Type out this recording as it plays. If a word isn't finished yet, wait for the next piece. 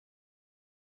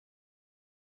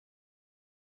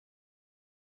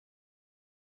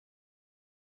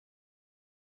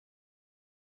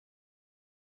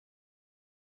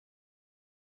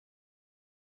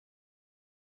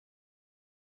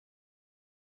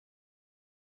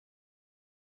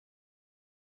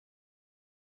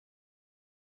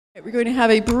We're going to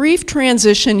have a brief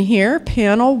transition here.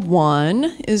 Panel 1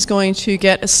 is going to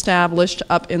get established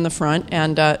up in the front,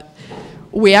 and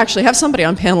we actually have somebody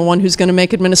on panel 1 who's going to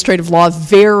make administrative law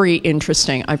very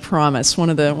interesting, I promise. One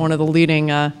of the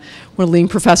leading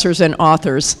professors and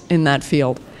authors in that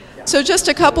field. So just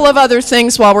a couple of other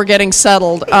things while we're getting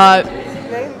settled.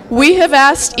 We have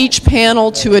asked each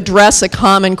panel to address a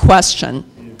common question,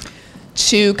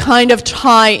 to kind of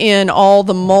tie in all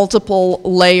the multiple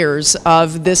layers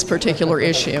of this particular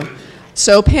issue.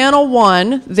 So panel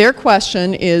 1, their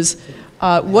question is,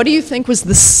 what do you think was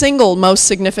the single most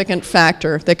significant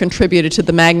factor that contributed to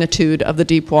the magnitude of the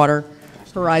Deepwater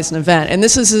Horizon event? And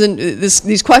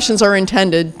these questions are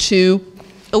intended to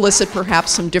elicit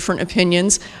perhaps some different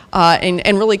opinions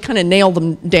and really kind of nail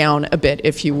them down a bit,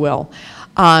 if you will.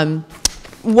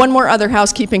 One more other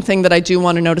housekeeping thing that I do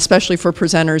want to note, especially for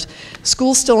presenters.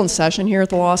 School's still in session here at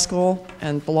the law school,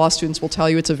 and the law students will tell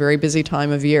you it's a very busy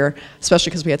time of year, especially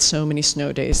because we had so many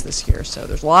snow days this year. So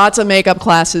there's lots of makeup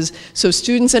classes. So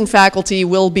students and faculty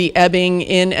will be ebbing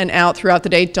in and out throughout the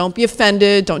day. Don't be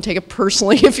offended. Don't take it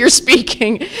personally if you're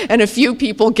speaking. And a few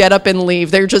people get up and leave.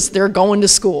 They're going to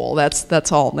school.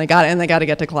 That's all. And they got to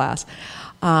get to class.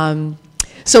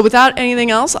 So without anything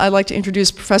else, I'd like to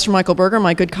introduce Professor Michael Berger,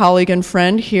 my good colleague and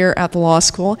friend here at the law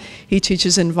school. He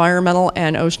teaches environmental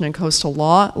and ocean and coastal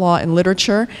law and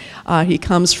literature. He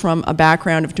comes from a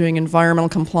background of doing environmental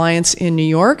compliance in New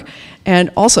York,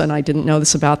 and also, and I didn't know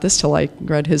this about this till I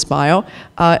read his bio,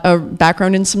 a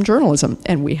background in some journalism,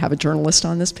 and we have a journalist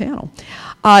on this panel.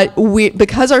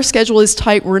 Because our schedule is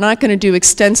tight, we're not going to do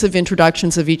extensive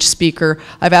introductions of each speaker.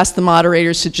 I've asked the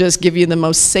moderators to just give you the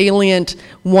most salient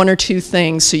one or two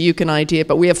things so you can idea,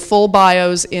 but we have full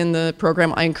bios in the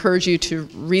program. I encourage you to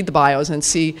read the bios and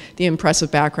see the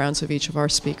impressive backgrounds of each of our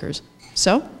speakers.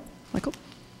 So, Michael?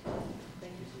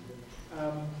 Thank you,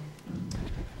 Susan.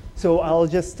 So I'll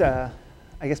just, I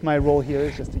guess my role here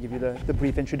is just to give you the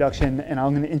brief introduction, and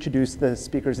I'm going to introduce the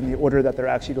speakers in the order that they're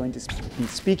actually going to be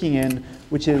speaking in,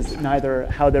 which is neither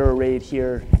how they're arrayed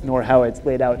here nor how it's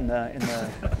laid out in the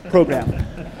program.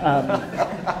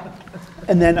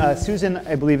 And then Susan,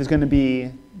 I believe, is going to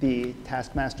be the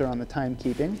taskmaster on the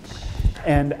timekeeping,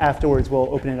 and afterwards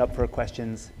we'll open it up for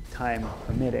questions, time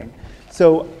permitting.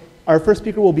 So our first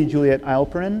speaker will be Juliet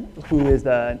Eilperin, who is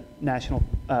the national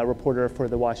reporter for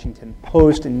the Washington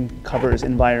Post and covers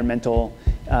environmental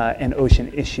and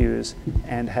ocean issues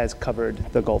and has covered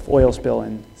the Gulf oil spill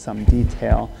in some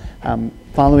detail.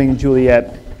 Following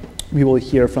Juliet, we will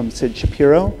hear from Sid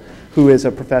Shapiro, who is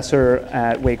a professor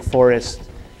at Wake Forest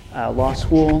Law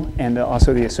School and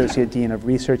also the Associate Dean of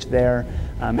Research there.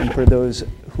 And for those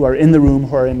who are in the room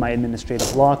who are in my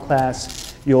administrative law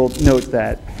class, you'll note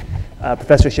that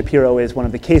Professor Shapiro is one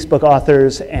of the casebook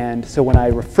authors, and so when I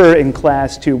refer in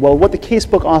class to, well, what the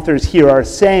casebook authors here are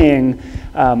saying,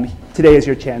 today is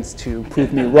your chance to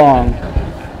prove me wrong.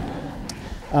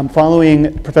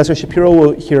 Following Professor Shapiro,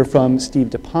 we'll hear from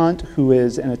Steve DuPont, who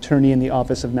is an attorney in the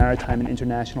Office of Maritime and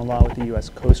International Law with the U.S.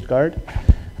 Coast Guard.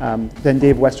 Then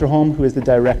Dave Westerholm, who is the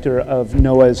director of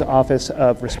NOAA's Office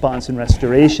of Response and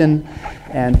Restoration.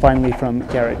 And finally from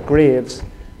Garrett Graves,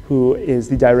 who is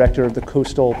the director of the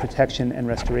Coastal Protection and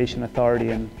Restoration Authority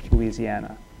in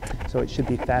Louisiana. So it should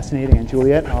be fascinating. And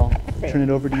Juliet, I'll turn it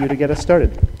over to you to get us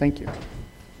started. Thank you.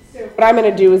 So what I'm going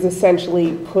to do is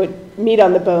essentially put meat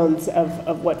on the bones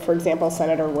of what, for example,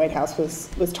 Senator Whitehouse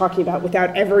was talking about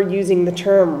without ever using the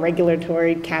term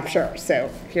regulatory capture. So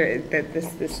here,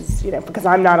 this is, because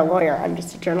I'm not a lawyer, I'm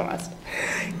just a journalist.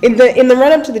 In the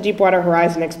run-up to the Deepwater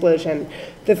Horizon explosion,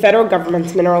 the federal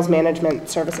government's Minerals Management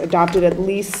Service adopted at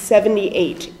least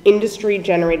 78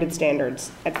 industry-generated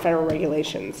standards at federal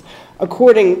regulations,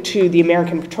 according to the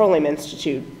American Petroleum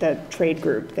Institute, the trade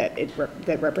group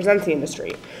that represents the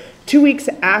industry. 2 weeks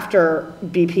after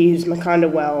BP's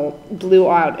Macondo well blew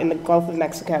out in the Gulf of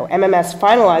Mexico, MMS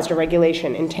finalized a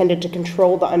regulation intended to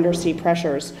control the undersea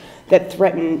pressures that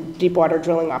threaten deepwater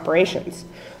drilling operations.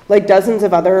 Like dozens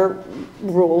of other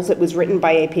rules, it was written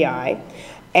by API,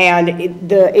 and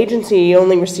the agency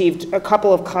only received a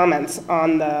couple of comments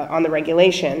on the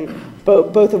regulation,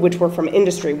 both of which were from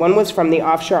industry. One was from the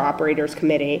Offshore Operators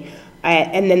Committee,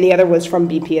 and then the other was from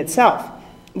BP itself.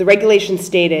 The regulation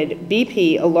stated,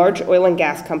 BP, a large oil and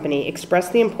gas company,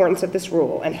 expressed the importance of this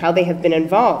rule and how they have been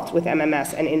involved with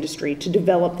MMS and industry to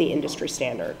develop the industry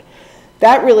standard.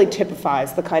 That really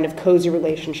typifies the kind of cozy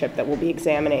relationship that we'll be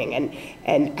examining,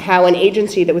 and how an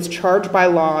agency that was charged by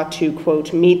law to,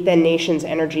 quote, meet the nation's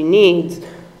energy needs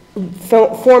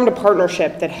formed a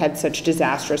partnership that had such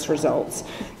disastrous results.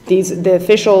 The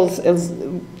officials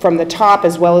from the top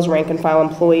as well as rank and file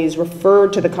employees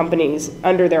referred to the companies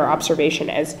under their observation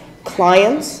as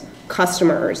clients,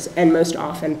 customers, and most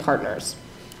often partners.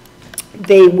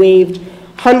 They waived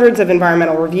hundreds of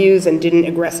environmental reviews and didn't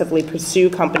aggressively pursue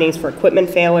companies for equipment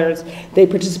failures. They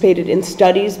participated in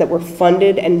studies that were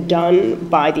funded and done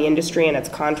by the industry and its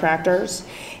contractors.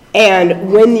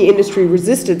 And when the industry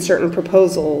resisted certain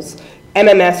proposals,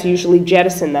 MMS usually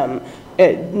jettisoned them,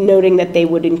 noting that they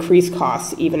would increase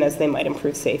costs even as they might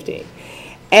improve safety.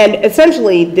 And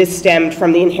essentially, this stemmed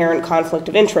from the inherent conflict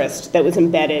of interest that was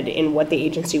embedded in what the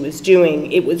agency was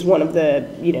doing. It was one of the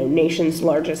nation's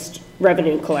largest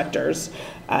revenue collectors,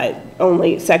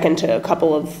 only second to a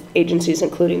couple of agencies,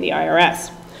 including the IRS.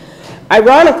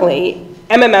 Ironically,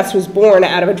 MMS was born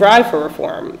out of a drive for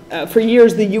reform. For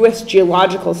years, the U.S.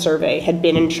 Geological Survey had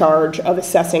been in charge of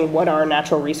assessing what our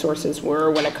natural resources were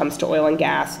when it comes to oil and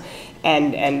gas,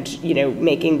 and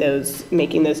making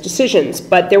those decisions.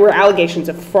 But there were allegations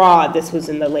of fraud. This was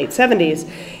in the late 70s.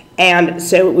 And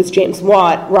so it was James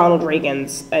Watt, Ronald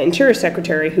Reagan's Interior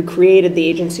Secretary, who created the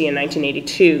agency in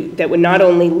 1982 that would not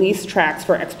only lease tracts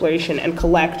for exploration and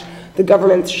collect the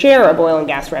government's share of oil and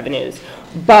gas revenues,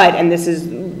 but, and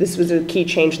this was a key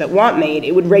change that Watt made,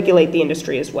 it would regulate the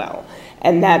industry as well.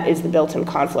 And that is the built-in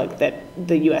conflict that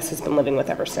the U.S. has been living with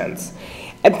ever since.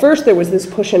 At first, there was this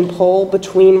push and pull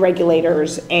between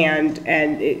regulators and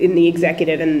in the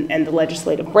executive and the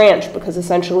legislative branch, because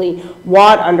essentially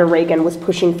Watt under Reagan was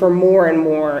pushing for more and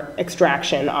more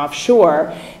extraction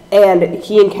offshore, and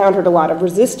he encountered a lot of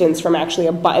resistance from actually,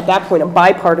 at that point, a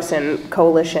bipartisan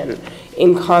coalition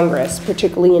in Congress,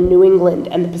 particularly in New England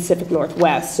and the Pacific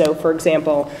Northwest. So, for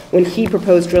example, when he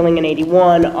proposed drilling in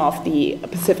 '81 off the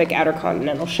Pacific Outer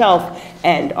Continental Shelf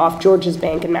and off George's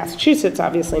Bank in Massachusetts,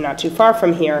 obviously not too far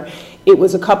from here, it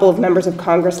was a couple of members of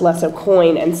Congress, Les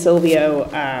O'Coin and Silvio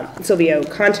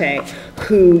Conte,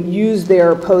 who used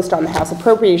their post on the House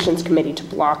Appropriations Committee to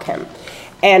block him.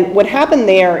 And what happened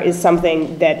there is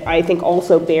something that I think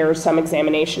also bears some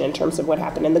examination in terms of what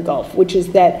happened in the Gulf, which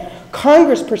is that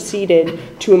Congress proceeded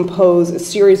to impose a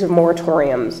series of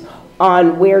moratoriums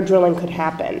on where drilling could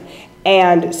happen.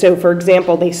 And so, for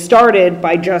example, they started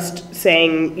by just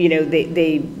saying,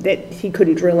 that he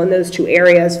couldn't drill in those two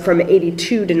areas. From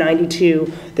 '82 to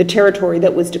 '92, the territory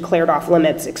that was declared off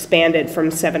limits expanded from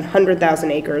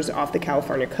 700,000 acres off the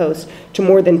California coast to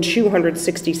more than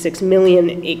 266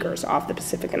 million acres off the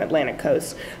Pacific and Atlantic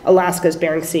coast, Alaska's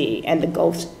Bering Sea, and the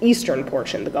Gulf's eastern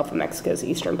portion, the Gulf of Mexico's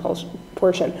eastern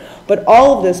portion. But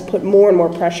all of this put more and more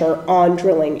pressure on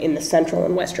drilling in the central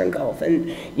and western Gulf, and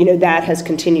that has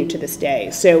continued to this day.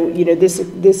 So,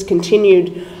 this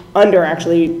continued under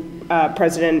actually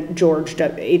President George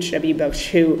H.W. Bush,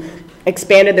 who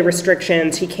expanded the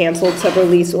restrictions. He canceled several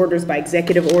lease orders by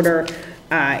executive order,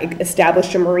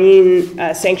 established a marine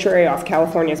sanctuary off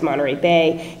California's Monterey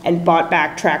Bay, and bought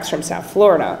back tracts from South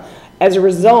Florida. As a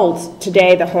result,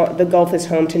 today the Gulf is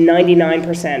home to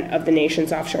 99% of the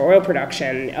nation's offshore oil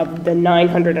production. Of the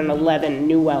 911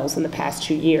 new wells in the past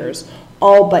 2 years,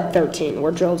 all but 13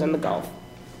 were drilled in the Gulf.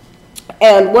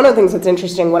 And one of the things that's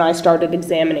interesting when I started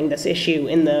examining this issue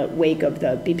in the wake of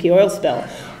the BP oil spill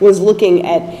was looking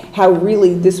at how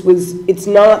really it's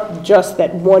not just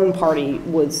that one party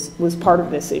was part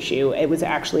of this issue, it was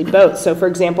actually both. So, for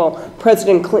example,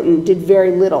 President Clinton did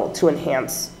very little to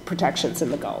enhance protections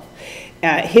in the Gulf.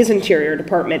 His Interior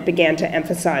Department began to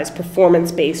emphasize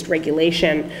performance-based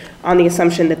regulation on the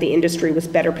assumption that the industry was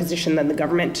better positioned than the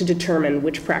government to determine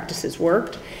which practices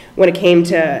worked. When it came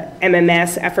to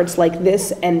MMS, efforts like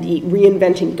this and the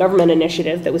Reinventing Government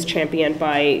initiative that was championed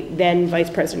by then Vice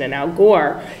President Al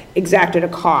Gore exacted a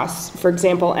cost. For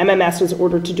example, MMS was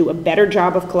ordered to do a better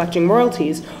job of collecting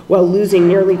royalties while losing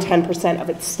nearly 10% of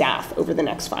its staff over the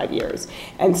next 5 years.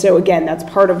 And so again, that's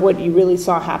part of what you really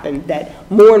saw happen,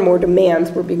 that more and more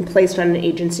demands were being placed on an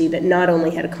agency that not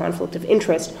only had a conflict of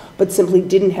interest, but simply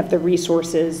didn't have the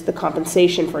resources, the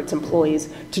compensation for its employees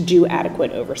to do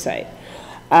adequate oversight.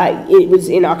 It was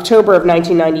in October of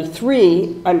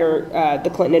 1993, under the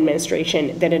Clinton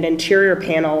administration, that an Interior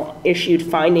panel issued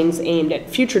findings aimed at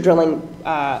future drilling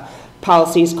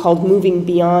policies called Moving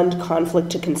Beyond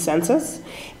Conflict to Consensus.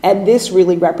 And this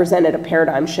really represented a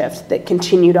paradigm shift that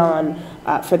continued on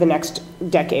for the next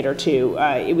decade or two.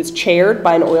 It was chaired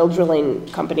by an oil drilling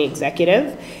company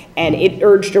executive, and it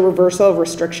urged a reversal of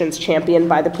restrictions championed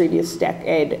by the previous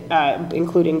decade,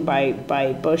 including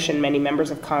by Bush and many members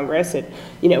of Congress. It,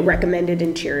 recommended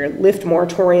Interior lift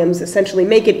moratoriums, essentially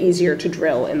make it easier to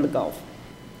drill in the Gulf.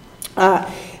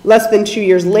 Less than 2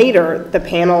 years later, the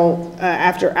panel,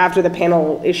 after the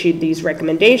panel issued these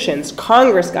recommendations,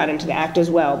 Congress got into the act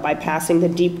as well by passing the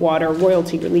Deepwater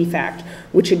Royalty Relief Act,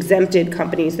 which exempted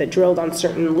companies that drilled on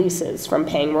certain leases from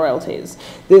paying royalties.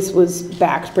 This was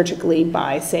backed particularly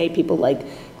by, say, people like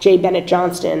J. Bennett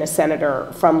Johnston, a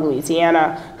senator from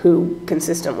Louisiana, who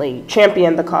consistently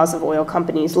championed the cause of oil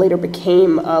companies, later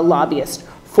became a lobbyist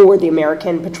for the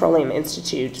American Petroleum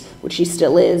Institute, which he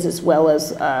still is, as well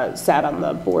as sat on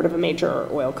the board of a major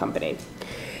oil company.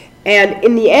 And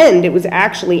in the end, it was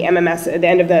actually MMS, at the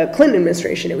end of the Clinton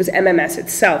administration, it was MMS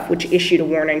itself which issued a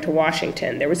warning to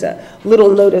Washington. There was a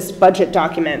little noticed budget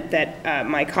document that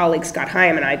my colleague Scott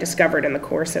Hyam and I discovered in the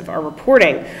course of our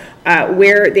reporting,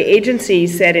 where the agency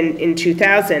said in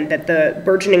 2000 that the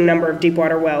burgeoning number of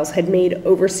deepwater wells had made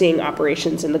overseeing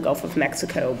operations in the Gulf of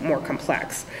Mexico more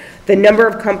complex. The number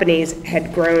of companies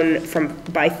had grown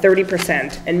by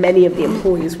 30%, and many of the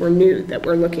employees were new that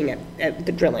were looking at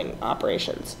the drilling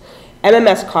operations.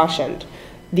 MMS cautioned,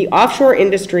 the offshore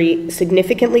industry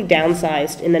significantly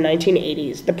downsized in the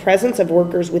 1980s. The presence of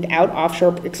workers without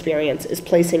offshore experience is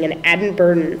placing an added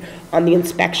burden on the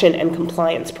inspection and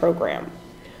compliance program.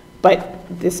 But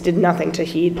this did nothing to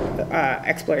heed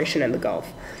exploration in the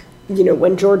Gulf. You know,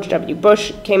 when George W.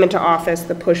 Bush came into office,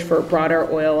 the push for broader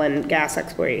oil and gas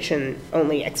exploration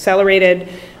only accelerated.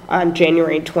 On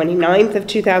January 29th of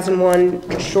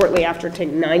 2001, shortly after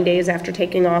 9 days after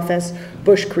taking office,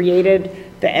 Bush created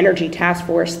the Energy Task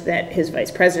Force that his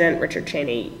vice president, Richard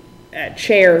Cheney,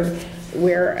 chaired,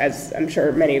 where, as I'm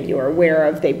sure many of you are aware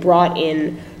of, they brought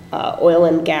in oil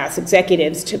and gas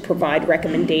executives to provide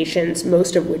recommendations,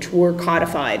 most of which were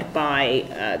codified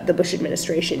by the Bush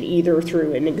administration, either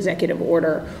through an executive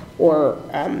order or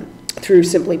through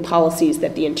simply policies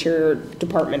that the Interior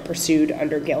Department pursued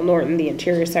under Gail Norton, the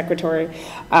Interior Secretary.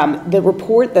 The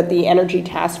report that the Energy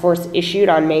Task Force issued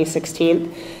on May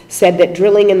 16th said that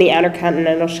drilling in the Outer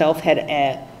Continental Shelf had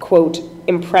a, quote,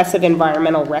 impressive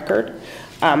environmental record,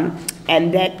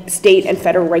 and that state and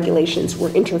federal regulations were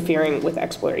interfering with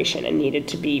exploration and needed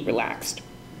to be relaxed.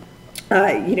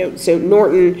 So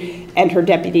Norton and her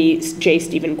deputy, J.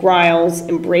 Stephen Griles,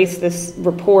 embraced this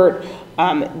report.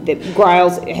 That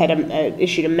Griles had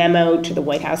issued a memo to the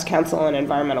White House Council on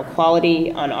Environmental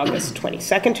Quality on August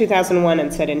 22nd, 2001,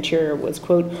 and said Interior was,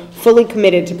 quote, fully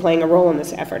committed to playing a role in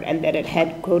this effort, and that it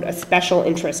had, quote, a special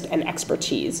interest and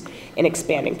expertise in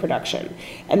expanding production.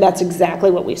 And that's exactly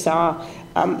what we saw.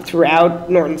 Throughout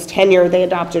Norton's tenure, they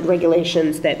adopted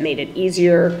regulations that made it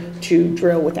easier to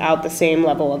drill without the same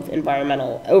level of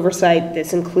environmental oversight.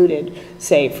 This included,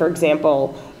 say, for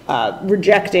example,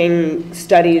 rejecting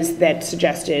studies that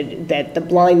suggested that the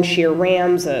blind shear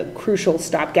rams, a crucial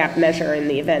stopgap measure in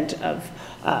the event of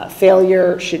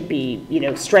failure, should be,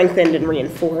 strengthened and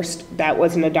reinforced. That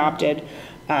wasn't adopted.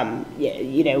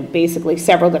 Basically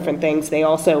several different things. They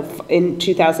also, in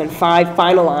 2005,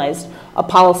 finalized a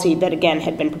policy that, again,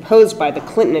 had been proposed by the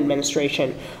Clinton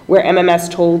administration, where MMS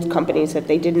told companies that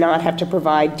they did not have to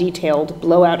provide detailed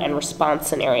blowout and response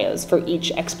scenarios for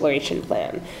each exploration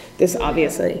plan. This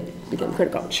obviously became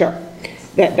critical. Sure,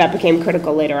 that became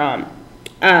critical later on.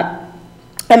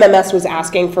 MMS was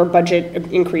asking for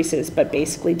budget increases, but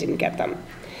basically didn't get them.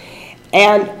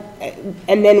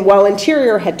 And then while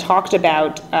Interior had talked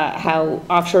about how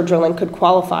offshore drilling could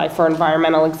qualify for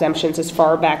environmental exemptions as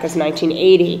far back as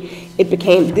 1980,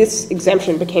 this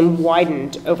exemption became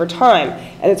widened over time.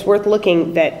 And it's worth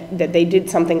looking that they did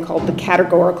something called the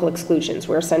categorical exclusions,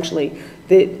 where essentially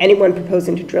anyone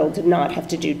proposing to drill did not have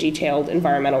to do detailed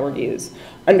environmental reviews.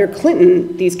 Under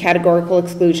Clinton, these categorical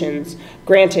exclusions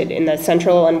granted in the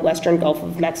central and western Gulf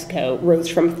of Mexico rose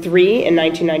from 3 in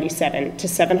 1997 to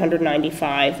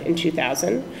 795 in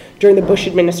 2000. During the Bush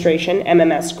administration,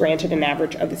 MMS granted an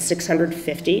average of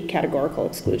 650 categorical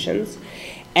exclusions.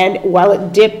 And while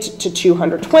it dipped to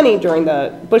 220 during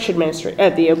the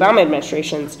the Obama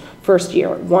administration's first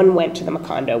year, one went to the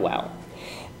Macondo well.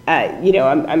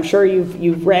 I'm sure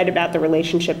you've read about the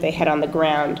relationship they had on the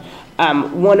ground.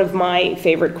 One of my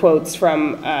favorite quotes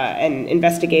from an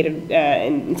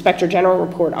Inspector General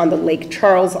report on the Lake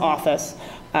Charles office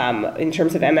in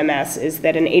terms of MMS is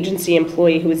that an agency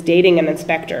employee who was dating an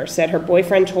inspector said her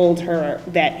boyfriend told her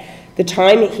that the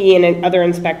time he and other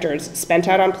inspectors spent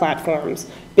out on platforms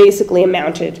basically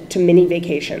amounted to mini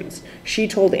vacations. She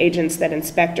told agents that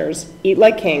inspectors eat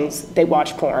like kings, they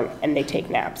watch porn, and they take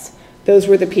naps. Those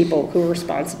were the people who were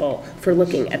responsible for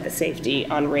looking at the safety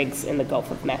on rigs in the Gulf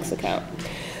of Mexico.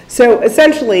 So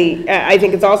essentially, I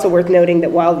think it's also worth noting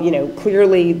that while,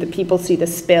 clearly the people see the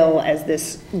spill as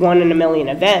this 1 in a million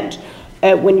event,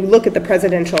 When you look at the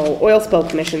Presidential Oil Spill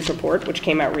Commission's report, which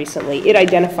came out recently, it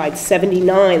identified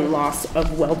 79 loss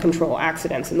of well control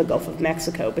accidents in the Gulf of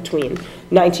Mexico between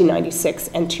 1996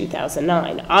 and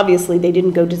 2009. Obviously, they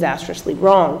didn't go disastrously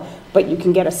wrong, but you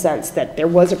can get a sense that there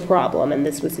was a problem and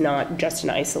this was not just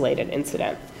an isolated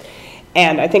incident.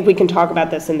 And I think we can talk about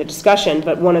this in the discussion,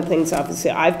 but one of the things obviously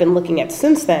I've been looking at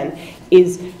since then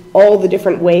is all the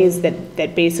different ways that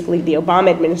basically the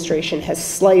Obama administration has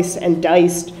sliced and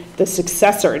diced the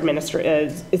successor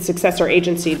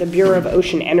agency, the Bureau of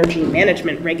Ocean Energy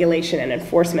Management, Regulation, and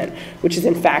Enforcement, which is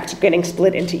in fact getting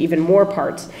split into even more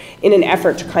parts in an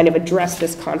effort to kind of address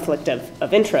this conflict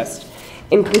of interest.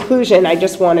 In conclusion, I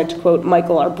just wanted to quote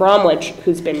Michael R. Bromwich,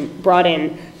 who's been brought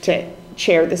in to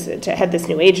chair this, to head this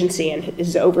new agency and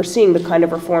is overseeing the kind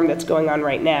of reform that's going on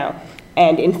right now.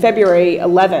 And in February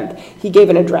 11th, he gave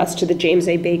an address to the James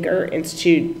A. Baker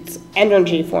Institute's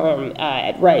Energy Forum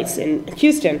at Rice in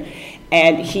Houston,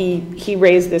 and he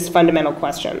raised this fundamental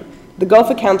question. The Gulf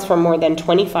accounts for more than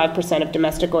 25% of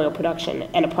domestic oil production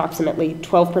and approximately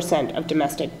 12% of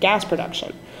domestic gas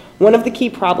production. One of the key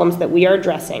problems that we are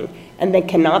addressing and that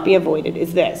cannot be avoided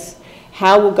is this.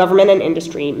 How will government and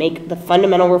industry make the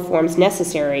fundamental reforms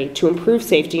necessary to improve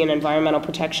safety and environmental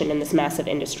protection in this massive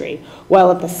industry,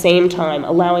 while at the same time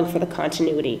allowing for the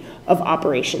continuity of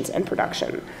operations and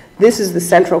production? This is the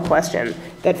central question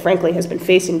that frankly has been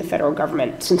facing the federal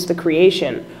government since the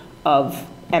creation of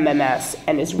MMS,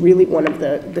 and is really one of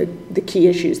the key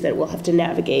issues that we'll have to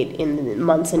navigate in the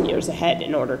months and years ahead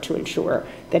in order to ensure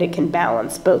that it can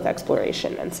balance both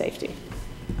exploration and safety.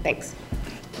 Thanks.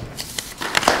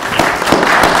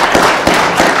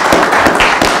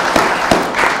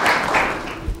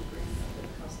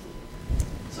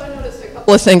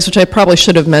 Couple of things which I probably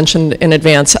should have mentioned in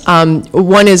advance.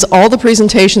 One is all the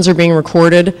presentations are being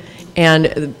recorded,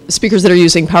 and speakers that are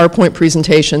using PowerPoint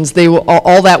presentations, they will,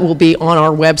 all that will be on our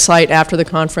website after the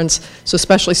conference, so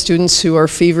especially students who are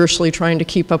feverishly trying to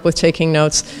keep up with taking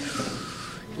notes,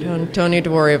 don't need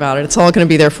to worry about it. It's all going to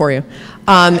be there for you.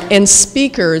 And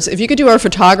speakers, if you could do our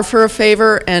photographer a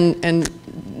favor and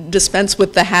dispense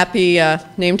with the happy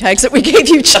name tags that we gave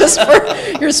you just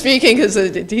for your speaking, because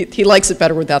he likes it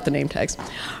better without the name tags.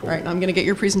 All right, I'm going to get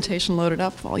your presentation loaded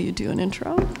up while you do an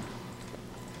intro.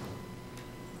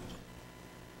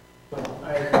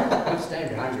 I'm staying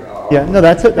behind you. Yeah, no,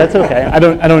 that's okay. I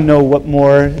don't know what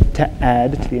more to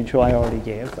add to the intro I already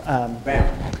gave.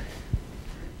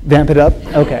 Vamp it up?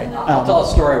 Okay. I'll tell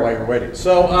a story while you're waiting.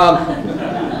 So,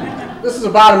 this is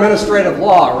about administrative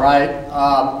law, right?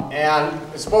 And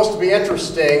it's supposed to be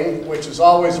interesting, which is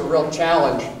always a real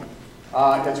challenge.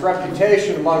 Its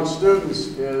reputation among students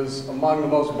is among the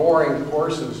most boring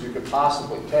courses you could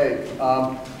possibly take.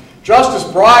 Justice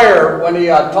Breyer, when he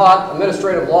taught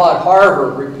administrative law at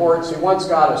Harvard, reports he once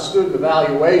got a student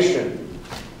evaluation.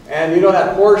 And you know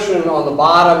that portion on the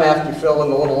bottom after you fill in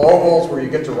the little ovals where you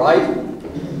get to write?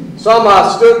 Some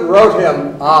student wrote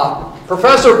him,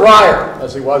 Professor Breyer,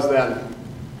 as he was then,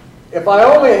 if I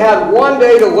only had one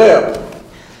day to live,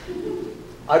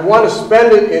 I'd want to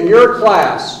spend it in your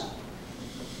class,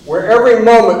 where every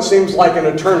moment seems like an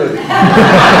eternity.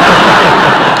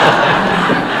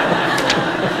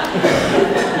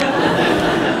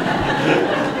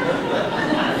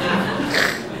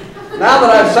 Now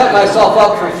that I've set myself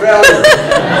up for failure.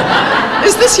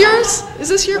 Is this yours? Is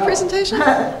this your presentation?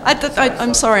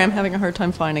 I'm sorry, I'm having a hard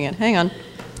time finding it. Hang on.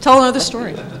 Tell another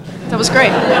story. That was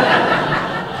great.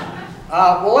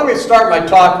 Well, let me start my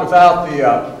talk without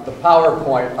the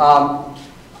PowerPoint.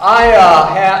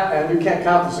 And you can't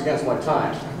count this against my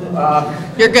time.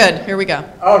 You're good. Here we go.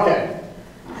 Okay.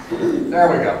 There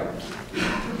we go.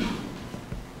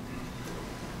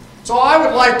 So I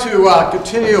would like to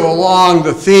continue along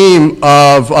the theme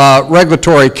of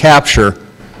regulatory capture,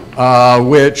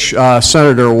 which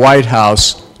Senator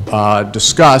Whitehouse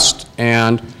discussed,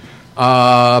 and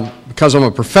because I'm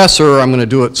a professor, I'm going to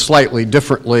do it slightly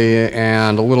differently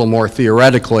and a little more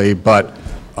theoretically, but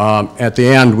at the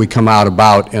end we come out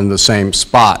about in the same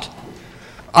spot.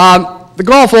 The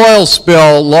Gulf oil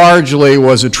spill largely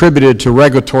was attributed to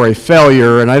regulatory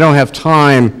failure, and I don't have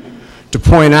time to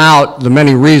point out the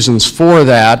many reasons for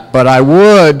that, but I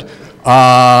would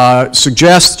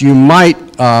suggest you might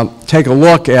take a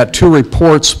look at two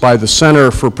reports by the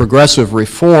Center for Progressive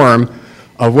Reform,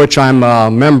 of which I'm a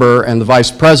member and the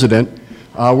vice president.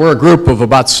 We're a group of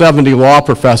about 70 law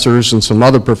professors and some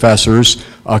other professors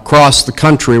across the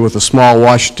country with a small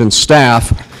Washington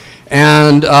staff,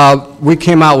 and we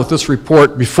came out with this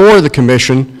report before the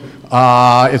commission.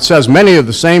 It says many of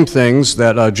the same things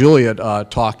that Juliet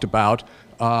talked about,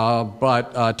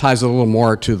 but ties a little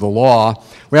more to the law.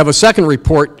 We have a second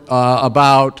report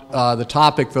about the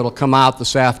topic that'll come out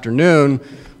this afternoon,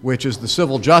 which is the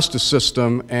civil justice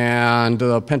system and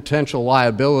the potential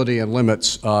liability and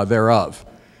limits thereof.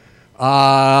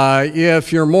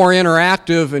 If you're more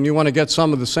interactive and you want to get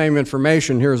some of the same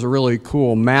information, here's a really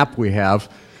cool map we have.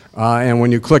 And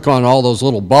when you click on all those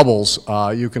little bubbles,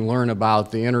 you can learn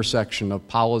about the intersection of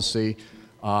policy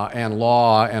and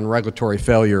law and regulatory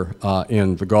failure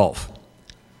in the Gulf.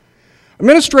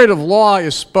 Administrative law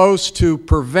is supposed to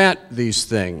prevent these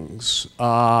things.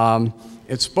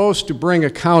 It's supposed to bring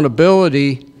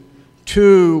accountability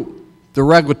to the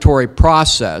regulatory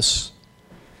process,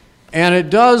 and it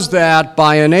does that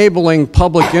by enabling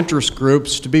public interest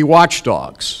groups to be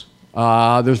watchdogs.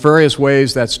 There's various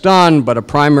ways that's done, but a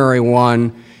primary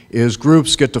one is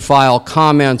groups get to file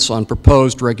comments on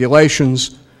proposed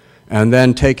regulations and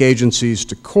then take agencies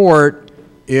to court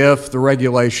if the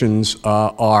regulations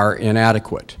are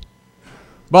inadequate.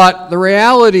 But the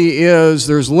reality is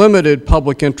there's limited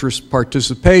public interest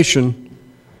participation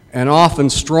and often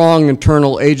strong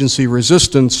internal agency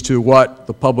resistance to what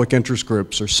the public interest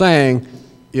groups are saying,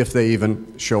 if they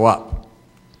even show up.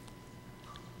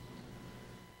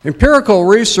 Empirical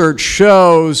research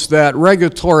shows that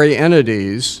regulatory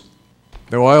entities,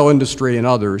 the oil industry and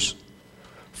others,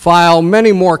 file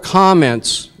many more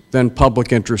comments than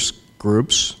public interest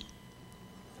groups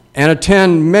and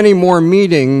attend many more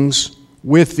meetings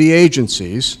with the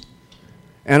agencies,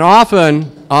 and often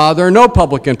there are no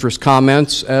public interest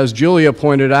comments, as Julia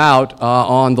pointed out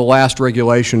on the last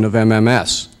regulation of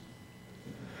MMS.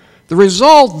 The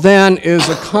result then is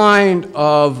a kind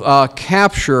of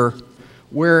capture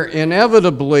where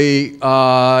inevitably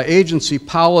agency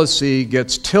policy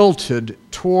gets tilted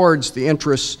towards the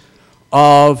interests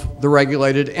of the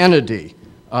regulated entity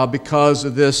because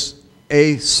of this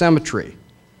asymmetry.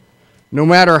 No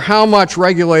matter how much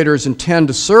regulators intend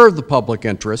to serve the public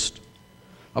interest,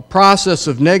 a process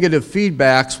of negative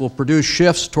feedbacks will produce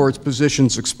shifts towards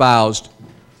positions espoused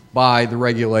by the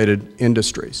regulated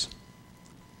industries.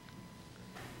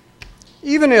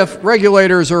 Even if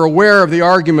regulators are aware of the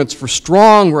arguments for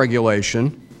strong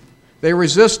regulation, they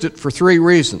resist it for three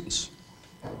reasons.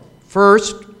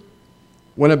 First,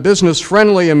 when a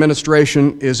business-friendly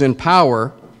administration is in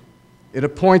power, it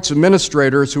appoints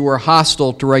administrators who are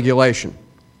hostile to regulation.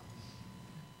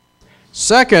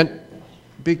 Second,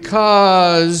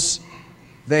 because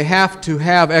they have to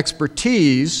have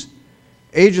expertise,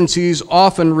 agencies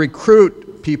often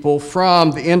recruit people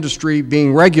from the industry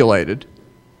being regulated,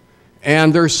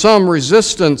 and there's some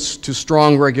resistance to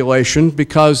strong regulation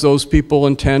because those people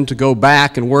intend to go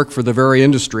back and work for the very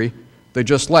industry they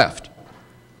just left.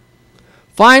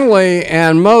 Finally,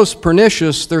 and most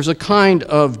pernicious, there's a kind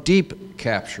of deep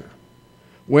capture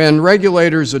when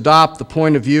regulators adopt the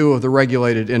point of view of the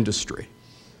regulated industry.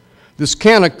 This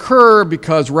can occur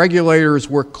because regulators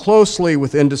work closely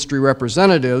with industry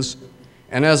representatives,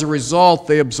 and as a result,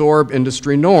 they absorb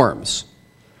industry norms.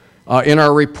 In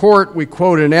our report, we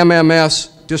quote an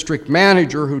MMS district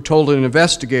manager who told an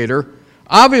investigator,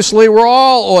 "Obviously, we're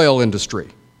all oil industry.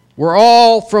 We're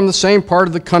all from the same part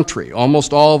of the country.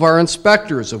 Almost all of our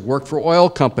inspectors have worked for oil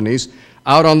companies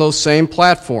out on those same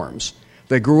platforms.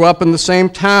 They grew up in the same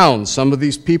town. Some of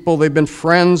these people, they've been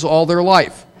friends all their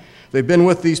life. They've been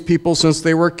with these people since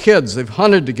they were kids. They've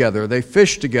hunted together, they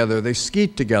fished together, they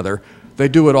skied together. They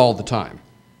do it all the time."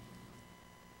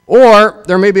 Or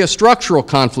there may be a structural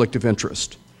conflict of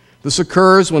interest. This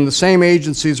occurs when the same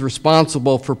agency is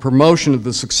responsible for promotion of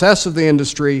the success of the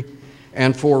industry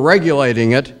and for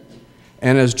regulating it.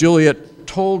 And as Juliet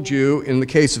told you, in the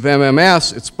case of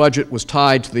MMS, its budget was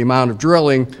tied to the amount of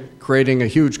drilling, creating a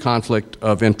huge conflict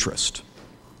of interest.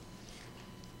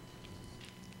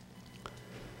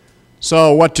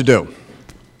 So what to do?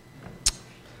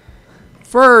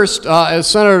 First, as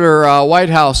Senator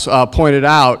Whitehouse pointed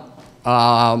out,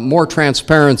 more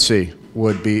transparency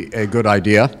would be a good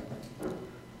idea.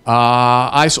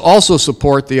 I also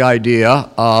support the idea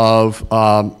of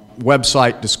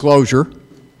website disclosure.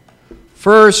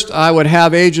 First, I would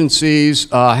have agencies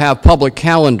have public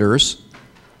calendars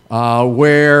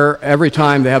where every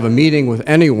time they have a meeting with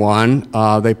anyone,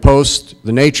 they post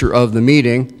the nature of the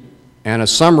meeting and a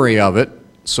summary of it,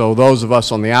 so those of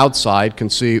us on the outside can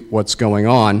see what's going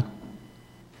on.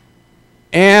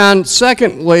 And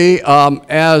secondly,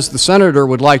 as the senator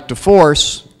would like to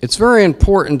force, it's very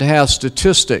important to have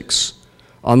statistics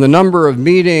on the number of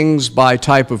meetings by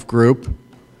type of group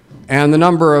and the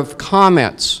number of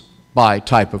comments by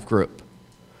type of group.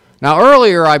 Now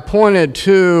earlier I pointed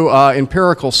to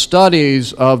empirical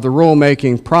studies of the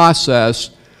rulemaking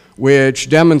process which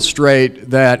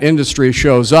demonstrate that industry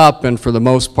shows up and for the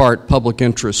most part public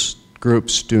interest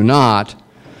groups do not.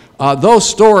 Those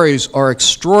stories are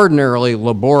extraordinarily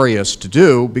laborious to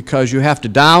do because you have to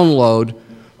download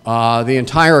the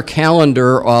entire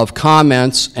calendar of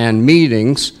comments and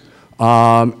meetings,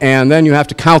 and then you have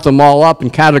to count them all up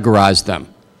and categorize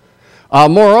them.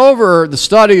 Moreover, the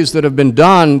studies that have been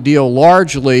done deal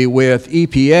largely with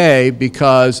EPA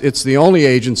because it's the only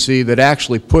agency that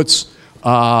actually puts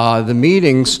the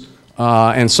meetings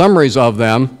and summaries of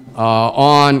them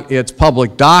on its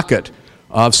public docket.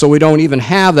 So we don't even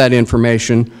have that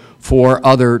information for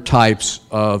other types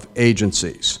of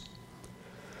agencies.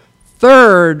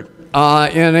 Third,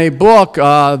 in a book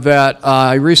that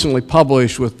I recently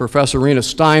published with Professor Rena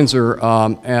Steinzer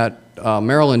at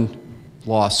Maryland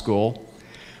Law School,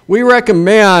 we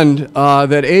recommend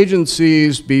that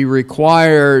agencies be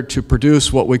required to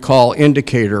produce what we call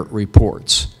indicator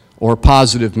reports or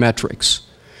positive metrics.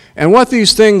 And what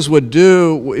these things would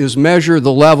do is measure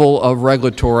the level of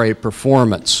regulatory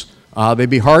performance.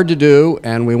 They'd be hard to do,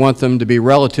 and we want them to be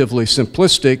relatively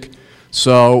simplistic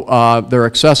so they're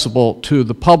accessible to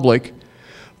the public.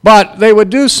 But they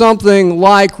would do something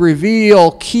like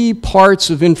reveal key parts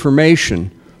of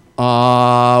information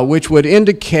which would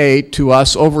indicate to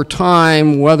us over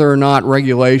time whether or not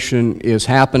regulation is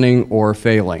happening or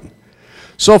failing.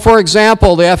 So for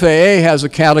example, the FAA has a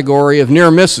category of near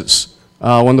misses.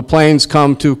 When the planes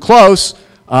come too close,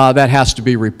 that has to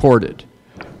be reported.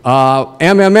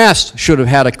 MMS should have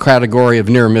had a category of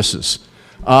near misses.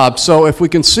 So if we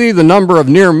can see the number of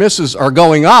near misses are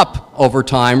going up over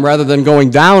time rather than going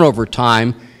down over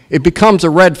time, it becomes a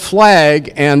red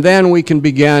flag, and then we can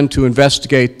begin to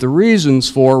investigate the reasons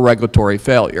for regulatory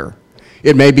failure.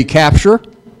 It may be capture,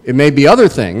 it may be other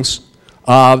things.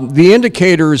 The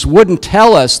indicators wouldn't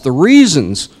tell us the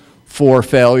reasons for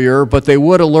failure, but they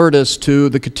would alert us to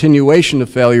the continuation of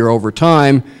failure over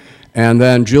time, and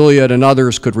then Juliet and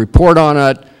others could report on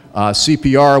it.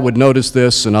 CPR would notice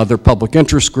this and other public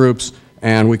interest groups,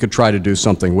 and we could try to do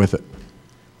something with it.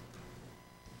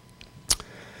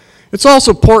 It's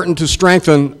also important to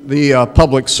strengthen the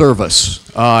public service.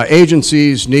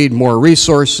 Agencies need more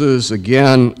resources.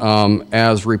 Again,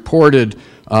 as reported,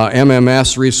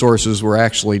 MMS resources were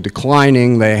actually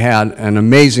declining. They had an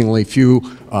amazingly few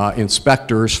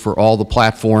inspectors for all the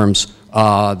platforms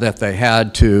that they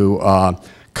had to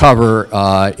cover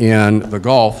in the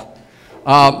Gulf.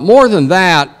 More than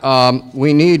that,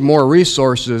 we need more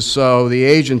resources so the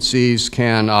agencies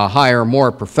can hire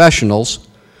more professionals.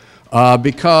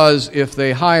 Because if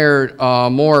they hired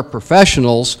more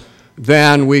professionals,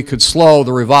 then we could slow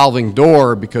the revolving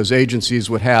door because agencies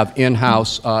would have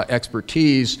in-house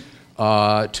expertise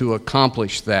to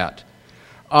accomplish that.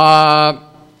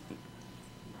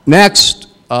 Next,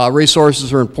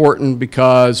 resources are important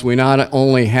because we not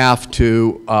only have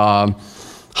to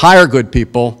hire good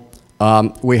people,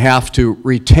 we have to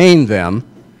retain them.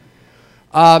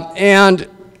 And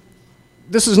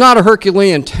this is not a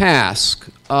Herculean task.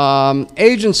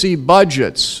 Agency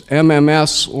budgets,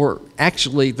 MMS, or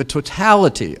actually the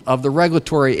totality of the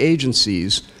regulatory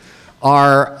agencies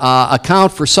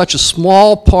account for such a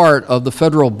small part of the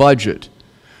federal budget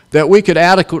that we could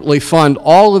adequately fund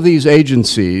all of these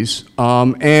agencies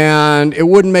and it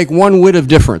wouldn't make one whit of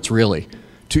difference really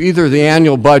to either the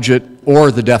annual budget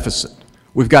or the deficit.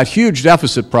 We've got huge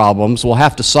deficit problems, we'll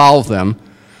have to solve them.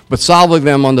 But solving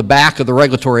them on the back of the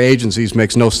regulatory agencies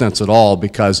makes no sense at all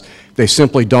because they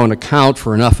simply don't account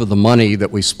for enough of the money that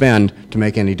we spend to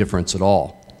make any difference at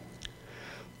all.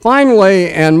 Finally,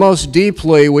 and most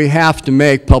deeply, we have to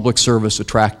make public service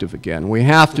attractive again. We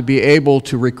have to be able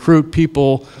to recruit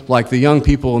people like the young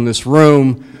people in this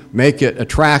room, make it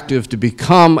attractive to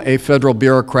become a federal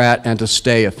bureaucrat and to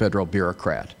stay a federal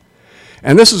bureaucrat.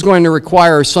 And this is going to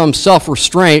require some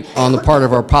self-restraint on the part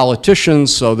of our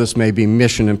politicians, so this may be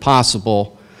mission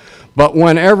impossible. But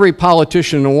when every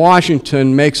politician in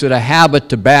Washington makes it a habit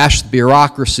to bash the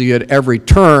bureaucracy at every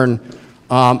turn,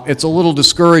 it's a little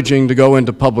discouraging to go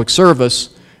into public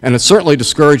service, and it's certainly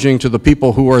discouraging to the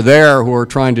people who are there who are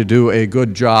trying to do a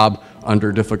good job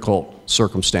under difficult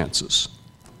circumstances.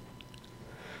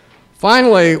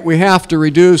 Finally, we have to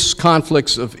reduce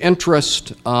conflicts of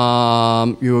interest.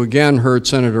 You again heard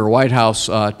Senator Whitehouse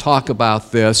talk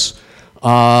about this.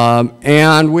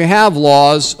 And we have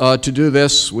laws to do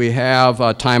this. We have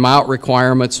timeout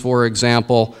requirements, for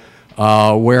example,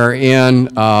 wherein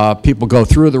people go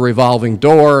through the revolving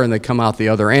door and they come out the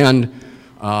other end.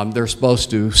 They're supposed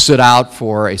to sit out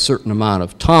for a certain amount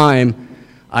of time.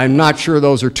 I'm not sure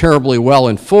those are terribly well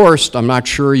enforced. I'm not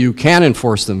sure you can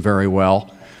enforce them very well.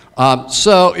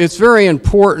 So it's very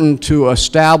important to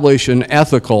establish an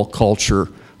ethical culture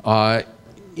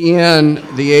in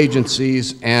the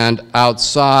agencies and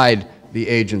outside the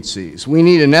agencies. We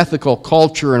need an ethical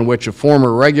culture in which a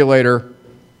former regulator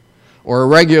or a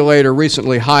regulator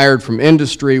recently hired from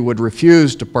industry would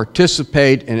refuse to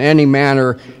participate in any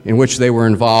manner in which they were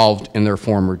involved in their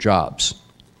former jobs.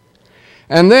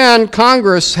 And then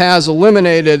Congress has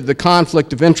eliminated the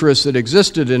conflict of interest that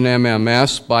existed in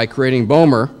MMS by creating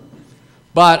BOMR,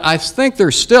 but I think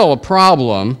there's still a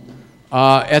problem.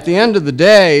 At the end of the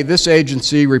day, this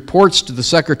agency reports to the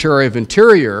Secretary of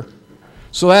Interior,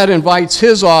 so that invites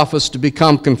his office to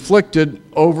become conflicted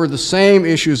over the same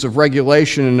issues of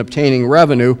regulation and obtaining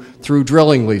revenue through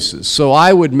drilling leases. So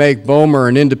I would make BOMR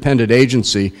an independent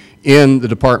agency in the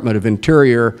Department of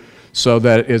Interior so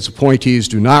that its appointees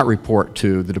do not report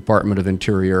to the Department of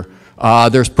Interior.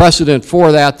 There's precedent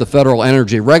for that. The Federal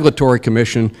Energy Regulatory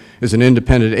Commission is an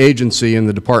independent agency in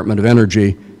the Department of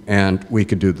Energy, and we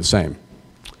could do the same.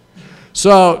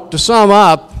 So to sum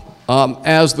up,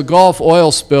 as the Gulf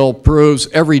oil spill proves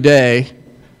every day,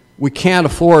 we can't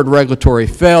afford regulatory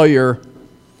failure.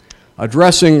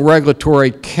 Addressing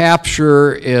regulatory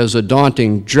capture is a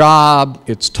daunting job.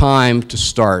 It's time to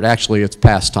start. Actually, it's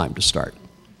past time to start.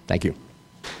 Thank you.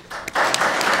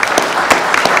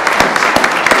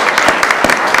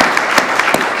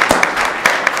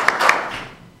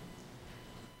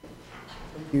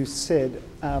 Thank you, Sid.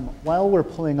 While we're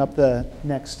pulling up the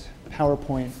next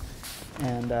PowerPoint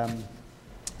and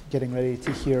getting ready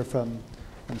to hear from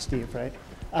Steve, right?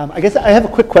 I guess I have a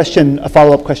quick question, a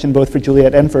follow-up question both for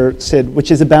Juliet and for Sid, which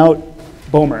is about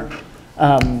BOMR.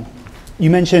 You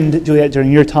mentioned, Juliet,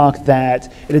 during your talk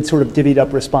that it had sort of divvied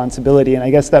up responsibility, and I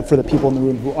guess that for the people in the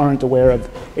room who aren't aware of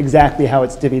exactly how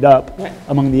it's divvied up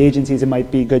among the agencies, it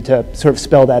might be good to sort of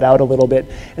spell that out a little bit.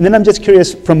 And then I'm just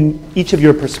curious, from each of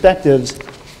your perspectives,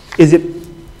 is it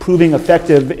proving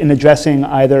effective in addressing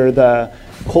either the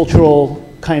cultural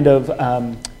kind of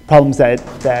problems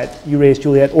that you raised,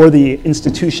 Juliet, or the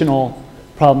institutional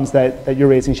problems that you're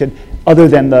raising, other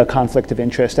than the conflict of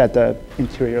interest at the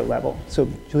interior level? So,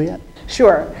 Juliet?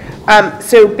 Sure.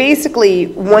 So basically,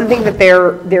 one thing that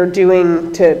they're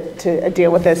doing to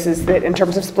deal with this is that in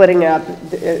terms of splitting up,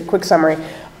 quick summary,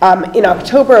 in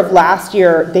October of last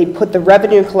year, they put the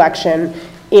revenue collection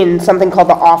in something called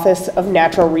the Office of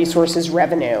Natural Resources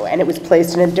Revenue, and it was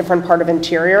placed in a different part of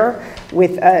Interior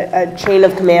with a chain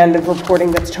of command of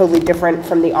reporting that's totally different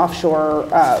from the offshore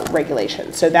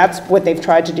regulation. So that's what they've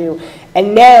tried to do.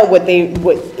 And now what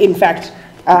in fact,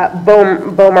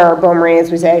 BOMR,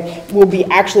 as we say, will be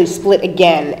actually split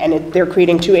again, and they're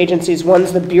creating two agencies.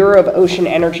 One's the Bureau of Ocean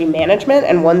Energy Management,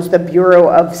 and one's the Bureau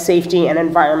of Safety and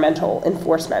Environmental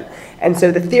Enforcement. And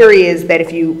so the theory is that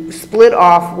if you split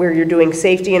off where you're doing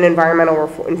safety and environmental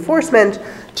enforcement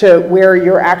to where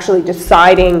you're actually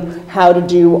deciding how to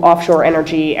do offshore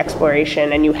energy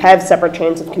exploration, and you have separate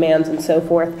chains of commands and so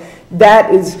forth,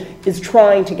 that is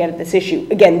trying to get at this issue.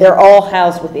 Again, they're all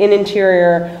housed within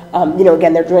Interior.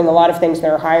 Again, they're doing a lot of things.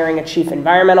 They're hiring a chief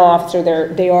environmental officer.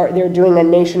 They're doing a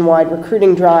nationwide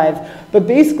recruiting drive. But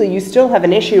basically, you still have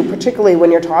an issue, particularly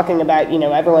when you're talking about,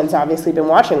 everyone's obviously been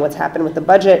watching what's happened with the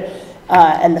budget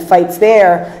and the fights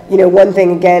there. One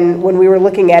thing, again, when we were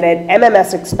looking at it,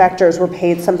 MMS inspectors were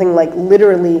paid something like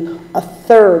literally a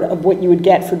third of what you would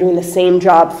get for doing the same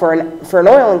job for an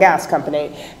oil and gas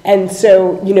company. And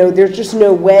so, there's just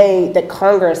no way that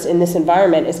Congress in this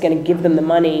environment is going to give them the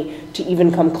money to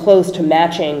even come close to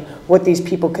matching what these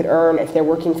people could earn if they're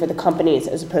working for the companies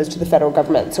as opposed to the federal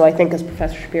government. So I think, as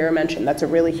Professor Shapiro mentioned, that's a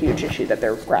really huge issue that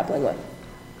they're grappling with.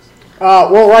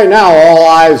 Well, right now, all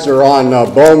eyes are on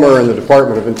BOMR and the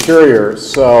Department of Interior.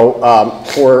 So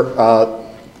for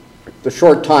the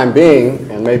short time being,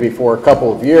 and maybe for a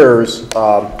couple of years,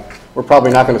 we're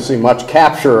probably not going to see much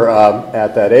capture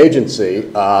at that agency.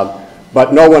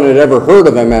 But no one had ever heard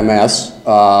of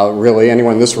MMS, really,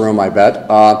 anyone in this room, I bet,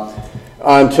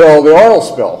 until the oil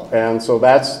spill. And so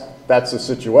that's the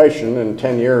situation. In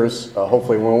 10 years,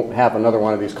 hopefully we won't have another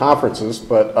one of these conferences,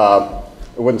 but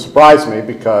it wouldn't surprise me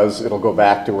because it'll go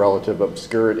back to relative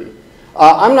obscurity.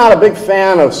 I'm not a big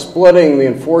fan of splitting the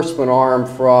enforcement arm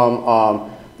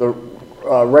from the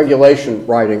regulation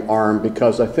writing arm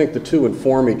because I think the two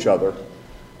inform each other.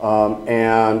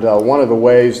 And one of the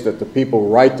ways that the people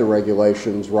who write the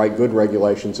regulations, write good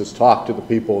regulations, is talk to the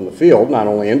people in the field, not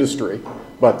only industry,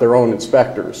 but their own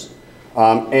inspectors.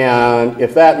 And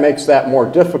if that makes that more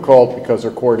difficult because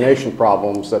there are coordination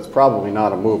problems, that's probably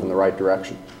not a move in the right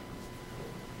direction.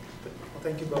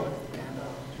 Thank you both.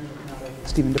 And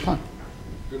Stephen DuPont.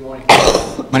 Good morning.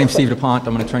 My name's Steve DuPont.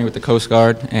 I'm an attorney with the Coast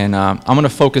Guard, and I'm going to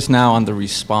focus now on the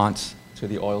response to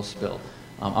the oil spill.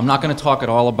 I'm not going to talk at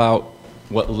all about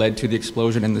what led to the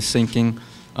explosion and the sinking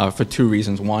for two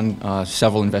reasons. One,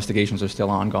 several investigations are still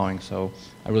ongoing, so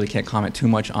I really can't comment too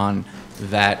much on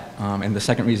that. And the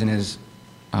second reason is,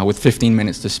 with 15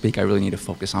 minutes to speak, I really need to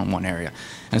focus on one area.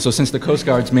 And so since the Coast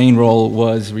Guard's main role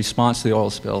was response to the oil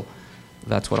spill,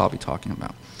 that's what I'll be talking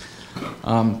about.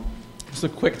 Just a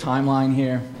quick timeline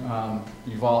here.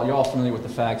 You're all familiar with the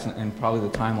facts and probably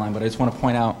the timeline, but I just want to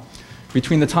point out,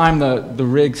 between the time the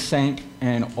rig sank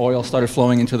and oil started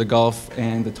flowing into the Gulf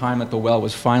and the time that the well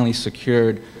was finally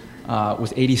secured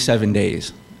was 87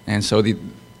 days. And so the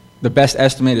best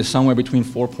estimate is somewhere between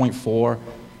 4.4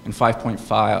 and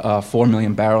 5.4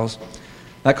 million barrels.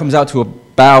 That comes out to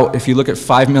about, if you look at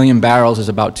 5 million barrels, is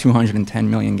about 210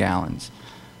 million gallons.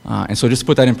 And so just to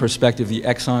put that in perspective, the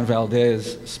Exxon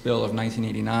Valdez spill of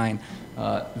 1989,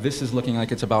 this is looking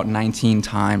like it's about 19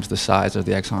 times the size of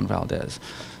the Exxon Valdez.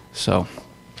 So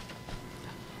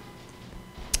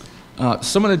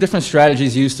some of the different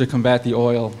strategies used to combat the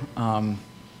oil,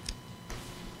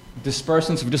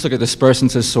 dispersants, if you just look at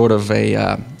dispersants as sort of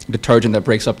a detergent that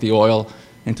breaks up the oil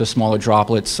into smaller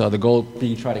droplets, the goal would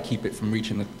be try to keep it from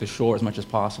reaching the shore as much as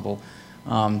possible.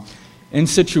 In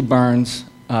situ burns,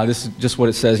 this is just what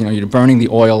it says, you're burning the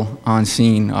oil on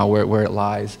scene where it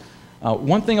lies.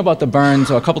 One thing about the burns,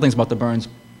 or a couple things about the burns,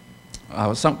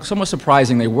 somewhat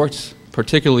surprising, they worked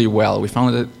particularly well. We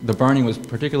found that the burning was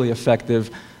particularly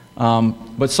effective,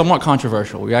 but somewhat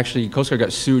controversial. Coast Guard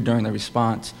got sued during the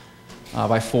response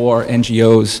by 4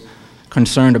 NGOs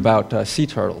concerned about sea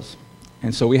turtles.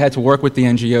 And so we had to work with the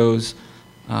NGOs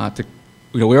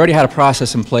we already had a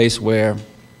process in place where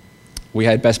we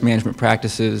had best management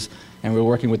practices, and we were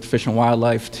working with Fish and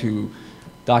Wildlife to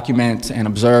document and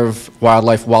observe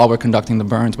wildlife while we're conducting the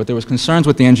burns, but there was concerns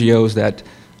with the NGOs that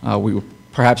we were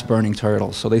perhaps burning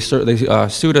turtles. So they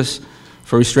sued us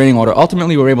for restraining order.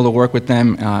 Ultimately, we were able to work with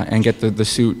them and get the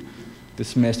suit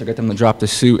dismissed or get them to drop the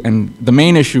suit. And the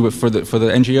main issue for the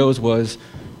NGOs was,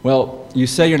 well, you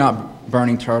say you're not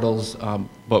burning turtles,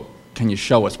 but can you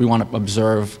show us? We want to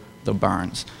observe the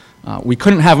burns. We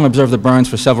couldn't have them observe the burns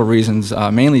for several reasons,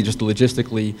 mainly just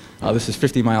logistically. This is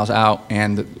 50 miles out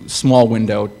and a small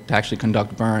window to actually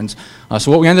conduct burns. So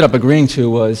what we ended up agreeing to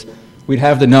was we'd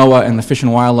have the NOAA and the Fish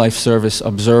and Wildlife Service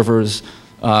observers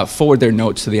forward their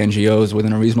notes to the NGOs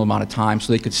within a reasonable amount of time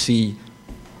so they could see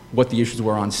what the issues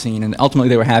were on scene, and ultimately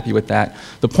they were happy with that.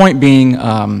 The point being,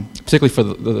 particularly for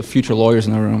the future lawyers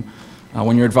in the room,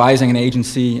 when you're advising an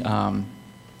agency,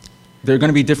 there are going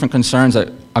to be different concerns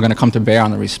that are going to come to bear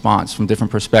on the response from different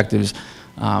perspectives.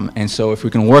 And so if we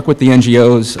can work with the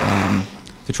NGOs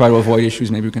to try to avoid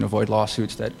issues, maybe we can avoid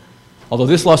lawsuits that, although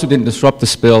this lawsuit didn't disrupt the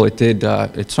spill, it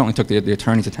certainly took the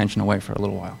attorney's attention away for a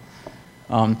little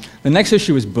while. The next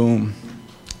issue is boom.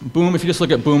 Boom, if you just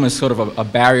look at boom as sort of a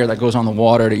barrier that goes on the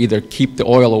water to either keep the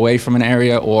oil away from an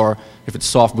area or, if it's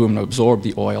soft boom, to absorb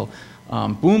the oil.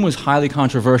 Boom was highly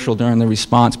controversial during the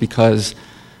response because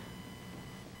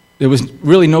there was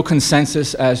really no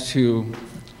consensus as to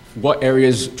what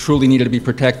areas truly needed to be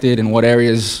protected and what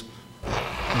areas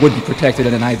would be protected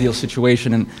in an ideal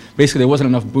situation, and basically there wasn't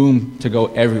enough boom to go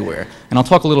everywhere. And I'll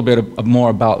talk a little bit more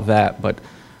about that, but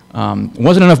it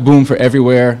wasn't enough boom for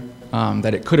everywhere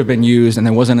that it could have been used, and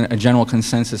there wasn't a general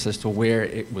consensus as to where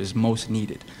it was most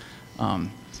needed.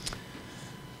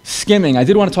 Skimming, I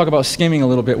did want to talk about skimming a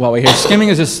little bit while we're here. Skimming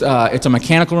is just, it's a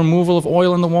mechanical removal of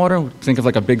oil in the water. Think of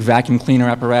like a big vacuum cleaner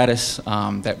apparatus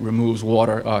that removes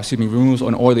removes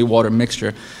an oily water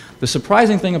mixture. The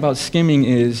surprising thing about skimming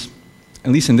is,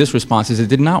 at least in this response, is it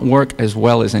did not work as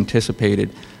well as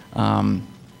anticipated.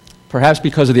 Perhaps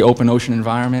because of the open ocean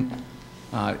environment.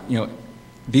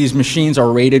 These machines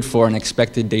are rated for an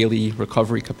expected daily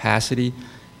recovery capacity,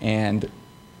 and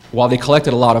while they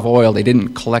collected a lot of oil, they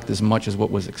didn't collect as much as what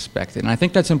was expected. And I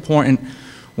think that's important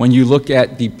when you look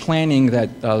at the planning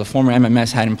that the former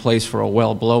MMS had in place for a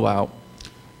well blowout.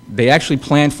 They actually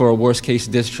planned for a worst case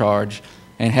discharge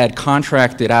and had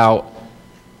contracted out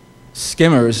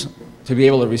skimmers to be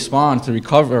able to respond to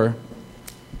recover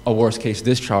a worst case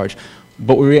discharge.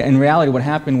 But in reality, what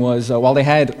happened was while they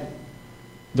had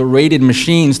the rated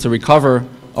machines to recover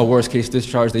a worst case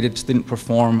discharge, they just didn't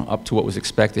perform up to what was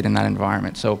expected in that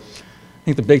environment. So I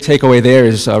think the big takeaway there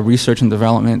is research and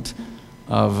development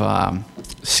of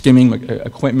skimming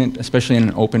equipment, especially in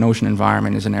an open ocean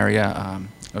environment, is an area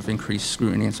of increased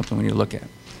scrutiny and something we need to look at.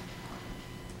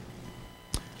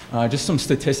 Just some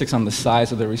statistics on the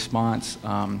size of the response.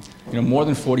 More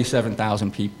than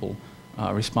 47,000 people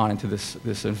responded to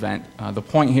this event. The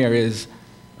point here is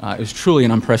is truly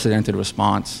an unprecedented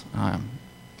response,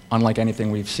 unlike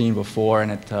anything we've seen before,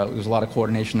 and there's a lot of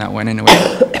coordination that went into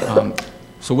it.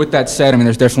 So with that said, I mean,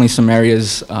 there's definitely some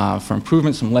areas for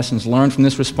improvement, some lessons learned from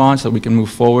this response that we can move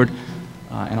forward,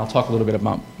 and I'll talk a little bit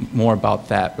more about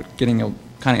that, but getting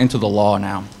kind of into the law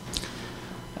now.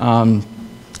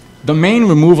 The main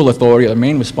removal authority, or the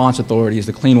main response authority, is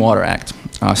the Clean Water Act.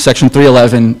 Section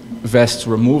 311 vests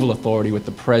removal authority with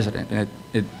the President, and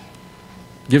it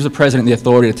gives the President the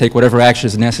authority to take whatever action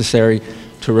is necessary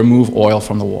to remove oil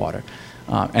from the water.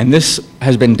 And this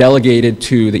has been delegated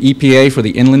to the EPA for the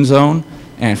inland zone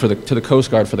and to the Coast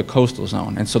Guard for the coastal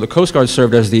zone. And so the Coast Guard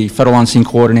served as the federal on-scene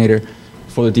coordinator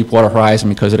for the Deepwater Horizon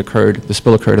because the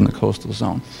spill occurred in the coastal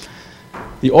zone.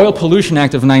 The Oil Pollution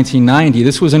Act of 1990,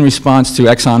 this was in response to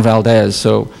Exxon Valdez.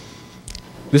 So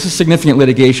this is significant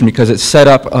litigation because it set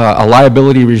up a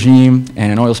liability regime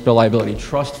and an oil spill liability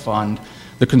trust fund.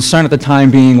 The concern at the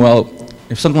time being, well,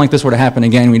 if something like this were to happen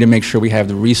again, we need to make sure we have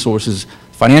the resources,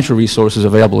 financial resources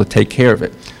available to take care of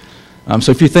it.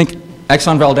 So if you think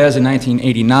Exxon Valdez in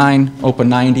 1989, OPA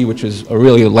 90, which is a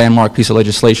really landmark piece of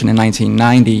legislation in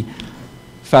 1990,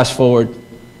 fast forward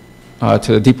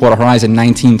to the Deepwater Horizon,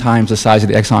 19 times the size of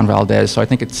the Exxon Valdez. So I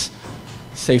think it's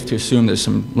safe to assume there's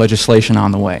some legislation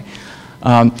on the way.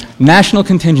 National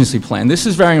Contingency Plan. This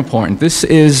is very important. This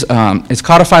is it's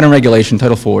codified in regulation,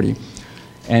 Title 40,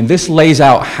 and this lays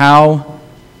out how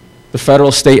the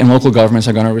federal, state, and local governments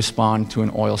are going to respond to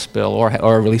an oil spill or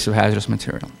a release of hazardous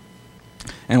material.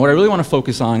 And what I really want to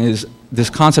focus on is this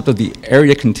concept of the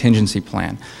Area Contingency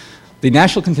Plan. The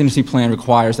National Contingency Plan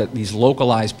requires that these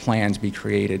localized plans be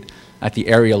created at the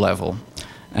area level.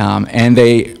 And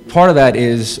part of that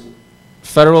is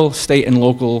federal, state, and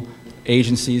local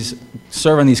agencies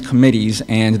serve on these committees,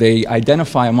 and they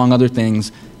identify, among other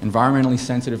things, environmentally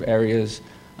sensitive areas,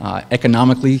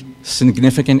 economically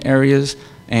significant areas,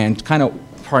 and kind of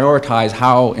prioritize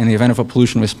how, in the event of a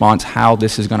pollution response, how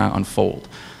this is going to unfold.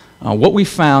 What we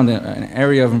found, an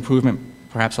area of improvement,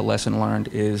 perhaps a lesson learned,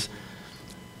 is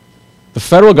the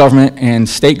federal government and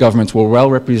state governments were well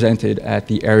represented at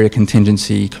the area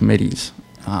contingency committees.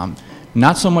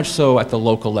 Not so much so at the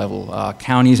local level.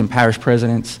 Counties and parish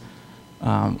presidents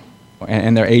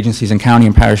and their agencies and county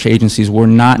and parish agencies were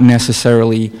not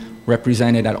necessarily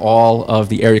represented at all of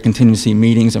the area contingency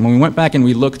meetings. And when we went back and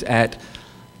we looked at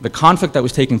the conflict that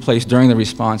was taking place during the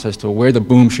response as to where the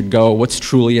boom should go, what's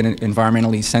truly an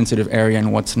environmentally sensitive area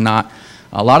and what's not,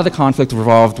 a lot of the conflict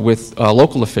revolved with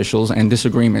local officials and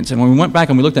disagreements. And when we went back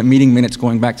and we looked at meeting minutes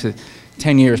going back to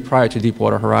 10 years prior to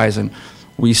Deepwater Horizon,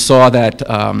 we saw that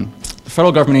the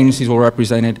federal government agencies were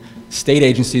represented, state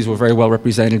agencies were very well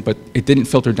represented, but it didn't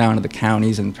filter down to the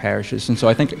counties and parishes. And so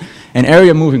I think an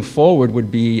area moving forward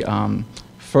would be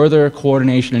further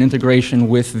coordination and integration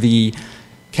with the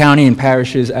county and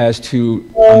parishes as to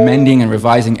amending and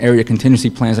revising area contingency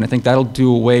plans, and I think that'll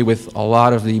do away with a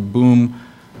lot of the boom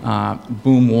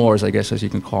wars, I guess, as you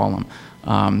can call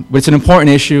them. But it's an important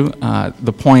issue.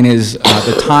 The point is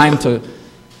the time to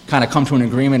kind of come to an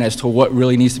agreement as to what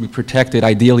really needs to be protected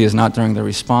ideally is not during the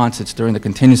response, it's during the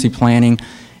contingency planning,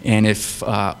 and if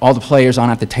all the players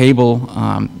aren't at the table,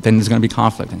 then there's going to be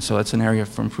conflict, and so that's an area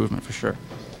for improvement for sure.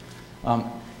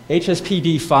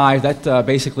 HSPD 5, that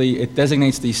basically, it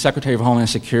designates the Secretary of Homeland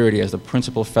Security as the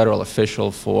principal federal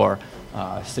official for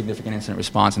significant incident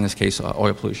response, in this case,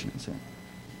 oil pollution incident.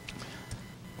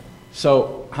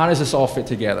 So how does this all fit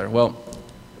together? Well,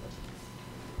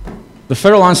 the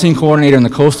federal on-scene coordinator in the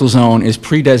coastal zone is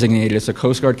pre-designated. It's a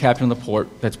Coast Guard captain of the port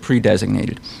that's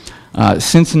pre-designated.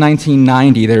 Since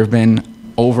 1990, there have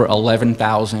been over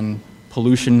 11,000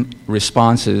 pollution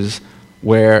responses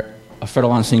where a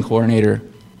federal on-scene coordinator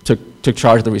took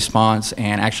charge of the response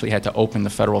and actually had to open the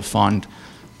federal fund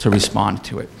to respond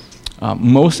to it.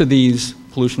 Most of these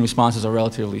pollution responses are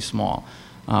relatively small.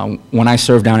 When I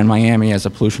served down in Miami as a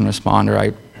pollution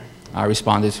responder, I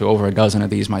responded to over a dozen of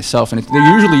these myself, and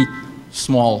they're usually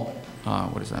small,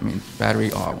 what does that mean? Battery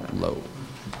low.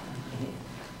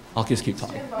 I'll just keep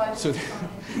talking. So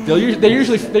they're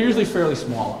usually fairly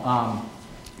small.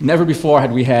 Never before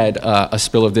had we had a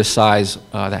spill of this size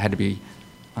that had to be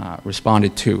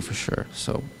responded to, for sure.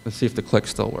 So let's see if the click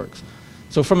still works.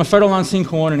 So from a federal on-scene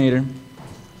coordinator,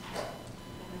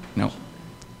 no.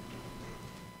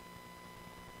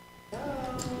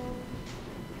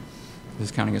 This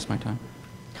is counting as my time.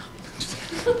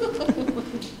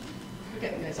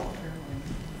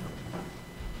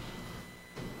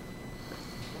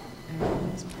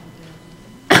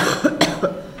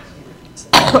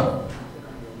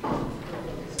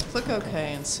 Click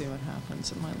OK and see what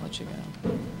happens. It might let you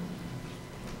go.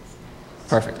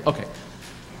 Perfect. Okay.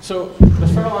 So the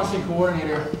Federal On-Scene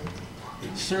Coordinator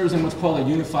serves in what's called a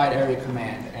Unified Area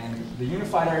Command. And the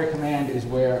Unified Area Command is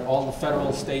where all the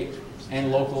federal, state,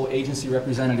 and local agency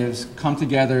representatives come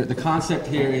together. The concept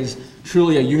here is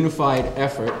truly a unified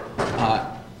effort.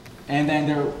 And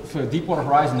then for Deepwater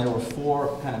Horizon, there were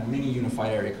 4 kind of mini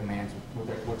Unified Area Commands,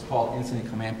 what's called incident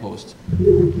command posts.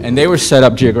 And they were set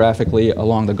up geographically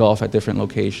along the Gulf at different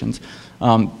locations.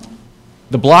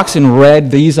 The blocks in red,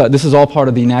 this is all part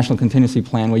of the National Contingency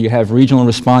Plan, where you have regional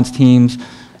response teams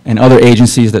and other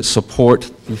agencies that support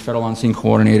the Federal On-Scene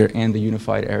Coordinator and the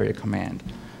Unified Area Command.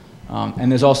 And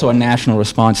there's also a national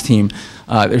response team.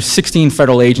 There's 16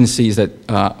 federal agencies that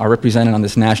are represented on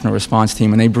this national response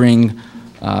team, and they bring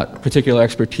particular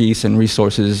expertise and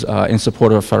resources in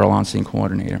support of a Federal On-Scene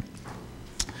Coordinator.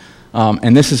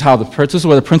 And this is where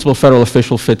the principal federal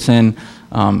official fits in.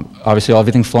 Obviously,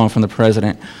 everything flowing from the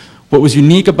president. What was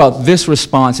unique about this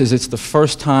response is it's the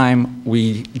first time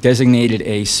we designated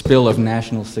a spill of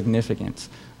national significance.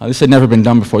 This had never been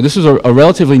done before. This was a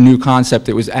relatively new concept.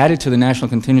 It was added to the National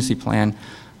Contingency Plan,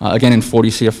 again in 40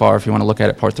 CFR if you want to look at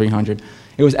it, Part 300.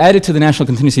 It was added to the National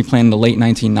Contingency Plan in the late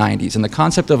 1990s. And the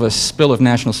concept of a spill of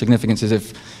national significance is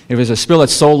if there's a spill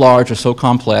that's so large or so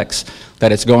complex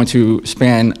that it's going to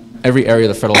span every area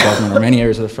of the federal government or many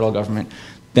areas of the federal government,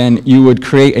 then you would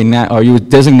create you would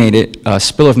designate it a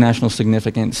spill of national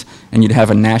significance, and you'd have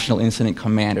a national incident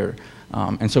commander.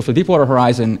 And so for Deepwater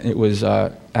Horizon, it was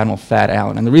Admiral Thad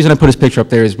Allen. And the reason I put his picture up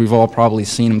there is we've all probably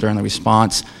seen him during the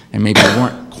response, and maybe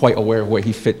weren't quite aware of where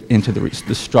he fit into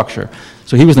the structure.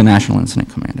 So he was the national incident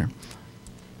commander.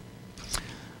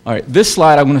 All right, this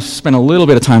slide, I'm going to spend a little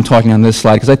bit of time talking on this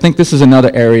slide, because I think this is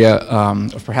another area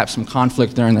of perhaps some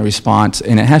conflict during the response,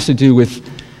 and it has to do with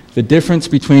the difference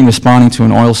between responding to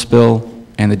an oil spill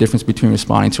and the difference between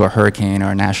responding to a hurricane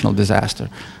or a national disaster.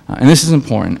 And this is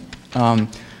important.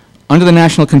 Under the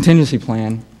National Contingency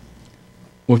Plan,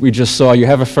 what we just saw, you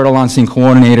have a Federal On-Scene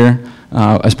Coordinator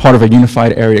as part of a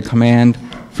Unified Area Command.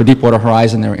 For Deepwater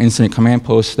Horizon, there were incident command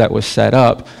posts that was set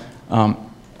up.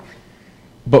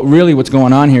 But really what's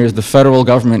going on here is the federal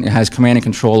government has command and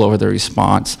control over the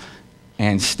response,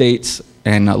 and states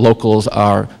and locals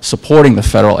are supporting the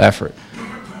federal effort.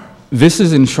 This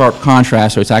is in sharp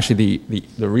contrast, or it's actually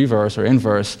the reverse or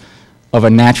inverse of a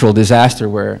natural disaster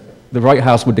where the White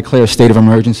House would declare a state of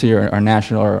emergency or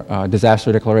national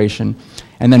disaster declaration,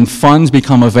 and then funds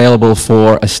become available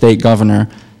for a state governor,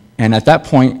 and at that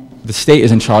point the state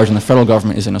is in charge and the federal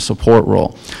government is in a support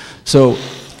role. So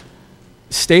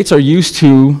states are used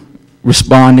to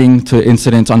responding to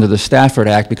incidents under the Stafford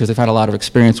Act because they've had a lot of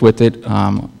experience with it,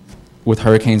 with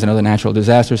hurricanes and other natural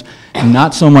disasters, and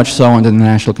not so much so under the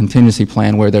National Contingency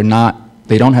Plan where they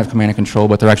don't have command and control,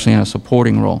 but they're actually in a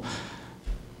supporting role.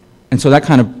 And so that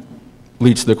kind of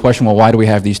leads to the question, well, why do we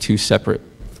have these two separate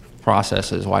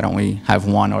processes? Why don't we have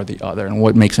one or the other? And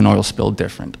what makes an oil spill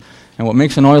different? And what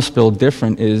makes an oil spill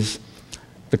different is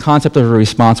the concept of a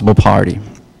responsible party.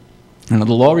 And the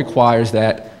law requires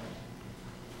that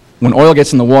when oil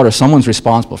gets in the water, someone's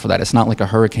responsible for that. It's not like a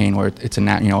hurricane where it's an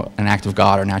act of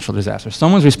God or natural disaster.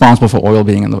 Someone's responsible for oil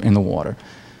being in the water.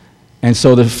 And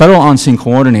so the Federal On-Scene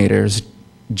Coordinator's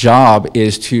job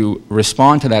is to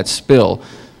respond to that spill,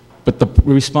 but the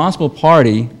responsible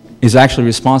party is actually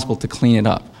responsible to clean it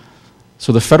up.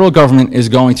 So the federal government is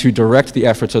going to direct the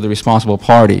efforts of the responsible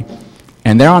party,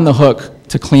 and they're on the hook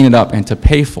to clean it up and to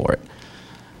pay for it.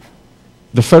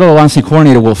 The Federal On-Scene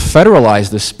Coordinator will federalize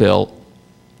the spill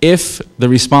if the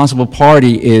responsible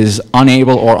party is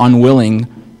unable or unwilling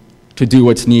to do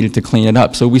what's needed to clean it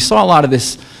up. So we saw a lot of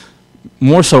this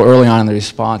more so early on in the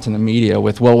response in the media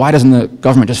with, well, why doesn't the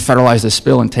government just federalize the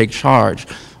spill and take charge?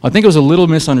 I think it was a little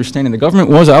misunderstanding. The government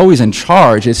was always in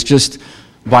charge. It's just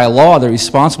by law, the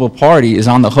responsible party is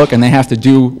on the hook and they have to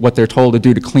do what they're told to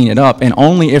do to clean it up. And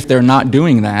only if they're not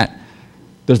doing that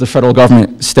does the federal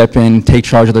government step in, take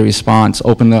charge of the response,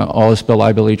 open the Oil Spill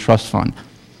Liability Trust Fund.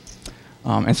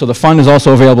 And so the fund is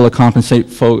also available to compensate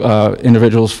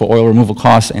individuals for oil removal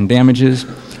costs and damages.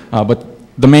 But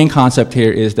the main concept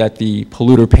here is that the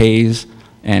polluter pays,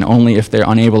 and only if they're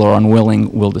unable or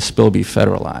unwilling will the spill be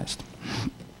federalized.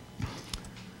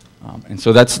 And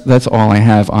so that's all I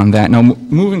have on that. Now,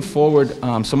 moving forward,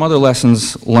 some other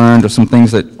lessons learned, or some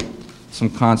things some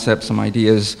concepts, some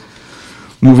ideas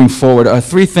moving forward.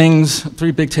 Three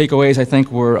big takeaways, I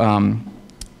think, were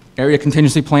area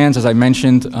contingency plans, as I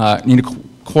mentioned, need to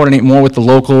coordinate more with the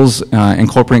locals,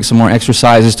 incorporating some more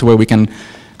exercises to where we can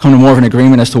come to more of an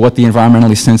agreement as to what the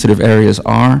environmentally sensitive areas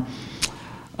are.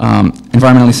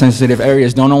 environmentally sensitive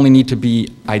areas don't only need to be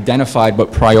identified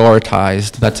but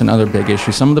prioritized. That's another big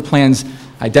issue. Some of the plans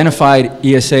identified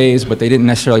ESAs, but they didn't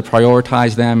necessarily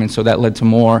prioritize them, and so that led to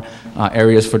more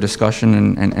areas for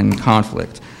discussion and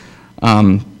conflict.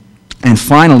 And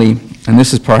finally, and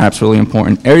this is perhaps really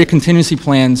important, area contingency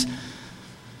plans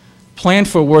plan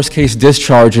for worst-case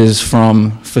discharges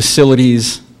from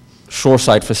facilities,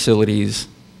 shoreside facilities,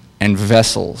 and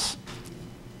vessels,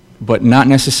 but not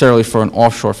necessarily for an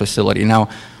offshore facility. Now,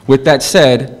 with that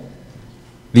said,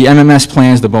 the MMS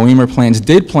plans, the BOEMR plans,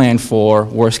 did plan for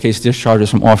worst-case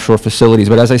discharges from offshore facilities,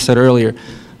 but as I said earlier,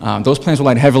 those plans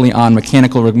relied heavily on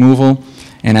mechanical removal,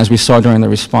 and as we saw during the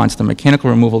response, the mechanical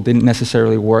removal didn't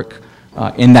necessarily work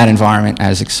in that environment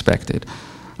as expected.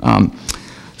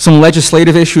 Some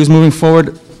legislative issues moving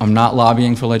forward. I'm not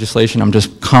lobbying for legislation. I'm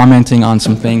just commenting on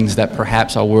some things that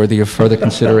perhaps are worthy of further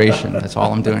consideration. That's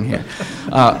all I'm doing here.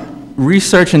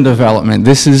 Research and development.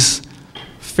 This is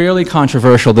fairly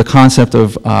controversial, the concept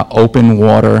of open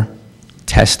water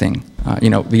testing.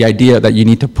 You know, the idea that you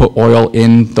need to put oil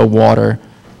in the water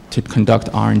to conduct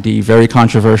R&D, very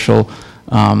controversial,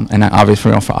 and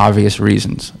obviously for obvious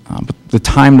reasons. But the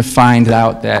time to find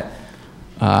out that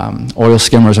oil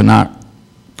skimmers are not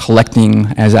collecting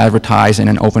as advertised in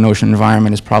an open ocean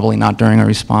environment is probably not during a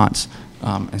response.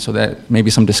 And so that may be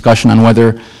some discussion on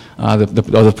whether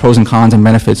the pros and cons and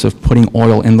benefits of putting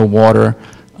oil in the water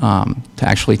to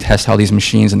actually test how these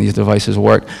machines and these devices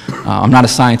work. I'm not a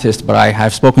scientist, but I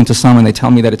have spoken to some and they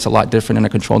tell me that it's a lot different in a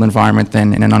controlled environment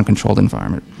than in an uncontrolled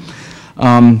environment.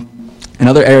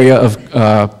 Another area of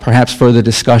perhaps further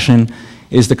discussion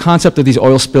is the concept of these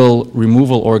oil spill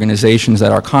removal organizations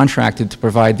that are contracted to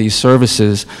provide these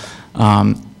services,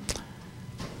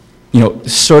 you know,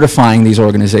 certifying these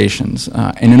organizations.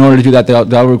 And in order to do that,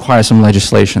 that'll require some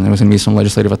legislation. There was going to be some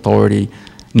legislative authority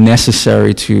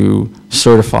necessary to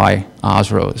certify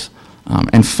OSROs.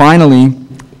 And finally,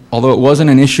 although it wasn't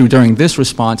an issue during this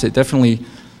response, it definitely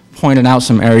pointed out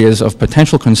some areas of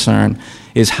potential concern,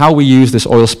 is how we use this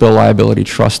oil spill liability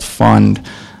trust fund.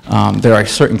 There are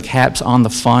certain caps on the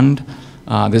fund.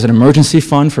 There's an emergency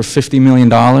fund for $50 million,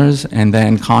 and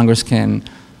then Congress can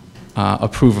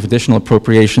approve of additional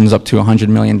appropriations up to $100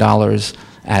 million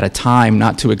at a time,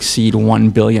 not to exceed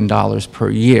 $1 billion per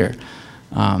year.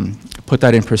 Put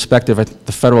that in perspective,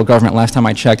 the federal government, last time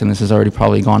I checked, and this has already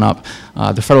probably gone up,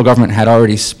 the federal government had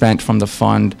already spent from the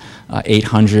fund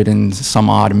 $800 and some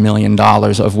odd million,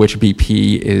 of which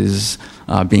BP is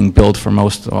being billed for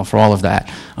for all of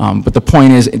that. But the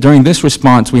point is, during this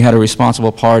response, we had a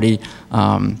responsible party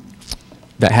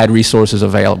that had resources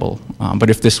available. But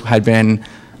if this had been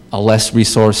a less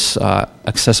resource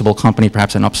accessible company,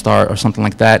 perhaps an upstart or something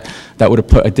like that, that would have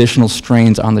put additional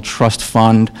strains on the trust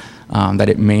fund that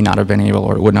it may not have been able,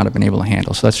 or it would not have been able to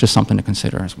handle. So that's just something to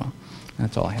consider as well.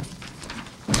 That's all I have.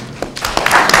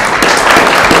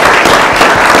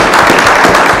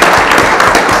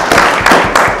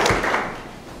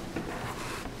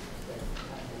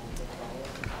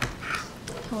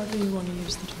 However you want to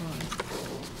use the time.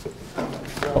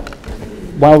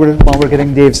 While we're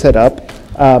getting Dave set up,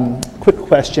 quick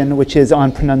question, which is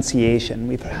on pronunciation.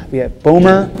 We have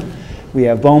BOEMR, we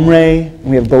have BOEMRE, and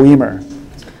we have BOEMR.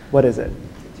 What is it?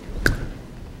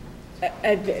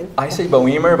 I say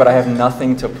BOEMR, but I have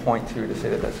nothing to point to say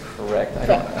that that's correct. I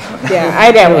don't know. Yeah,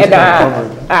 I know. And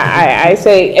I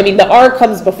say, I mean, the R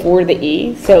comes before the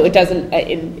E, so it doesn't,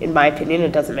 in my opinion,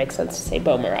 it doesn't make sense to say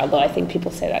BOEMR, although I think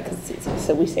people say that because it's easy,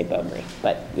 so we say BOEMR.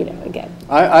 But, you know, again.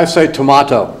 I say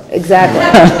tomato. Exactly.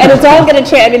 And it's all going to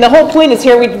change. I mean, the whole point is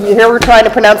here we're trying to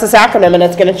pronounce this acronym, and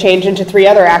it's going to change into 3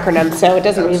 other acronyms, so it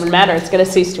doesn't even matter. It's going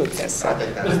to cease to exist. I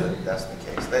think that's the case.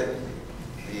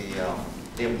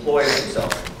 The employees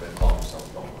themselves have been calling themselves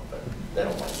BOEMR, but they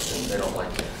don't like it. They don't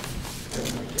like it.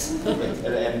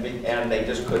 And they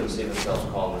just couldn't see themselves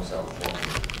calling themselves BOEMR.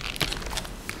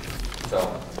 So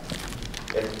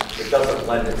it doesn't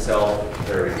lend itself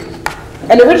very easily.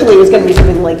 And originally it was going to be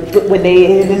something like, when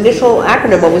the initial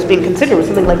acronym what was being considered was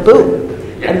something like BOOM.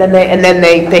 And then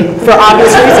they, for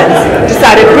obvious reasons,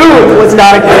 decided BOOM was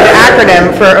not a good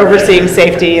acronym for overseeing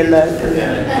safety in the.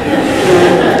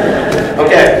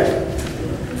 Okay.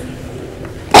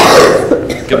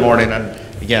 Good morning, and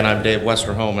again, I'm Dave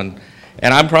Westerholm,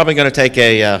 and I'm probably going to take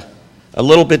a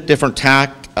little bit different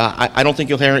tack. I don't think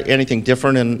you'll hear anything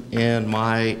different in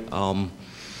my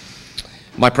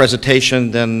my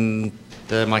presentation than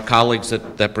my colleagues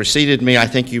that preceded me. I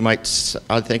think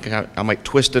I might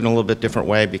twist it in a little bit different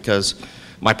way, because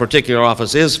my particular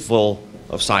office is full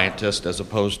of scientists as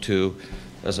opposed to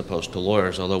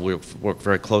lawyers, although we work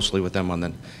very closely with them on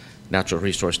the natural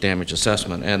resource damage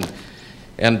assessment.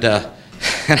 And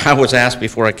And I was asked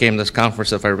before I came to this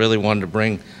conference if I really wanted to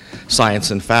bring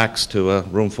science and facts to a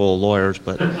room full of lawyers,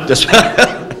 but despite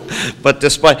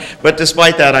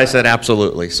that, I said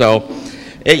absolutely. So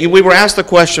we were asked the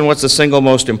question, what's the single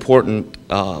most important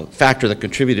factor that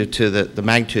contributed to the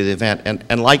magnitude of the event?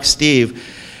 And like Steve,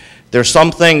 there's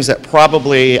some things that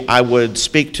probably I would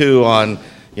speak to on,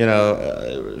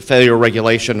 failure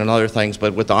regulation and other things,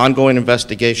 but with the ongoing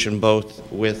investigation,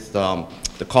 both with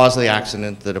the cause of the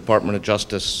accident, the Department of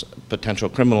Justice potential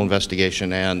criminal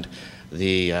investigation, and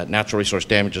the natural resource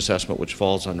damage assessment, which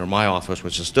falls under my office,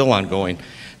 which is still ongoing,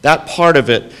 that part of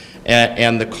it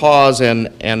and the cause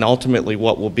and ultimately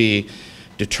what will be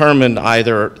determined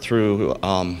either through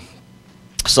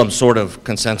some sort of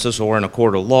consensus or in a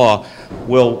court of law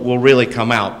will really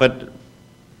come out. But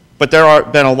there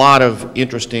have been a lot of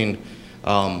interesting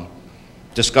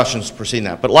discussions preceding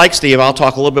that. But like Steve, I'll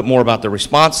talk a little bit more about the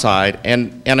response side,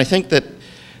 and I think that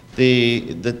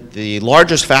the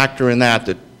largest factor in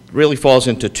that really falls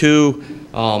into two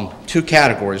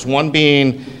categories. One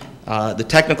being the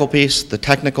technical piece, the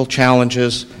technical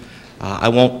challenges. I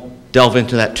won't delve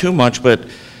into that too much, but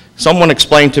someone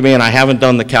explained to me, and I haven't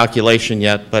done the calculation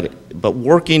yet, but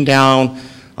working down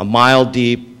a mile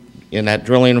deep in that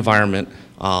drilling environment,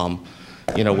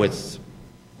 with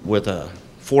a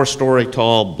 4-story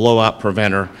tall blowout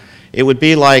preventer, it would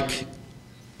be like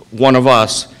one of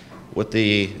us with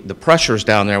the pressures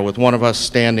down there, with one of us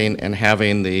standing and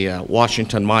having the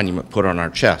Washington Monument put on our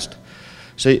chest.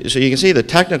 So you can see the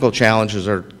technical challenges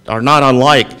are not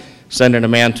unlike sending a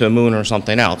man to the moon or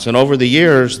something else. And over the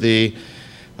years, the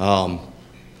oil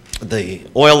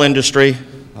industry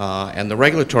and the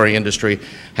regulatory industry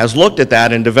has looked at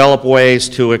that and developed ways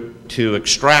to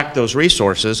extract those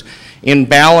resources in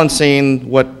balancing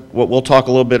what we'll talk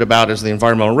a little bit about as the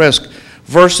environmental risk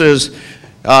versus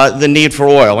the need for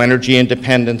oil, energy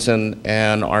independence,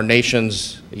 and our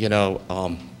nation's,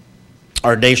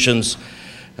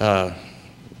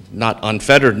 not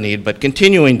unfettered need, but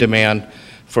continuing demand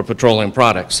for petroleum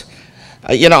products.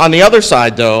 On the other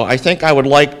side, though, I think I would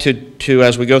like to,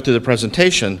 as we go through the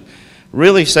presentation,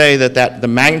 really say that the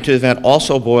magnitude event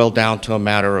also boiled down to a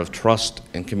matter of trust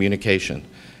and communication.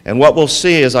 And what we'll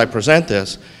see as I present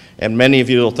this, and many of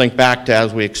you will think back to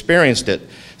as we experienced it,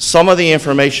 some of the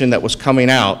information that was coming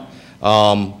out,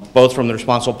 both from the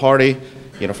responsible party,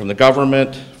 from the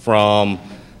government, from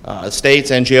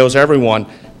states, NGOs, everyone,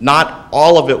 not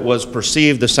all of it was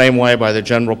perceived the same way by the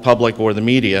general public or the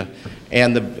media,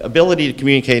 and the ability to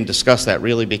communicate and discuss that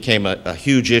really became a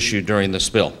huge issue during the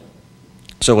spill.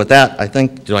 So with that, I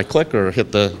think, do I click or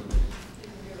hit the,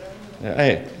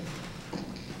 hey,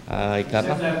 I got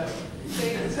that?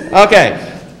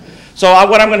 Okay, so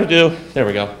what I'm going to do, there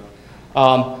we go. What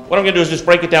I'm going to do is just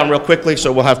break it down real quickly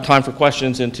so we'll have time for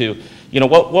questions into,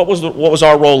 what was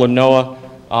our role in NOAA,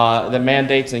 the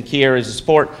mandates and key areas of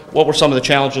support, what were some of the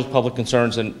challenges, public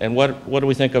concerns, and what do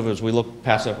we think of as we look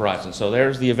past the horizon. So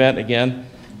there's the event again.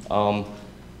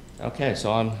 Okay,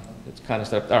 so it's kind of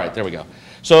stuff, all right, there we go.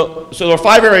 So there are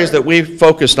 5 areas that we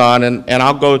focused on, and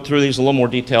I'll go through these in a little more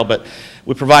detail, but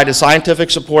we provided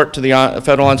scientific support to the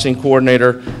Federal On-Scene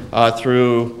Coordinator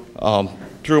through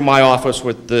my office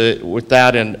with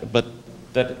that, but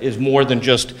that is more than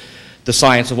just the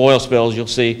science of oil spills. You'll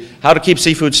see how to keep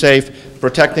seafood safe,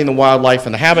 protecting the wildlife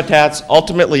and the habitats,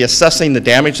 ultimately assessing the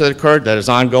damage that occurred, that is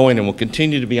ongoing and will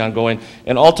continue to be ongoing,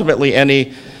 and ultimately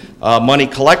any money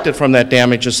collected from that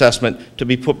damage assessment to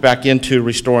be put back into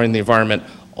restoring the environment,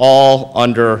 all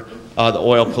under the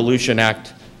Oil Pollution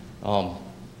Act,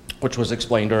 which was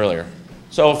explained earlier.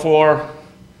 So for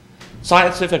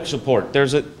scientific support,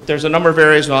 there's a number of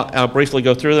areas, and I'll briefly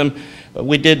go through them.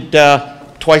 We did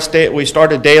we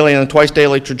started daily and twice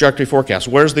daily trajectory forecasts.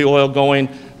 Where's the oil going?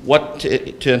 What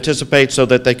to anticipate so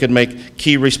that they could make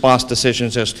key response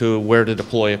decisions as to where to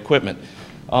deploy equipment.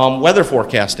 Weather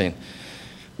forecasting.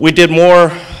 We did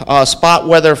more spot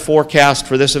weather forecasts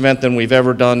for this event than we've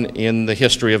ever done in the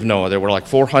history of NOAA. There were like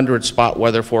 400 spot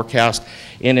weather forecasts,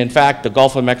 and in fact, the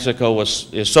Gulf of Mexico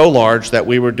is so large that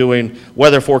we were doing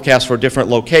weather forecasts for different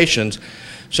locations,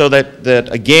 so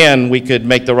that again we could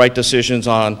make the right decisions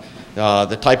on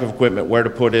the type of equipment, where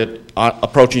to put it,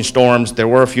 approaching storms. There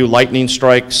were a few lightning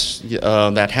strikes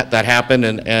that happened,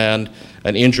 and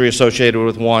an injury associated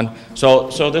with one.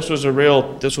 So this was a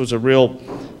real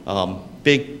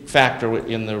big factor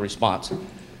in the response.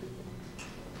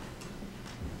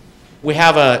 We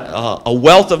have a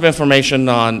wealth of information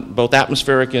on both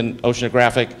atmospheric and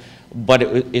oceanographic, but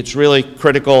it's really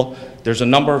critical. There's a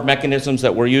number of mechanisms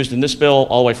that were used in this spill,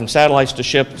 all the way from satellites to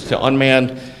ships to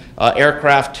unmanned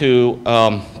aircraft to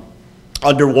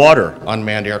underwater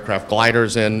unmanned aircraft,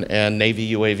 gliders and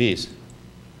Navy UAVs.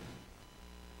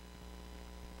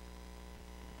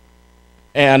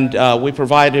 And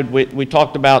we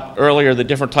talked about earlier the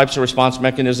different types of response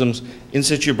mechanisms. In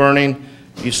situ burning,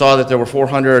 you saw that there were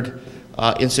 400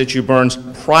 in situ burns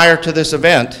prior to this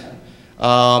event.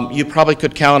 You probably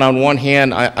could count on one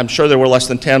hand, I'm sure there were less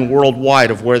than 10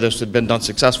 worldwide of where this had been done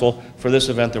successful. For this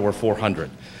event, there were 400.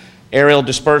 Aerial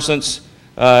dispersants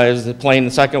is the plane,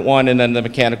 the second one, and then the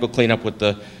mechanical cleanup with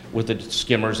the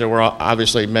skimmers. There were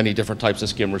obviously many different types of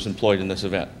skimmers employed in this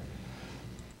event.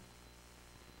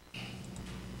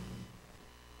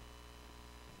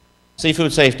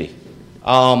 Seafood safety.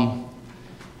 To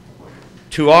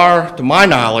my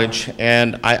knowledge,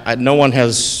 and no one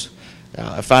has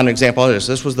found an example of this,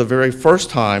 this was the very first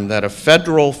time that a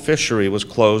federal fishery was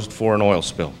closed for an oil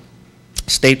spill.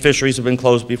 State fisheries have been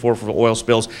closed before for oil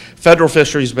spills. Federal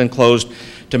fisheries have been closed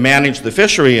to manage the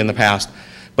fishery in the past,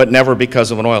 but never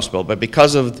because of an oil spill. But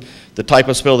because of the type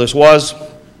of spill this was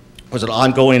an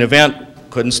ongoing event,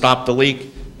 couldn't stop the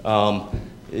leak.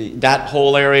 That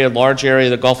whole area, large area,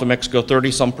 the Gulf of Mexico,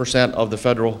 33% of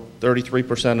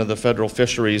the federal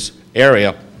fisheries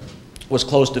area was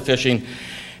closed to fishing.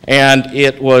 And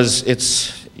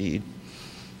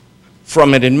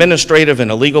from an administrative and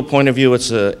a legal point of view, it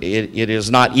is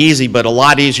not easy, but a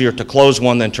lot easier to close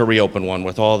one than to reopen one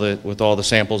with all the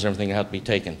samples and everything that had to be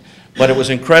taken. But it was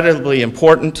incredibly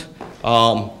important.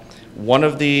 One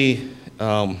of the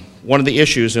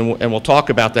issues, and we'll talk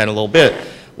about that in a little bit,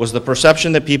 was the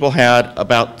perception that people had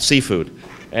about seafood.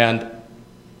 And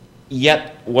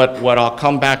yet, what I'll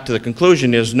come back to the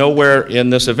conclusion is nowhere in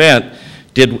this event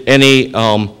did any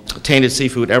tainted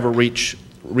seafood ever reach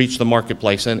the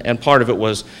marketplace, and part of it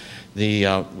was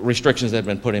the restrictions that had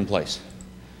been put in place.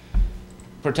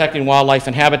 Protecting wildlife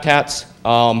and habitats.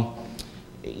 The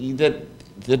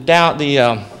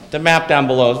map down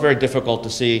below is very difficult to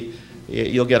see.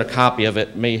 You'll get a copy of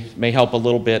it. May help a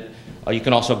little bit. You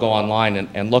can also go online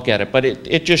and look at it. But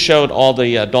it just showed all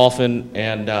the dolphin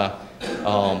and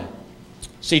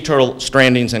sea turtle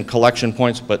strandings and collection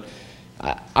points. But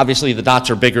obviously the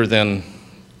dots are bigger than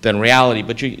reality.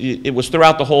 But it was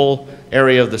throughout the whole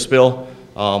area of the spill,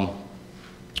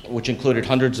 which included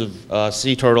hundreds of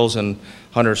sea turtles and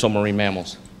hundreds of marine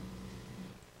mammals.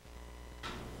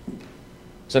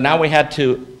 So now we had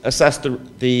to assess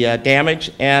the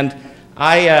damage. And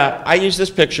I use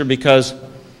this picture because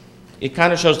it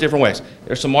kind of shows different ways.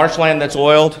 There's some marshland that's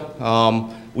oiled.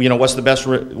 What's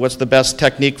the best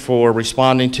technique for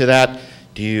responding to that?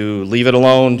 Do you leave it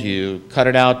alone? Do you cut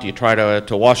it out? Do you try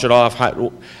to wash it off?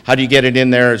 How do you get it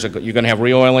in there? You're going to have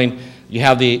re-oiling. You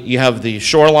have the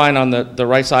shoreline on the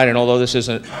right side, and although this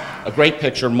isn't a great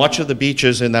picture, much of the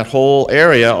beaches in that whole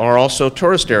area are also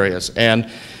tourist areas, and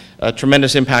a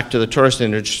tremendous impact to the tourist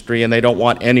industry, and they don't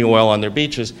want any oil on their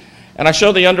beaches. And I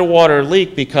show the underwater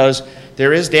leak because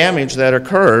there is damage that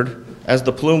occurred as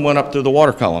the plume went up through the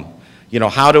water column.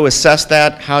 How to assess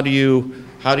that? How do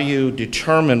you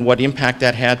determine what impact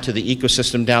that had to the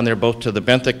ecosystem down there, both to the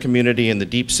benthic community in the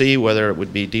deep sea, whether it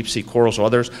would be deep sea corals or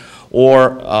others,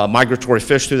 or migratory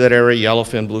fish through that area,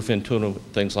 yellowfin, bluefin tuna,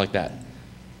 things like that.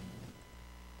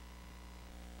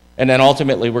 And then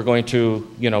ultimately we're going to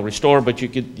restore, but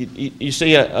you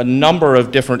see a number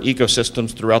of different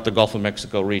ecosystems throughout the Gulf of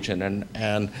Mexico region,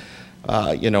 and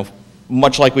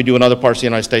much like we do in other parts of the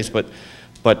United States, but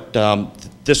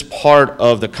this part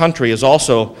of the country is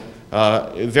also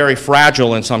very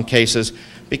fragile in some cases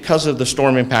because of the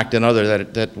storm impact and other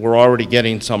that we're already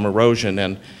getting some erosion,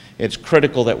 and it's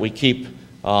critical that we keep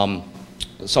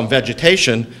some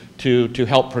vegetation to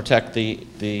help protect the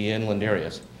inland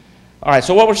areas. All right,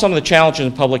 so what were some of the challenges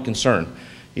of public concern?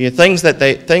 Things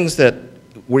that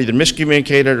were either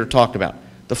miscommunicated or talked about.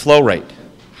 The flow rate,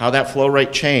 how that flow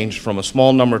rate changed from a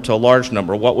small number to a large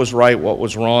number. What was right, what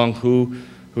was wrong, who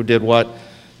did what.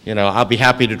 I'll be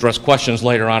happy to address questions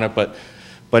later on it,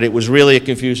 but it was really a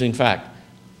confusing fact.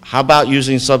 How about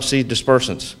using subsea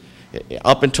dispersants?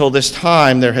 Up until this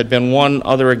time, there had been one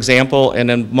other example,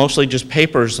 and then mostly just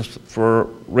papers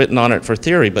written on it for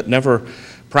theory, but never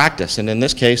practice. And in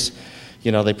this case,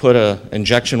 they put an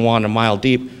injection wand a mile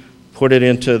deep, put it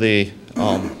into the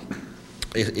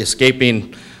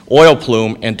escaping oil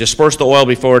plume, and dispersed the oil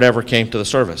before it ever came to the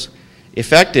surface.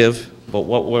 Effective, but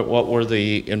what were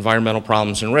the environmental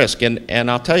problems and risk? And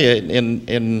I'll tell you,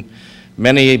 in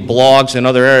many blogs and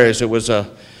other areas, it was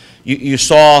you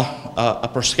saw a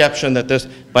perception that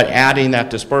by adding that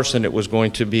dispersant, it was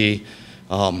going to be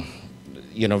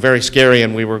very scary,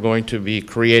 and we were going to be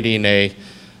creating a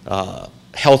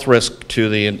health risk to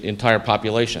the entire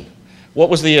population. What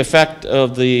was the effect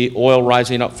of the oil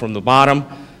rising up from the bottom?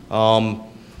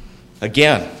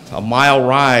 Again, a mile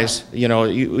rise. You know,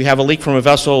 you have a leak from a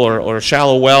vessel or a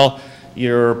shallow well,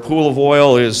 your pool of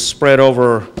oil is spread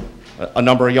over a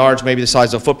number of yards, maybe the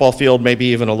size of a football field, maybe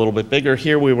even a little bit bigger.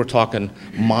 Here we were talking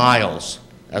miles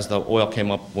as the oil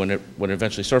came up when it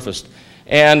eventually surfaced.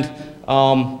 And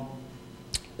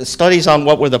studies on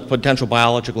what were the potential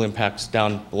biological impacts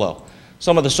down below.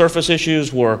 Some of the surface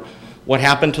issues were what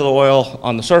happened to the oil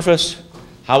on the surface,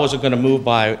 how was it going to move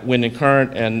by wind and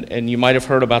current, and you might have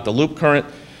heard about the loop current.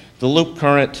 The loop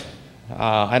current,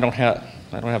 I don't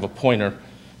have a pointer,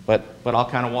 but I'll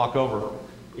kind of walk over.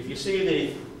 If you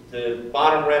see the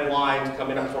bottom red line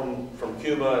coming up from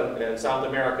Cuba and South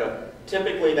America,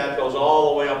 typically that goes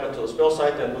all the way up into the spill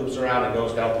site, then loops around and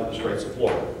goes down through the Straits of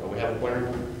Florida. Do we have a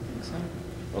pointer?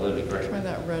 Oh, that'd be great. Try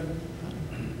that red.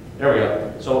 There we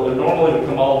go. So it normally would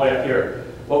come all the way up here.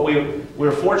 But we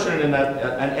were fortunate in that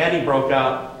an eddy broke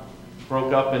up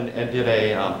and did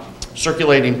a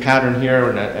circulating pattern here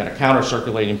and a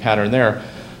counter-circulating pattern there,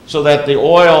 so that the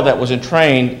oil that was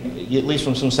entrained, at least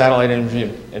from some satellite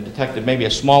imaging, and detected maybe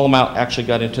a small amount actually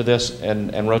got into this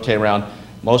and rotated around.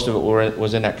 Most of it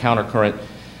was in that counter current.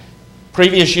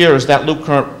 Previous years, that loop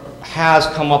current has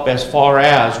come up as far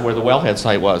as where the wellhead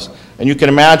site was. And you can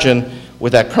imagine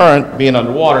with that current being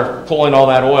underwater, pulling all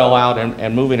that oil out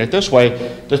and moving it this way,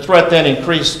 the threat then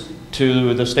increased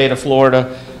to the state of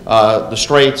Florida, the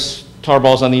Straits, tar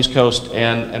balls on the East Coast,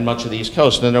 and much of the East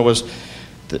Coast. And there was,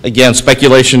 again,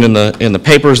 speculation in the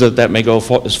papers that may go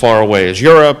as far away as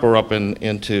Europe or up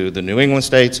into the New England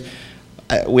states.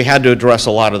 We had to address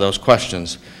a lot of those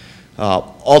questions.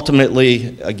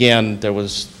 Ultimately, again, there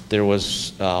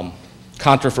was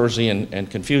controversy and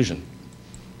confusion.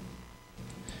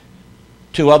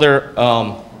 Two other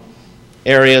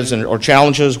areas or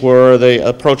challenges were the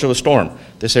approach of a storm.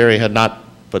 This area had not,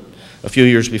 but a few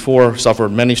years before, suffered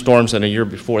many storms, and a year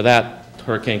before that,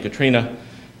 Hurricane Katrina.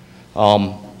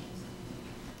 A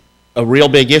real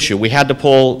big issue. We had to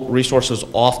pull resources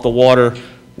off the water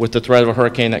with the threat of a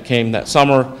hurricane that came that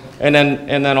summer, and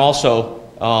then also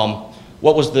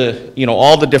what was the, you know,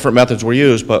 all the different methods were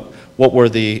used, but what were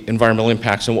the environmental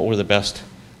impacts and what were the best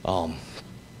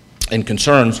and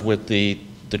concerns with the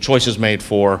choices made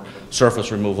for surface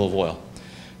removal of oil.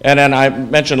 And then I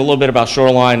mentioned a little bit about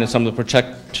shoreline and some of the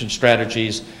protection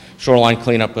strategies, shoreline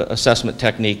cleanup assessment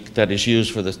technique that is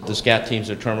used for the SCAT teams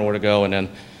to determine where to go,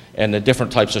 and the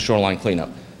different types of shoreline cleanup.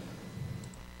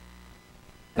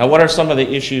 Now, what are some of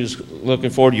the issues looking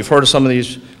forward? You've heard of some of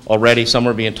these already. Some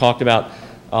are being talked about.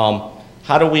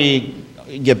 How do we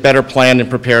get better planned and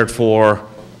prepared for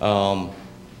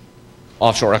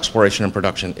offshore exploration and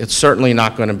production? It's certainly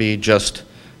not going to be just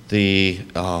the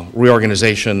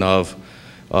reorganization of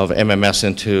MMS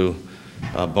into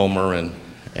BOMER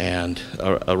and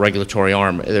a regulatory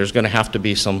arm. There's going to have to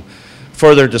be some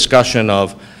further discussion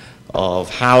of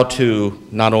how to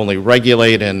not only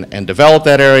regulate and develop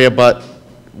that area, but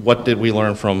what did we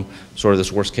learn from sort of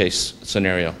this worst case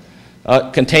scenario.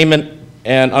 Containment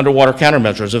and underwater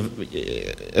countermeasures.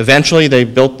 Eventually they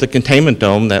built the containment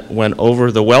dome that went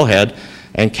over the wellhead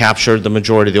and captured the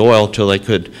majority of the oil till they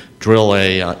could drill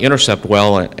a intercept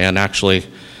well and actually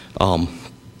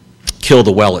kill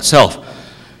the well itself.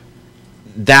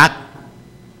 That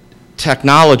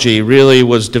technology really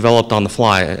was developed on the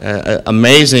fly.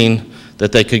 Amazing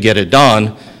that they could get it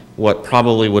done, what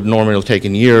probably would normally have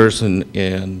taken years and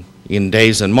in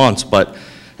days and months. But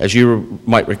as you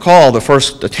might recall, the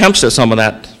first attempts at some of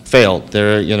that failed.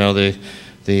 There, you know,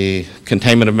 the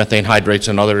containment of methane hydrates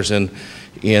and others in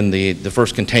the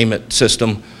first containment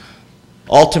system.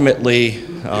 Ultimately,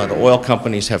 the oil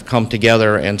companies have come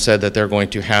together and said that they're going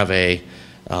to have a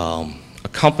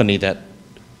company that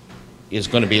is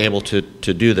going to be able to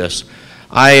do this.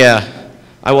 I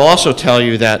will also tell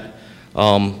you that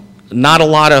not a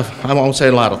lot of, I won't say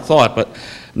a lot of thought, but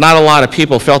not a lot of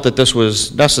people felt that this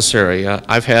was necessary.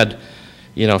 I've had,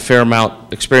 you know, a fair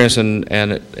amount experience and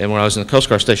when I was in the Coast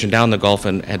Guard station down the Gulf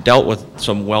and had dealt with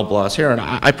some well blowouts here, and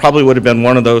I probably would have been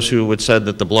one of those who would said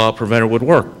that the blowout preventer would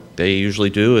work. They usually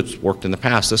do. It's worked in the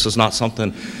past. This is not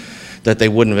something that they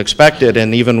wouldn't have expected,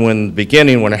 and even when the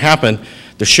beginning, when it happened,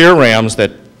 the shear rams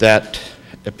that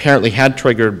apparently had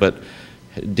triggered but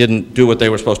didn't do what they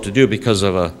were supposed to do because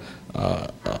of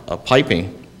a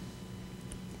piping.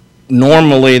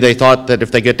 Normally, they thought that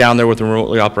if they get down there with a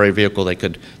remotely operated vehicle, they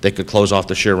could close off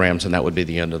the shear rams, and that would be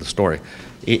the end of the story.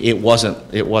 It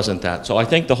wasn't that. So I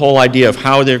think the whole idea of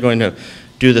how they're going to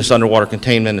do this underwater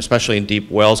containment, especially in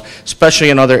deep wells, especially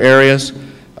in other areas.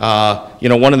 You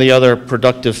know, one of the other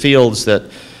productive fields that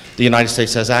the United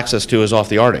States has access to is off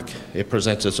the Arctic. It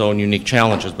presents its own unique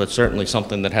challenges, but certainly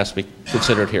something that has to be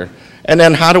considered here. And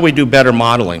then how do we do better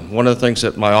modeling? One of the things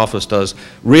that my office does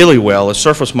really well is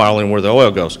surface modeling where the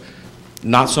oil goes.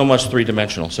 Not so much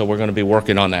three-dimensional, so we're going to be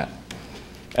working on that.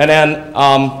 And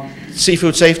then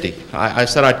seafood safety. I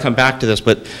said I'd come back to this,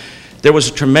 but there was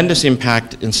a tremendous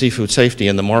impact in seafood safety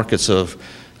in the markets of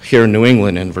here in New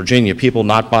England and Virginia, people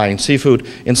not buying seafood.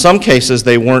 In some cases,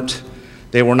 they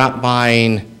were not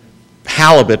buying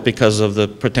halibut because of the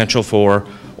potential for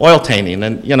oil tainting.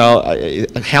 And, you know,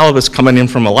 halibut's coming in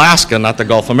from Alaska, not the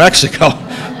Gulf of Mexico.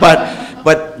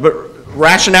 but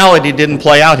rationality didn't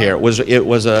play out here. It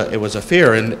was a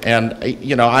fear. And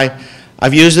you know,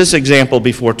 I've used this example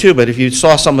before too, but if you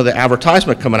saw some of the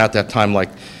advertisement coming out that time, like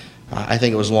I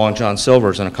think it was Long John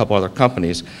Silver's and a couple other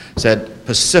companies, said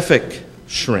Pacific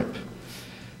shrimp.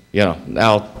 You know,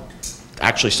 now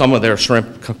actually some of their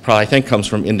shrimp probably I think comes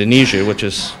from Indonesia, which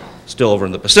is still over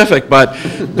in the Pacific, but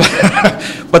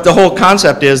the whole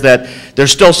concept is that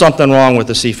there's still something wrong with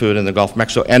the seafood in the Gulf of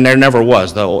Mexico, and there never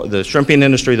was. The shrimping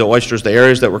industry, the oysters, the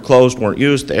areas that were closed weren't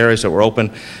used, the areas that were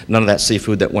open, none of that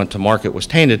seafood that went to market was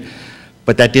tainted,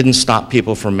 but that didn't stop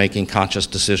people from making conscious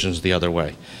decisions the other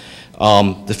way.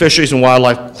 The fisheries and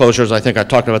wildlife closures, I think I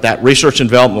talked about that. Research and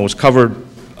development was covered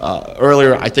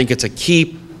earlier. I think it's a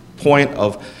key point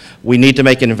of we need to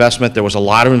make an investment. There was a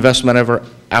lot of investment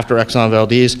after Exxon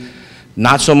Valdez.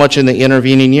 Not so much in the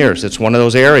intervening years. It's one of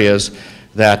those areas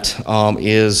that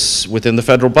is within the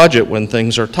federal budget when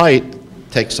things are tight,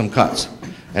 takes some cuts.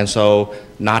 And so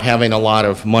not having a lot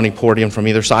of money poured in from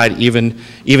either side, even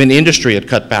industry had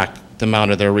cut back the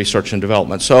amount of their research and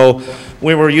development. So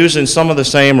we were using some of the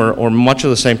same or much of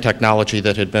the same technology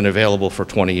that had been available for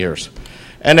 20 years.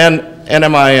 And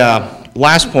then my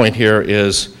last point here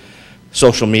is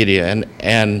social media.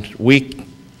 And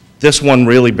this one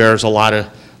really bears a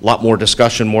lot more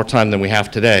discussion, more time than we have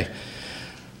today.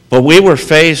 But we were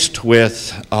faced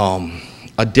with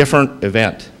a different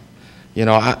event. You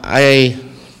know, I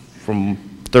from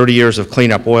 30 years of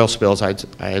cleanup oil spills, I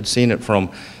had seen it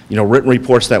from, you know, written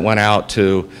reports that went out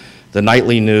to the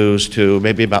nightly news to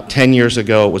maybe about 10 years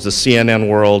ago, it was the CNN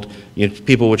world. You know,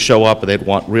 people would show up and they'd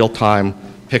want real-time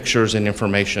pictures and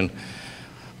information.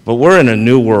 But we're in a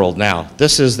new world now.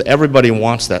 Everybody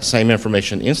wants that same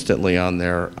information instantly on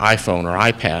their iPhone or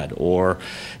iPad or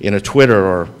in a Twitter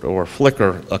or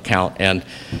Flickr account. And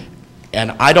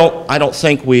I don't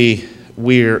think we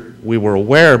were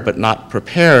aware but not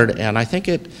prepared. And I think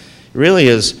it really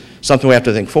is something we have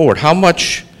to think forward. How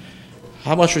much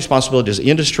responsibility does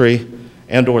industry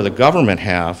and/or the government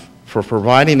have for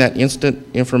providing that instant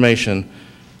information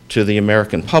to the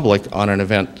American public on an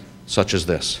event such as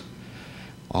this?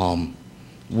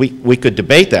 We could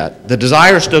debate that. The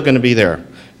desire is still going to be there.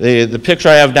 The picture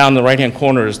I have down in the right-hand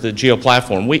corner is the GEO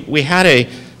platform. We had a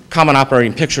common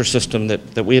operating picture system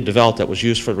that we had developed that was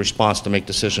used for the response to make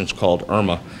decisions called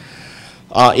IRMA.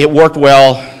 It worked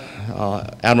well.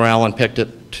 Admiral Allen picked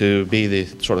it to be the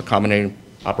sort of common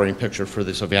operating picture for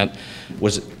this event. It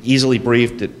was easily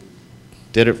briefed. It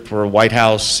did it for White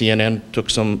House. CNN took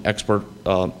some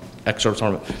excerpts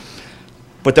from it.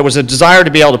 But there was a desire to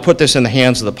be able to put this in the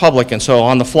hands of the public, and so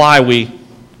on the fly we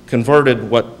converted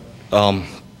what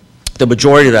the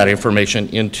majority of that information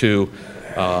into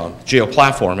GEO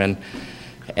platform and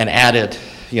added,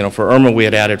 you know, for IRMA we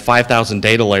had added 5,000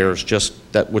 data layers,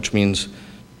 which means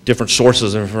different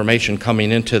sources of information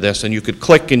coming into this, and you could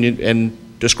click and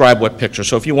describe what picture.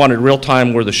 So if you wanted real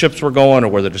time where the ships were going or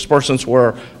where the dispersants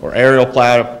were or aerial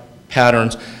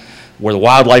patterns, where the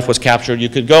wildlife was captured, you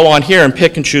could go on here and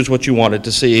pick and choose what you wanted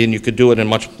to see, and you could do it in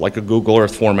much like a Google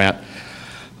Earth format.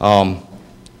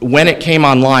 When it came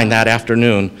online that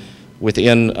afternoon,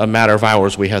 within a matter of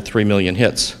hours, we had 3 million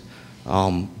hits.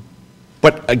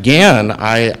 But again,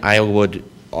 I would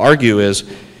argue is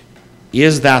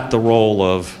that the role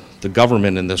of the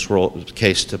government in this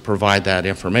case to provide that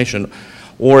information,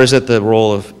 or is it the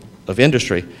role of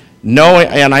industry? No,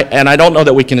 and I don't know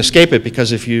that we can escape it,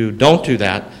 because if you don't do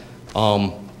that,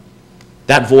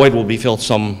 that void will be filled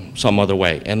some other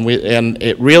way. And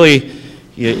it really,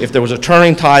 if there was a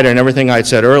turning tide and everything I had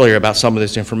said earlier about some of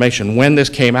this information, when this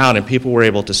came out and people were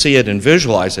able to see it and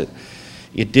visualize it,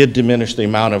 it did diminish the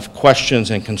amount of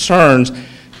questions and concerns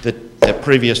that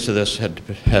previous to this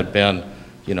had been,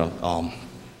 you know,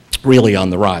 really on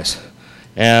the rise.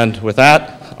 And with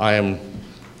that, I'm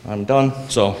done.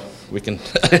 So we can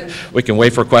we can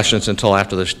wait for questions until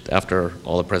after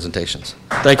all the presentations.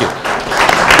 Thank you.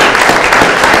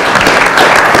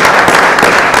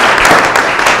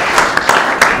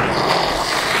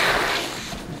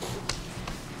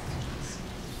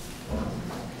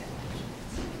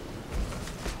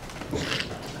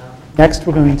 Next,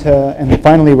 we're going to, and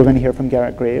finally, we're going to hear from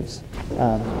Garrett Graves,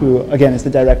 who, again, is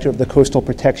the director of the Coastal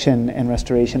Protection and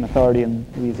Restoration Authority in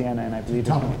Louisiana, and I believe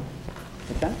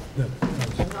what's that?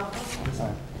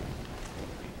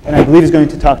 And I believe he's going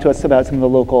to talk to us about some of the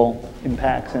local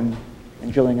impacts and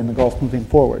drilling in the Gulf moving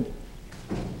forward.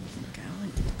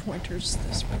 Pointers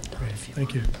this way.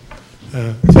 Thank you.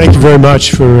 Thank you very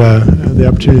much for the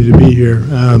opportunity to be here.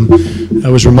 I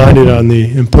was reminded on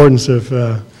the importance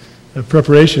of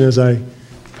preparation as I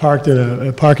parked in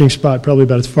a parking spot probably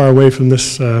about as far away from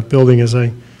this building as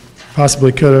I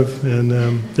possibly could have, and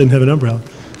didn't have an umbrella.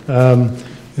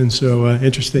 And so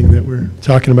interesting that we're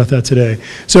talking about that today.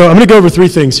 So I'm going to go over three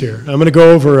things here. I'm going to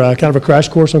go over kind of a crash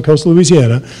course on coastal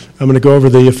Louisiana. I'm going to go over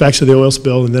the effects of the oil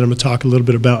spill, and then I'm going to talk a little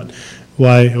bit about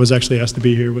why I was actually asked to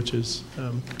be here, which is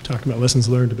talking about lessons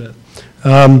learned a bit.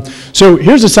 So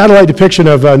here's a satellite depiction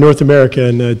of North America,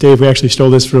 and Dave, we actually stole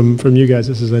this from you guys.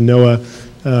 This is a NOAA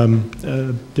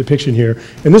depiction here.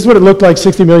 And this is what it looked like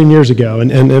 60 million years ago.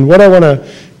 And what I want to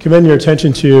commend your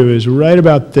attention to is right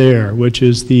about there, which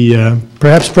is the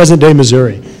perhaps present-day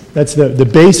Missouri. That's the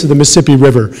base of the Mississippi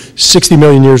River 60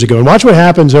 million years ago. And watch what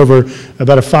happens over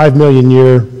about a 5 million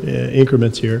year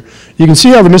increments here. You can see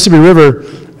how the Mississippi River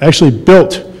actually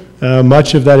built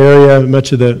much of that area,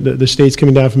 much of the states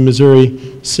coming down from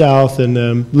Missouri south, and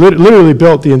literally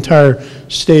built the entire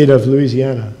state of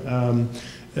Louisiana.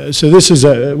 So this is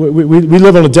we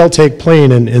live on a deltaic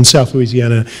plain in South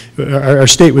Louisiana. Our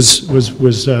state was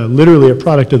literally a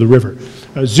product of the river.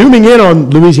 Zooming in on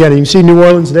Louisiana, you can see New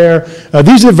Orleans there.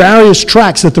 These are the various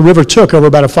tracks that the river took over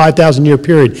about a 5,000 year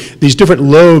period. These different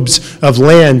lobes of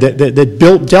land that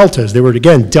built deltas. They were,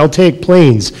 again, deltaic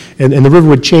plains, and the river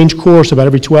would change course about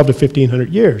every 12 to 1,500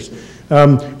 years.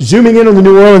 Zooming in on the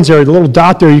New Orleans area, the little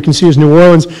dot there you can see is New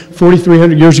Orleans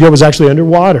 4,300 years ago was actually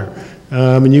underwater.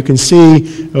 And you can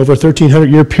see over a 1,300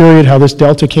 year period how this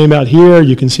delta came out here.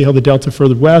 You can see how the delta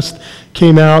further west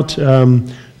came out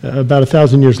about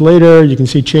 1,000 years later. You can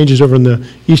see changes over on the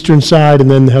eastern side, and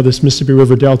then how this Mississippi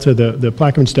River Delta, the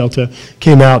Plaquemines Delta,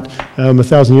 came out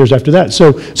 1,000 years after that.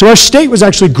 So our state was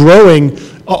actually growing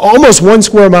almost 1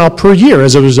 square mile per year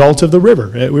as a result of the river.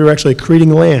 We were actually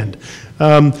accreting land.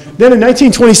 Then in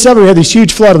 1927, we had this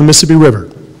huge flood of the Mississippi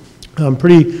River.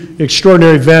 Pretty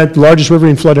extraordinary event, largest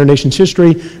riverine flood in our nation's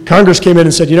history. Congress came in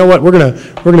and said, you know what, we're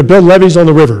going to build levees on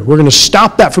the river. We're going to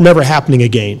stop that from ever happening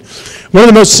again. One of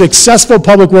the most successful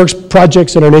public works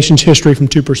projects in our nation's history from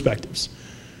two perspectives.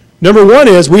 Number one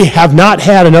is we have not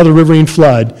had another riverine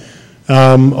flood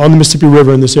on the Mississippi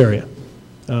River in this area.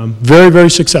 Very,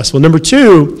 very successful. Number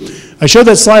two, I showed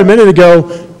that slide a minute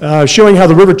ago showing how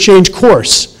the river changed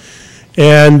course.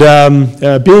 And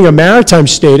being a maritime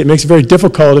state, it makes it very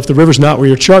difficult if the river's not where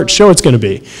your charts show it's going to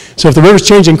be. So if the river's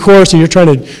changing course and you're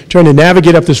trying to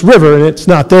navigate up this river and it's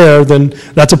not there, then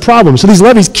that's a problem. So these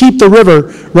levees keep the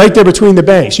river right there between the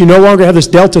banks. You no longer have this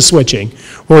delta switching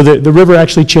or the river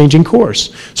actually changing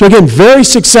course. So again, very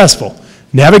successful.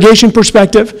 Navigation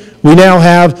perspective, we now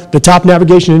have the top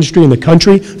navigation industry in the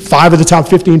country, 5 of the top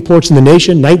 15 ports in the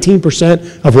nation,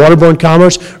 19% of waterborne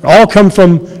commerce, all come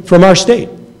from our state.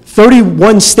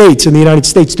 31 states in the United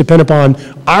States depend upon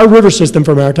our river system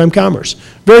for maritime commerce.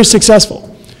 Very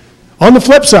successful. On the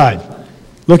flip side,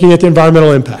 looking at the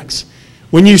environmental impacts.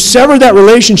 When you sever that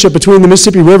relationship between the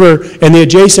Mississippi River and the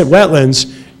adjacent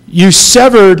wetlands, you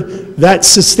severed that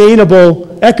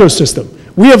sustainable ecosystem.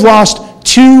 We have lost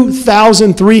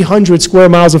 2,300 square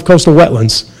miles of coastal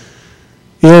wetlands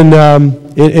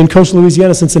in coastal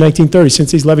Louisiana since the 1930s,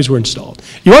 since these levees were installed.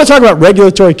 You want to talk about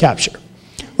regulatory capture.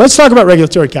 Let's talk about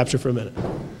regulatory capture for a minute.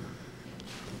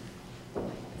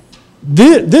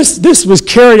 This was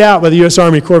carried out by the U.S.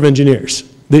 Army Corps of Engineers,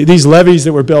 these levees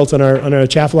that were built on our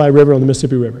Atchafalaya River on the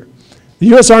Mississippi River. The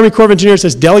U.S. Army Corps of Engineers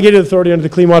has delegated authority under the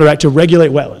Clean Water Act to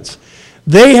regulate wetlands.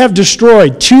 They have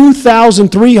destroyed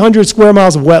 2,300 square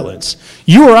miles of wetlands.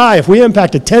 You or I, if we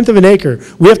impact 1/10 of an acre,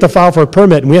 we have to file for a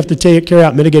permit and we have to carry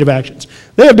out mitigative actions.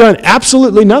 They have done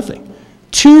absolutely nothing.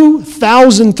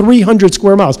 2,300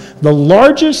 square miles, the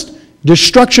largest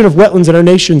destruction of wetlands in our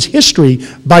nation's history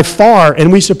by far,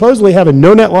 and we supposedly have a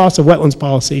no net loss of wetlands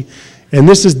policy, and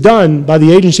this is done by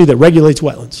the agency that regulates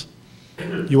wetlands.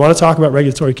 You want to talk about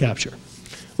regulatory capture.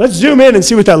 Let's zoom in and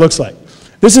see what that looks like.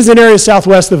 This is an area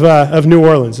southwest of New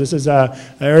Orleans. This is an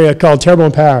area called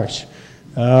Terrebonne Parish.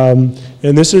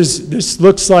 And this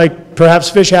looks like perhaps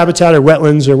fish habitat or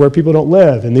wetlands or where people don't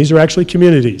live, and these are actually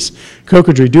communities.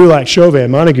 Cocodrie, Dulac, Chauvin,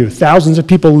 Montague, thousands of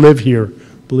people live here,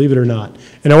 believe it or not.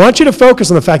 And I want you to focus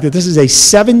on the fact that this is a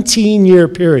 17-year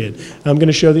period. I'm going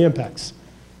to show the impacts.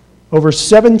 Over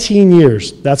 17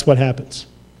 years, that's what happens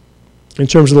in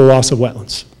terms of the loss of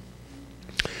wetlands.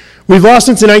 We've lost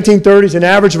since the 1930s an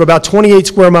average of about 28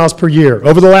 square miles per year.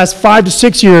 Over the last 5 to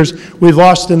 6 years, we've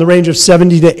lost in the range of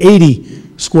 70 to 80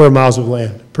 square miles of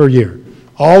land per year.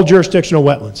 All jurisdictional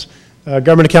wetlands.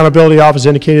 Government Accountability Office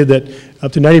indicated that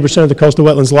up to 90% of the coastal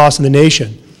wetlands loss in the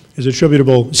nation is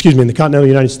attributable, in the continental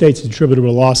United States is attributable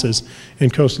to losses in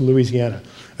coastal Louisiana.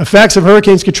 Effects of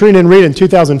Hurricanes Katrina and Rita in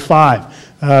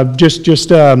 2005.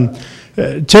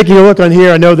 Taking a look on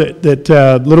here, I know that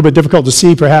a little bit difficult to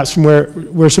see perhaps from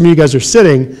where some of you guys are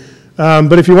sitting,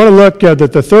 but if you want to look at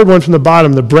the third one from the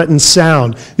bottom, the Breton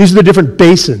Sound, these are the different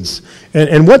basins.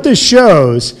 And what this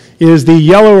shows is the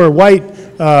yellow or white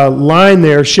line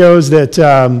there shows that,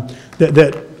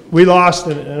 that we lost,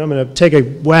 and I'm going to take a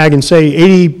wag and say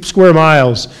 80 square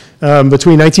miles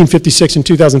between 1956 and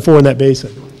 2004 in that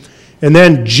basin. And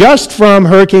then just from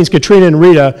Hurricanes Katrina and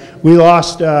Rita, we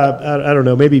lost, I don't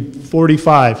know, maybe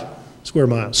 45 square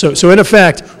miles. So in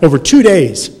effect, over 2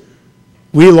 days,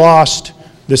 we lost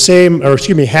the same, or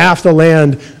excuse me, half the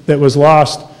land that was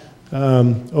lost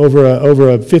over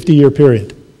a 50-year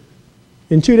period.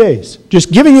 In 2 days.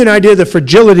 Just giving you an idea of the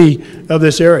fragility of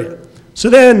this area. So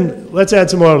then, let's add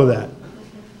some oil to that.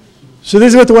 So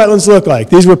this is what the wetlands look like.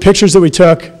 These were pictures that we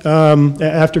took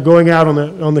after going out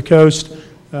on the coast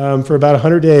for about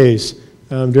 100 days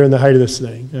during the height of this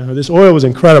thing. This oil was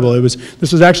incredible.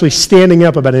 This was actually standing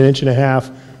up about 1.5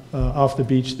 inches off the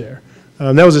beach there.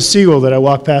 That was a seagull that I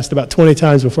walked past about 20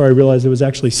 times before I realized it was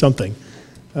actually something.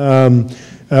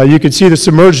 You could see the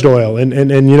submerged oil, and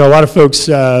you know, a lot of folks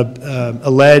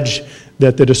allege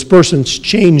that the dispersants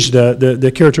changed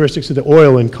the characteristics of the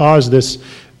oil and caused this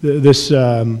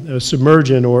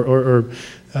submersion, or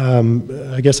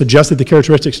I guess adjusted the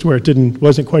characteristics to where it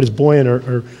wasn't quite as buoyant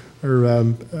or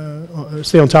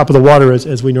stay on top of the water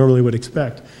as we normally would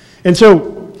expect. And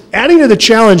so, adding to the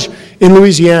challenge in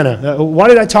Louisiana, why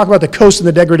did I talk about the coast and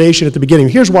the degradation at the beginning?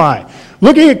 Here's why.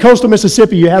 Looking at coastal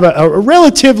Mississippi, you have a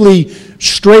relatively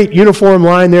straight, uniform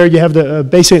line there. You have the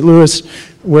Bay St. Louis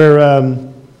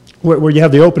where you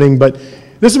have the opening, but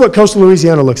this is what coastal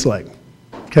Louisiana looks like.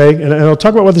 Okay, and I'll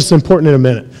talk about why this is important in a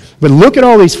minute. But look at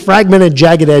all these fragmented,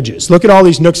 jagged edges. Look at all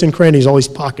these nooks and crannies, all these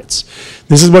pockets.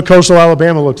 This is what coastal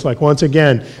Alabama looks like. Once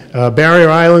again, barrier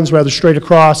islands rather straight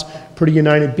across, pretty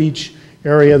united beach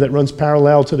area that runs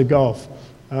parallel to the Gulf.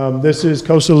 This is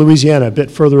coastal Louisiana, a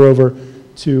bit further over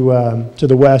to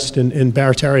the west in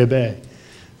Barataria Bay.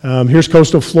 Here's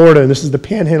coastal Florida, and this is the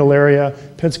Panhandle area,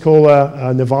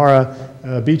 Pensacola,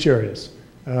 Navarra beach areas.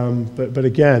 But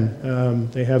again,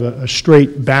 they have a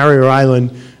straight barrier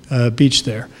island beach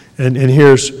there. And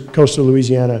here's coastal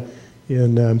Louisiana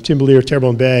in Timbaleer,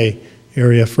 Terrebonne Bay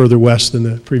area further west than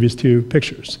the previous two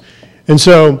pictures. And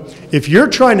so if you're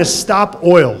trying to stop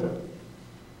oil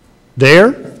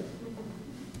there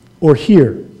or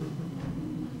here,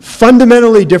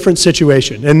 fundamentally different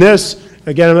situation. And this,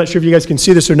 again, I'm not sure if you guys can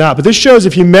see this or not, but this shows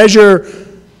if you measure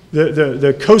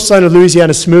the coastline of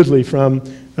Louisiana smoothly from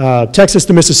Texas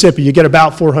to Mississippi, you get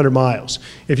about 400 miles.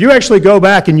 If you actually go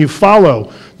back and you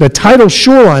follow the tidal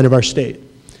shoreline of our state,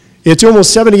 it's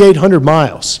almost 7,800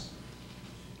 miles.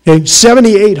 Okay,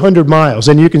 7,800 miles.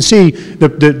 And you can see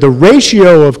the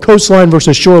ratio of coastline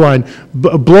versus shoreline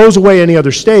blows away any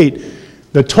other state.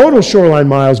 The total shoreline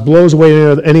miles blows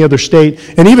away any other state,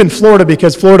 and even Florida,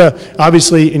 because Florida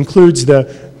obviously includes the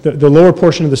lower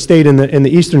portion of the state in the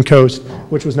eastern coast,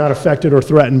 which was not affected or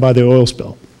threatened by the oil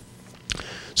spill.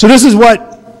 So this is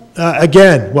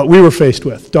again, what we were faced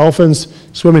with. Dolphins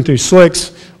swimming through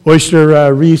slicks,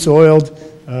 oyster reefs oiled,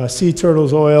 sea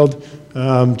turtles oiled,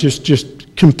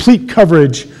 just complete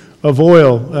coverage of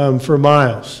oil for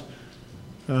miles.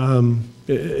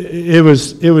 It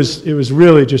was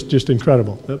really just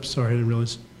incredible. Oops, sorry, I didn't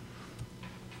realize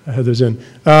I had those in.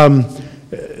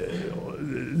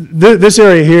 This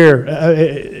area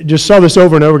here, just saw this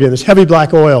over and over again, this heavy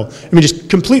black oil. I mean, just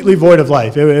completely void of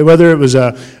life, whether it was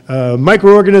a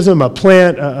microorganism, a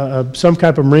plant, some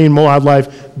type of marine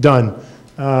wildlife, done.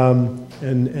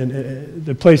 And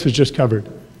the place was just covered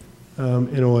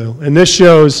in oil. And this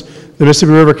shows the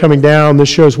Mississippi River coming down. This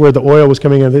shows where the oil was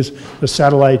coming in. This is a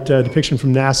satellite depiction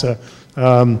from NASA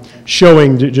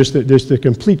showing just the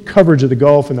complete coverage of the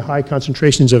Gulf and the high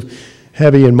concentrations of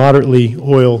heavy and moderately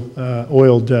oiled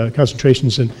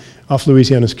concentrations off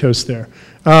Louisiana's coast there.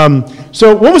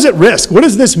 So what was at risk? What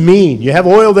does this mean? You have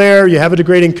oil there, you have a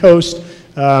degrading coast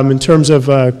in terms of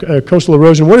coastal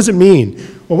erosion. What does it mean?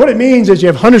 Well, what it means is you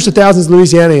have hundreds of thousands of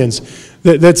Louisianians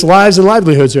that's lives and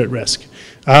livelihoods are at risk.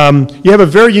 You have a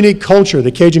very unique culture,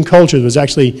 the Cajun culture that was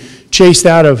actually chased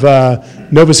out of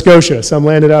Nova Scotia. Some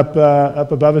landed up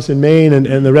above us in Maine,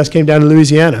 and the rest came down to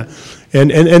Louisiana.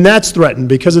 And that's threatened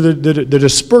because of the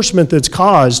disbursement that's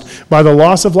caused by the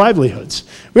loss of livelihoods.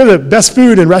 We have the best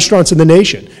food and restaurants in the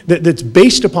nation that's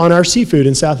based upon our seafood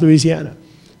in South Louisiana.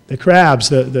 The crabs,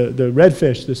 the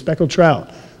redfish, the speckled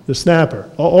trout, the snapper,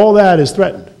 all that is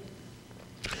threatened.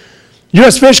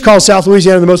 U.S. Fish calls South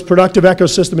Louisiana the most productive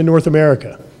ecosystem in North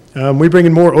America. We bring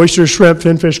in more oysters, shrimp,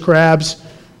 finfish, crabs,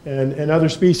 and other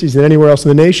species than anywhere else in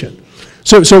the nation.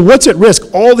 So what's at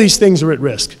risk? All these things are at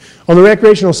risk. On the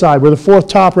recreational side, we're the 4th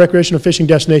top recreational fishing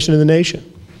destination in the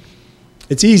nation.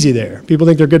 It's easy there. People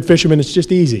think they're good fishermen. It's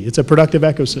just easy. It's a productive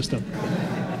ecosystem.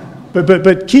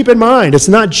 But keep in mind, it's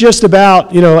not just about,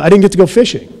 I didn't get to go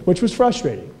fishing, which was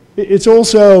frustrating. It's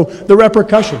also the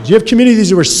repercussions. You have communities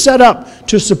that were set up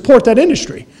to support that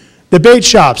industry. The bait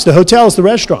shops, the hotels, the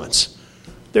restaurants.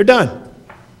 They're done.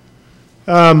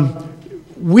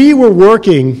 We were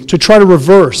working to try to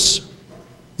reverse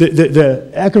the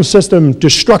ecosystem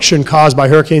destruction caused by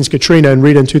Hurricanes Katrina and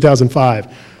Rita in 2005,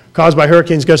 caused by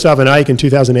Hurricanes Gustav and Ike in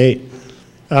 2008.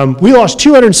 We lost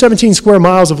 217 square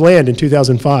miles of land in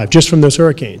 2005 just from those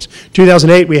hurricanes.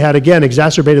 2008, we had, again,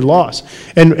 exacerbated loss.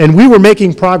 And we were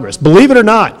making progress. Believe it or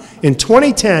not, in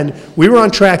 2010, we were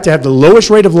on track to have the lowest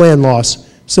rate of land loss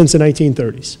since the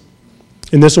 1930s.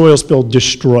 And this oil spill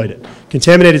destroyed it.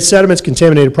 Contaminated sediments,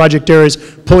 contaminated project areas,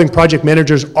 pulling project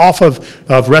managers off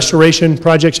of restoration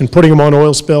projects and putting them on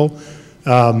oil spill,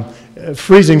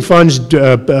 freezing funds,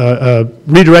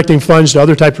 redirecting funds to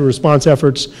other types of response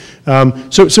efforts.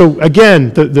 So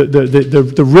again,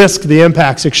 the risk, the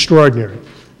impact's extraordinary.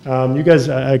 You guys,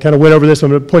 I kind of went over this. I'm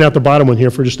going to point out the bottom one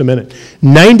here for just a minute.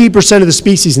 90% of the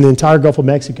species in the entire Gulf of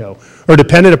Mexico are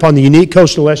dependent upon the unique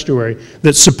coastal estuary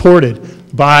that's supported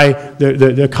by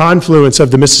the confluence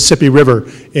of the Mississippi River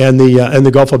and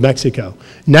the Gulf of Mexico.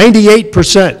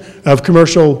 98% of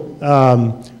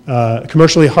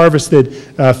commercially harvested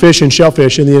fish and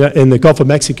shellfish in the Gulf of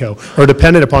Mexico are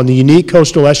dependent upon the unique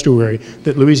coastal estuary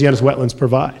that Louisiana's wetlands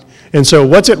provide. And so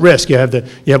what's at risk? You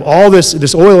have all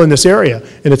this oil in this area,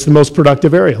 and it's the most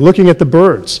productive area. Looking at the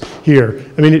birds here,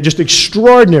 I mean, just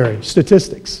extraordinary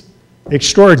statistics,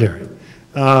 extraordinary.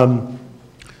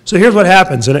 So here's what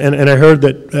happens, and I heard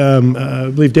that,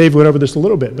 I believe Dave went over this a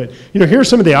little bit, but here's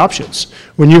some of the options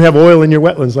when you have oil in your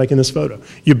wetlands, like in this photo.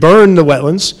 You burn the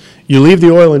wetlands, you leave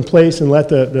the oil in place and let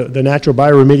the natural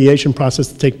bioremediation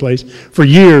process take place for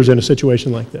years in a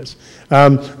situation like this.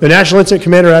 The National Incident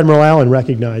Commander, Admiral Allen,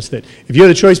 recognized that if you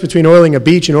had the choice between oiling a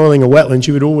beach and oiling a wetlands,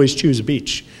 you would always choose a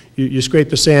beach. You scrape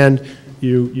the sand,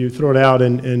 you throw it out,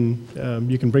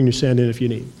 and you can bring your sand in if you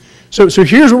need. So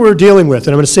here's what we're dealing with,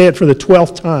 and I'm going to say it for the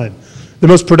 12th time. The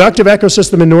most productive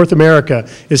ecosystem in North America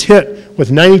is hit with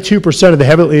 92% of the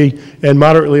heavily and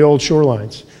moderately old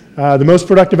shorelines. The most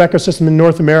productive ecosystem in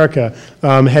North America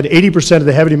had 80% of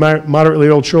the heavily moderately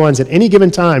old shorelines at any given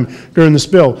time during the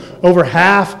spill. Over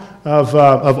half of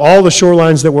all the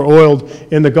shorelines that were oiled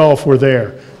in the Gulf were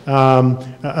there.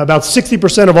 About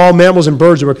 60% of all mammals and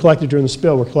birds that were collected during the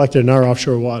spill were collected in our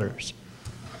offshore waters.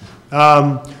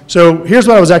 So here's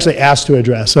what I was actually asked to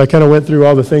address. So I kind of went through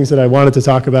all the things that I wanted to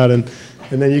talk about, and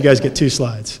then you guys get 2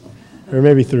 slides, or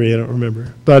maybe 3, I don't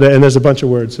remember. But and there's a bunch of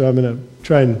words, so I'm going to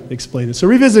try and explain it. So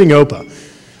revisiting OPA.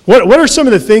 What are some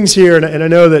of the things here, and I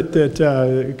know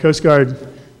that Coast Guard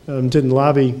didn't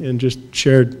lobby and just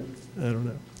shared, I don't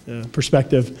know,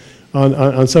 perspective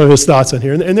on some of his thoughts on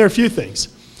here, and there are a few things.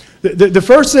 The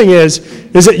first thing is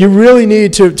that you really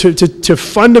need to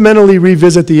fundamentally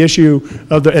revisit the issue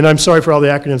of and I'm sorry for all the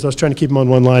acronyms, I was trying to keep them on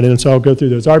one line, and so I'll go through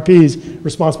those. RPs,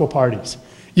 responsible parties.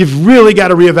 You've really got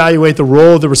to reevaluate the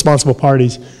role of the responsible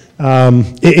parties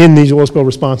in these oil spill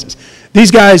responses. These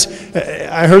guys,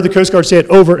 I heard the Coast Guard say it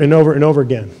over and over and over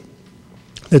again,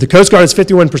 that the Coast Guard has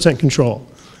 51% control.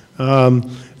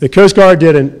 The Coast Guard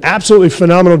did an absolutely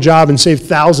phenomenal job and saved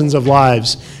thousands of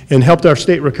lives and helped our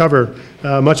state recover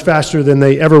much faster than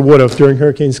they ever would have during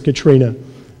Hurricanes Katrina.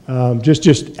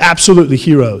 Just absolutely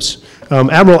heroes.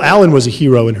 Admiral Allen was a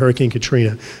hero in Hurricane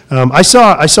Katrina. I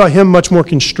saw him much more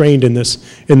constrained in this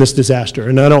disaster,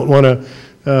 and I don't want to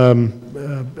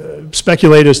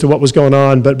speculate as to what was going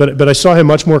on, but I saw him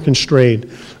much more constrained.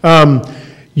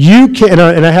 You can,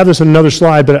 and I have this on another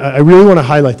slide, but I really want to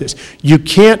highlight this. You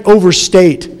can't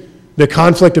overstate the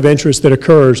conflict of interest that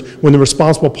occurs when the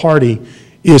responsible party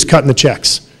is cutting the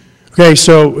checks. Okay,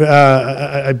 so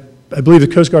I believe the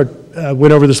Coast Guard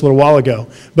went over this a little while ago,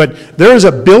 but there is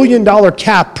a $1 billion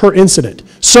cap per incident.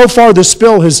 So far, this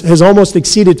spill has almost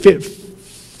exceeded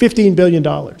 $15 billion.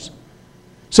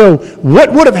 So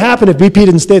what would have happened if BP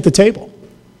didn't stay at the table?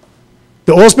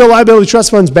 The oil spill liability trust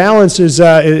fund's balance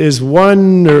is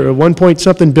 1 point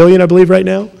something billion, I believe, right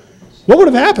now. What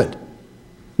would have happened?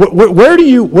 How do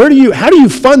you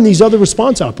fund these other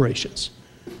response operations?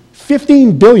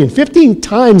 15 billion, 15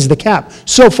 times the cap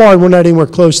so far, and we're not anywhere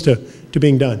close to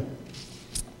being done.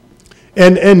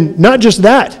 And not just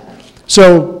that.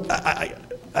 So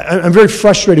I'm very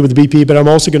frustrated with BP, but I'm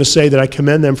also going to say that I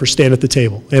commend them for staying at the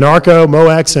table. And ARCO,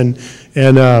 MOEX,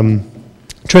 and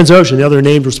Transocean, the other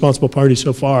named responsible parties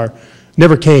so far,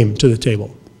 never came to the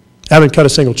table. Haven't cut a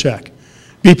single check.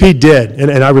 BP did,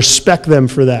 and I respect them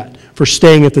for that, for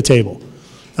staying at the table.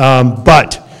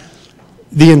 But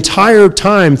the entire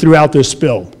time throughout this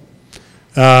spill,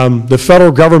 the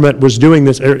federal government was doing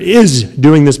this, or is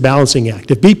doing this balancing act.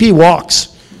 If BP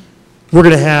walks, we're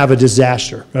going to have a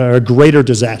disaster, a greater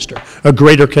disaster, a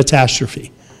greater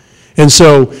catastrophe. And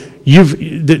so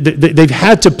they've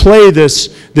had to play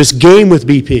this game with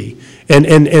BP. And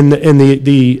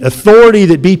the authority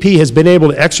that BP has been able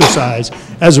to exercise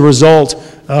as a result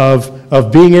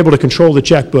of being able to control the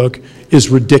checkbook is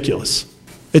ridiculous.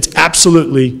 It's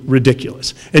absolutely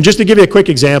ridiculous. And just to give you a quick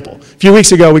example, a few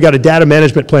weeks ago we got a data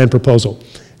management plan proposal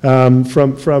from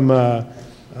the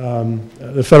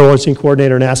Federal Licensing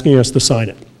Coordinator and asking us to sign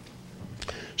it.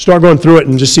 Start going through it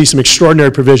and just see some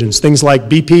extraordinary provisions. Things like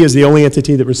BP is the only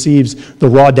entity that receives the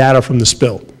raw data from the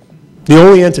spill. The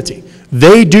only entity.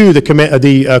 They do the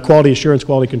quality assurance,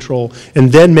 quality control,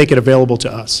 and then make it available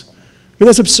to us. I mean,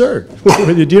 that's absurd.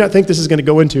 Do you not think this is going to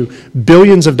go into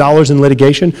billions of dollars in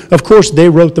litigation? Of course, they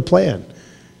wrote the plan.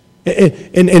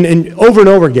 And over and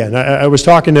over again, I was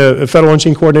talking to a Federal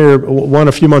Licensing Coordinator one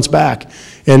a few months back,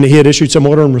 and he had issued some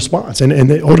order in response, and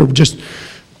the order just,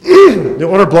 the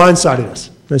order blindsided us.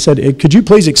 I said, could you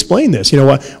please explain this? You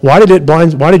know, why did you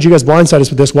guys blindside us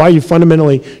with this? Why are you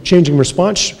fundamentally changing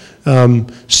response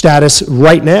status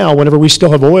right now whenever we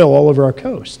still have oil all over our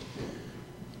coast?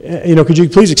 You know, could you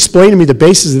please explain to me the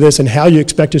basis of this and how you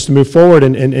expect us to move forward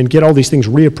and get all these things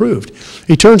reapproved?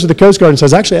 He turns to the Coast Guard and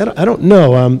says, actually, I don't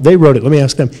know. They wrote it. Let me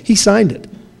ask them. He signed it.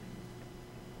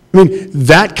 I mean,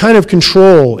 that kind of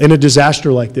control in a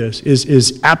disaster like this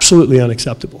is absolutely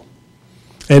unacceptable.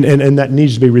 And that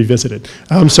needs to be revisited.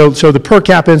 So the per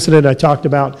cap incident I talked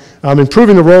about,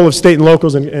 improving the role of state and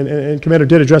locals, and Commander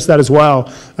did address that as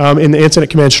well in the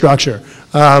incident command structure.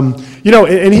 You know,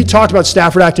 and he talked about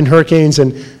Stafford Act and hurricanes,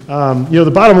 and you know,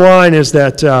 the bottom line is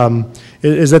that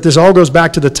this all goes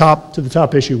back to the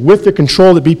top issue. With the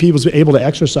control that BP was able to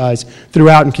exercise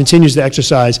throughout and continues to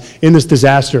exercise in this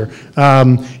disaster,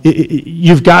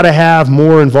 you've got to have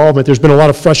more involvement. There's been a lot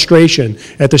of frustration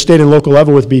at the state and local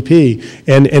level with BP,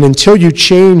 and until you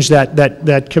change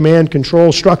that command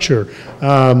control structure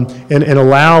and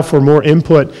allow for more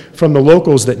input from the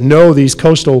locals that know these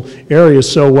coastal areas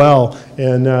so well,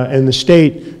 and the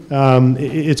state,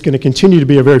 it's going to continue to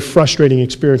be a very frustrating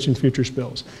experience in future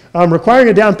spills. Requiring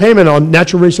a down payment on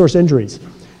natural resource injuries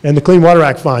and the Clean Water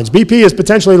Act fines. BP is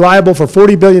potentially liable for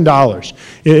 $40 billion.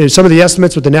 Some of the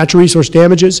estimates with the natural resource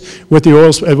damages with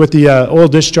the oil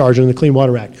discharge and the Clean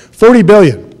Water Act. $40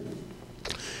 billion.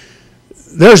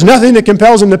 There's nothing that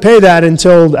compels them to pay that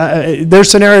until there's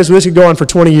scenarios where this could go on for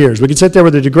 20 years. We could sit there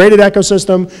with a degraded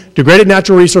ecosystem, degraded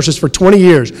natural resources for 20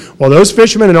 years, while those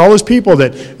fishermen and all those people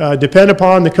that depend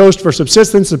upon the coast for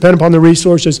subsistence, depend upon the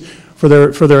resources for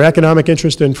their economic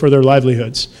interest and for their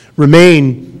livelihoods,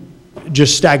 remain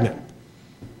just stagnant.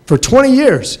 For 20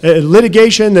 years,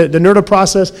 litigation, the NERDA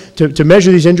process to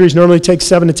measure these injuries normally takes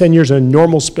 7 to 10 years in a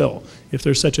normal spill, if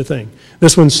there's such a thing.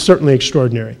 This one's certainly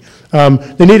extraordinary.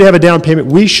 They need to have a down payment.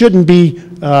 We shouldn't be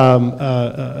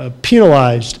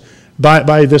penalized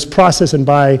by this process and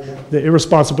by the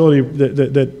irresponsibility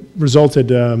that resulted,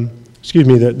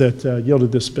 that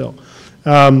yielded this spill.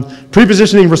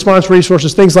 Prepositioning response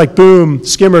resources, things like boom,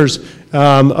 skimmers,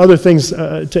 other things,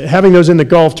 having those in the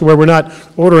Gulf to where we're not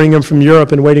ordering them from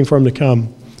Europe and waiting for them to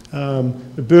come.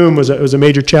 The boom was a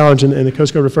major challenge, and the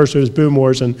Coast Guard refers to it as boom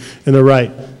wars, and they're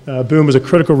right. Boom was a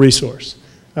critical resource.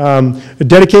 The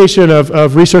dedication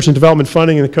of research and development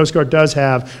funding, and the Coast Guard does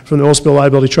have from the Oil Spill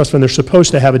Liability Trust Fund. They're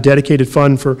supposed to have a dedicated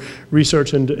fund for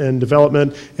research and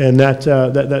development, and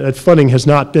that funding has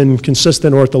not been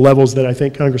consistent or at the levels that I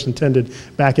think Congress intended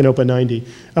back in OPA 90.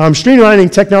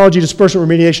 Streamlining technology dispersant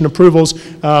remediation approvals.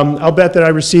 I'll bet that I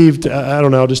received, I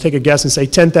don't know, I'll just take a guess and say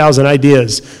 10,000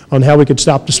 ideas on how we could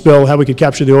stop the spill, how we could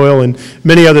capture the oil, and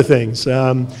many other things.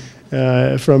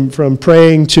 From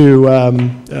praying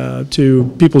to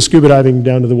people scuba diving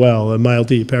down to the well, a mile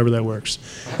deep, however that works.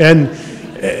 And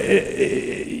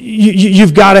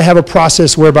you've got to have a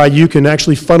process whereby you can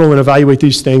actually funnel and evaluate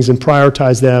these things and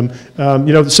prioritize them.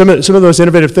 You know, some of those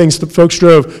innovative things that folks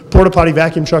drove porta potty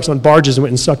vacuum trucks on barges and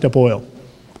went and sucked up oil.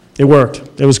 It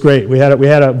worked. It was great. We had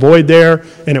a void there,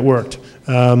 and it worked.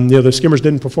 You know, the skimmers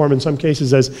didn't perform in some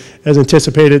cases as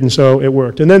anticipated, and so it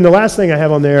worked. And then the last thing I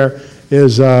have on there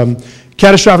is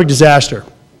catastrophic disaster.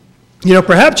 You know,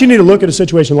 perhaps you need to look at a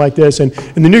situation like this, and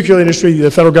in the nuclear industry, the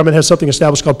federal government has something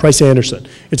established called Price-Anderson.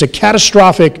 It's a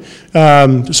catastrophic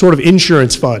sort of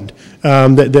insurance fund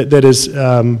that is,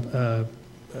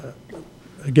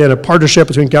 again, a partnership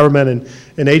between government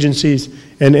and agencies.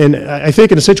 And I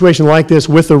think in a situation like this,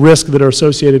 with the risk that are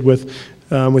associated with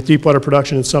deep water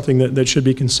production, it's something that should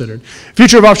be considered.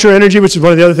 Future of offshore energy, which is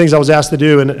one of the other things I was asked to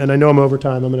do, and I know I'm over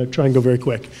time. I'm going to try and go very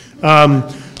quick.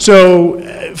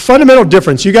 Fundamental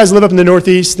difference. You guys live up in the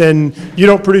Northeast, and you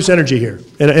don't produce energy here.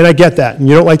 And I get that. And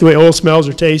you don't like the way oil smells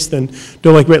or tastes, and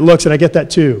don't like the way it looks, and I get that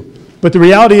too. But the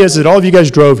reality is that all of you guys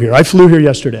drove here. I flew here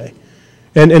yesterday.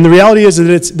 And the reality is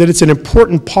that it's an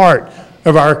important part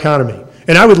of our economy.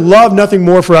 And I would love nothing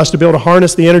more for us to be able to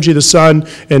harness the energy of the sun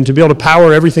and to be able to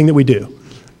power everything that we do.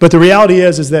 But the reality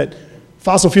is that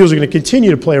fossil fuels are going to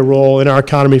continue to play a role in our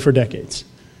economy for decades.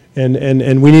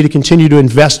 And we need to continue to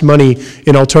invest money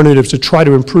in alternatives to try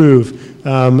to improve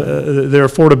their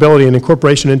affordability and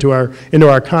incorporation into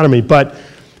our economy. But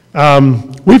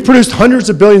we've produced hundreds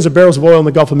of billions of barrels of oil in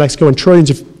the Gulf of Mexico and trillions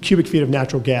of cubic feet of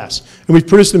natural gas. And we've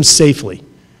produced them safely.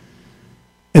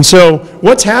 And so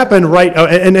what's happened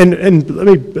and let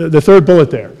me, the third bullet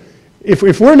there.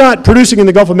 If we're not producing in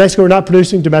the Gulf of Mexico, we're not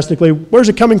producing domestically, where's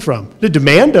it coming from? The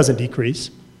demand doesn't decrease.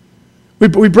 We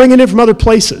bring it in from other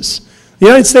places. The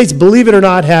United States, believe it or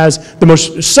not, has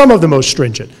some of the most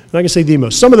stringent, I'm not going to say the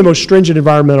most, some of the most stringent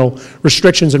environmental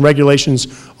restrictions and regulations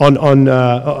on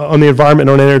the environment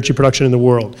and on energy production in the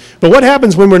world. But what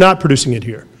happens when we're not producing it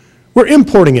here? We're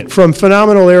importing it from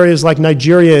phenomenal areas like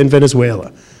Nigeria and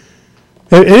Venezuela.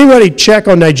 Anybody check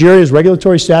on Nigeria's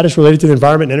regulatory status related to the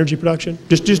environment and energy production?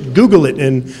 Just Google it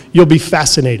and you'll be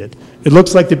fascinated. It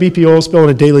looks like the BP oil spill on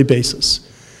a daily basis.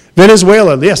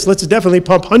 Venezuela, yes, let's definitely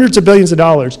pump hundreds of billions of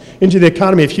dollars into the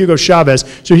economy of Hugo Chavez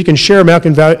so he can share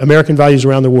American values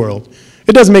around the world.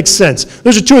 It doesn't make sense.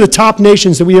 Those are two of the top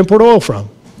nations that we import oil from.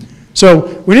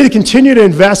 So we need to continue to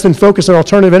invest and focus on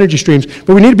alternative energy streams,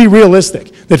 but we need to be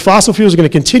realistic that fossil fuels are going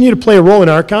to continue to play a role in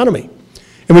our economy.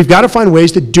 And we've got to find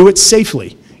ways to do it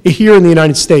safely here in the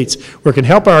United States where it can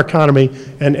help our economy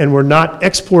and we're not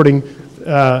exporting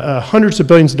hundreds of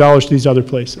billions of dollars to these other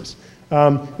places.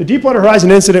 The Deepwater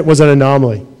Horizon incident was an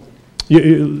anomaly.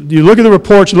 You look at the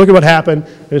reports, you look at what happened,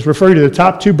 and it's referring to the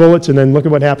top two bullets, and then look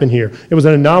at what happened here. It was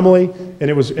an anomaly, and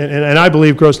it was, and I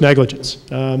believe, gross negligence.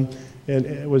 And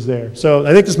it was there. So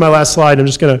I think this is my last slide. I'm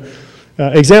just going to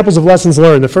examples of lessons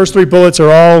learned. The first three bullets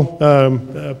are all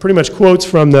pretty much quotes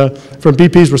from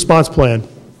BP's response plan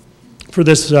for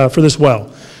this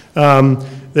well.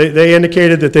 They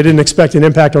indicated that they didn't expect an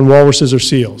impact on walruses or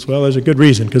seals. Well, there's a good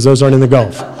reason, because those aren't in the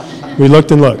Gulf. We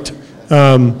looked and looked.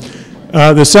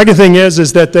 The second thing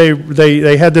is that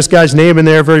they had this guy's name in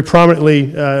there very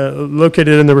prominently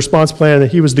located in the response plan,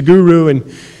 that he was the guru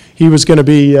and he was going to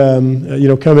be,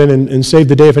 come in and save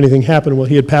the day if anything happened. Well,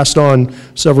 he had passed on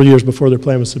several years before their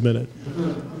plan was submitted.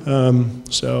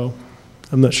 So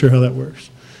I'm not sure how that works.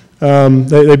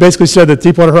 They basically said that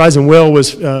Deepwater Horizon well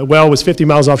was 50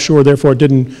 miles offshore, therefore it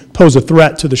didn't pose a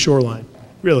threat to the shoreline.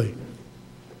 Really?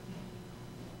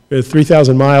 We had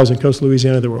 3,000 miles in coastal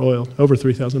Louisiana that were oiled, over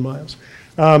 3,000 miles.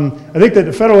 I think that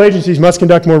the federal agencies must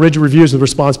conduct more rigid reviews of the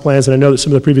response plans, and I know that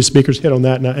some of the previous speakers hit on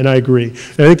that, and I agree.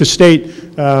 And I think the state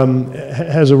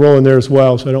has a role in there as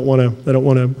well, so I don't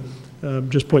want to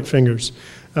just point fingers.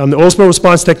 The oil spill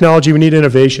response technology, we need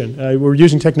innovation. We're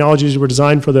using technologies that were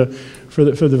designed for the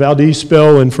Valdez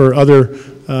spill and for other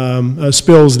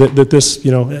spills that this,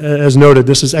 as noted,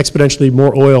 this is exponentially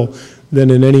more oil than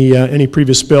in any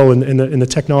previous spill, and the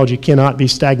technology cannot be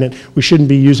stagnant. We shouldn't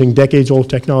be using decades-old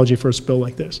technology for a spill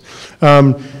like this.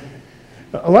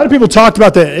 A lot of people talked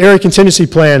about the area contingency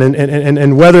plan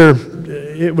and whether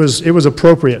it was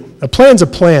appropriate. A plan's a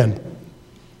plan.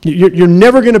 You're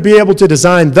never going to be able to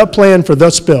design the plan for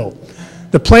the spill.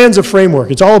 The plan's a framework.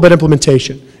 It's all about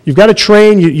implementation. You've got to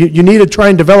train. You need to try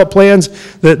and develop plans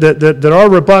that are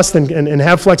robust and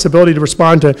have flexibility to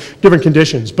respond to different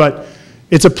conditions. But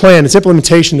it's a plan. It's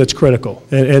implementation that's critical.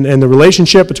 And the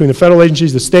relationship between the federal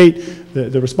agencies, the state,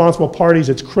 the responsible parties,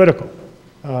 it's critical.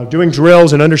 Doing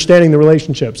drills and understanding the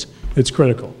relationships, it's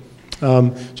critical.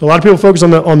 So a lot of people focus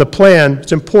on the plan.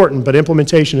 It's important, but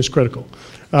implementation is critical.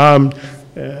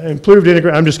 Improved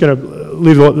integration, I'm just going to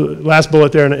leave the last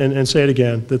bullet there and say it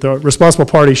again, that the responsible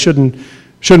party shouldn't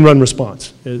shouldn't run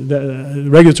response.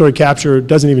 Regulatory capture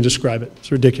doesn't even describe it.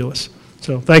 It's ridiculous.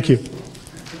 So thank you.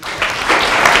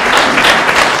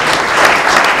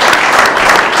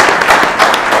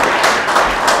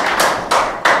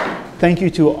 Thank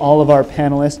you to all of our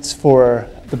panelists for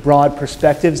the broad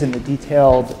perspectives and the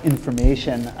detailed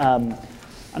information. I'm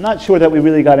not sure that we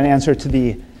really got an answer to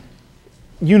the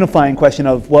unifying question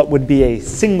of what would be a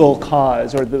single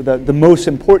cause or the most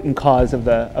important cause of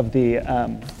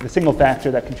the single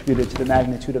factor that contributed to the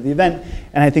magnitude of the event.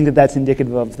 And I think that that's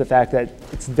indicative of the fact that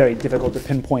it's very difficult to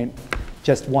pinpoint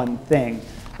just one thing.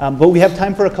 But we have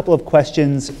time for a couple of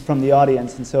questions from the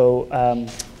audience. And so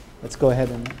let's go ahead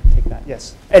and take that.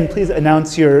 Yes. And please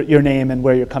announce your name and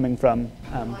where you're coming from.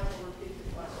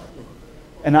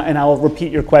 And I'll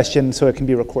repeat your question so it can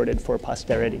be recorded for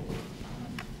posterity.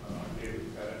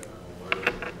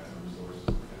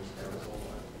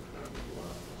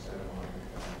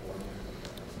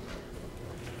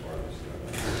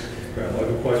 I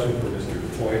have a question for Mr.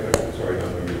 Point. I'm sorry, I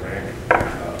don't know your rank.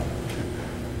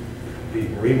 The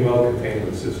marine well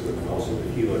containment system and also the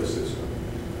helix system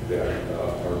that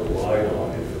are relied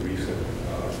on in the recent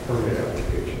permit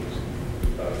applications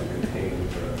to contain,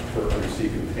 for sea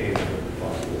containment of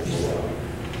possible blowout.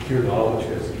 To your knowledge,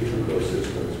 has either of those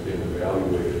systems been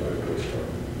evaluated by the Coast Guard?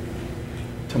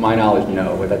 To my knowledge,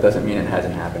 no, but that doesn't mean it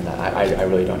hasn't happened. I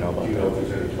really don't know about Do you know that. if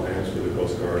there's any plans for the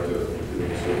Coast Guard to do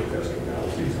any sort of test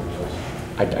analyses on those?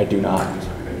 I do not.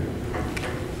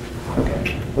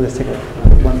 Okay. We'll just take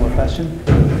one more question.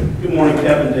 Good morning,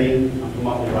 Kevin Dean. I'm from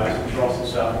Upper Rice in Charleston,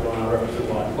 South Carolina. I represent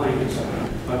a lot of claimants.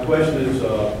 My question is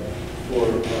for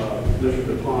Mr.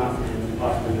 DuPont and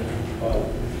possibly Mr.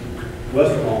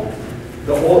 Westerholm.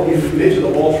 You mentioned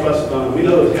the oil trust fund. We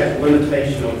know it has a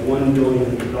limitation of $1 billion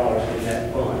in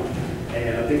that fund.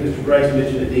 And I think Mr. Grace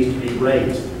mentioned it needs to be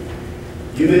raised.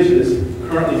 You mentioned it's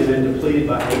currently been depleted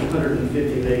by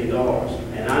 $850 million.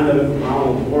 And I know from my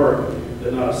own work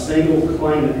that not a single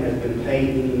claimant has been paid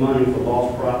any money for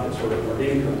lost profits or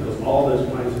income, because all those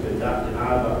claims have been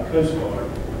denied by the Coast Guard.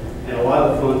 And a lot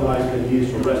of the funds have been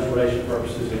used for restoration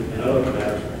purposes and other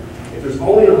matters. If there's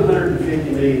only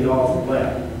 $150 million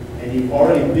left, and you've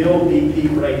already billed BP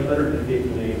for $850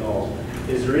 million,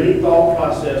 is there any thought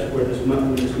process where this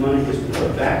money is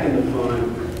put back in the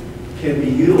fund, can be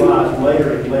utilized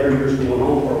later in later years going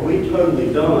on, or are we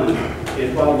totally done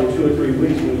in probably 2 or 3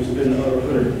 weeks when you spend the other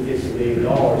 $150 million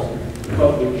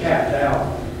because we're capped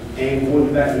out? And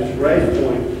going back to Mr. Gray's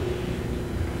point,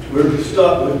 we're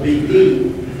stuck with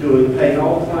BP paying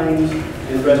all claims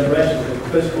and restoration because the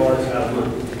Coast Guard is out of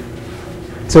money.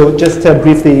 So just to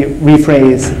briefly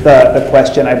rephrase the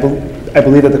question, I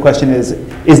believe that the question is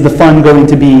the fund going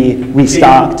to be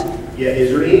restocked? Yeah,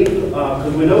 is there any,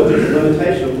 because we know there's a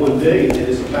limitation of $1 billion and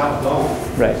it's about gone.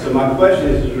 Right. So my question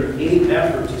is there any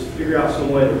effort to figure out some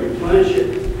way to replenish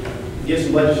it, get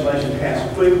some legislation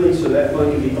passed quickly so that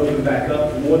fund can be opened back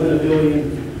up for more than $1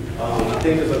 billion? I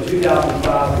think there's a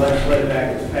 2005 legislative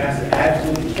act that's passed that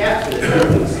absolutely caps it at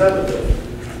 $1.7 billion.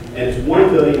 And it's $1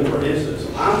 billion per instance. So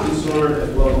I'm concerned, as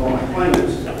well as all my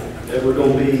claimants, that we're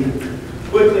going to be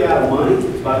quickly out of money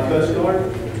by the Coast Guard,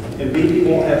 and BP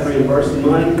won't have reimbursed the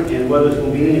money, and whether there's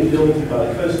going to be any ability by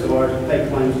the Coast Guard to pay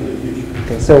claims in the future.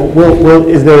 Okay, so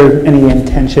is there any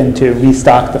intention to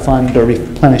restock the fund or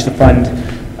replenish the fund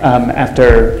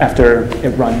after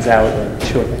it runs out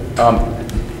shortly?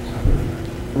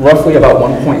 Roughly about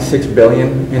 $1.6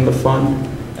 billion in the fund.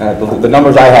 The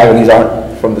numbers I have, and these aren't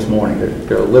from this morning,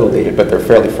 they're a little dated, but they're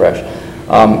fairly fresh.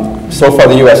 So far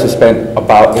the U.S. has spent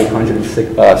about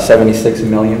 $876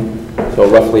 million, so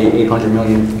roughly $800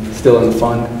 million still in the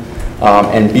fund.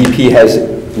 And BP has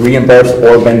reimbursed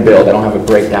or been billed, I don't have a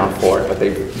breakdown for it, but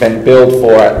they've been billed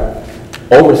for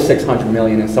over $600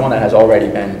 million, and some of that has already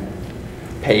been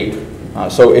paid.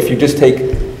 So if you just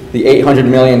take the $800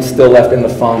 million still left in the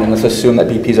fund, and let's assume that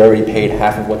BP's already paid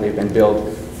half of what they've been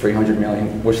billed, $300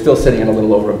 million, we're still sitting at a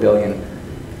little over $1 billion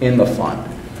in the fund.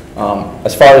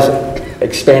 As far as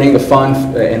expanding the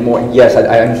fund and more, yes,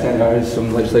 I understand there are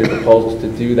some legislative proposals to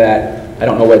do that. I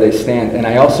don't know where they stand. And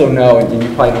I also know, and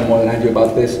you probably know more than I do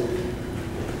about this,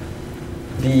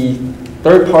 the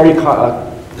third-party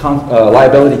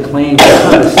liability claims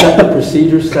had a separate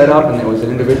procedure set up, and there was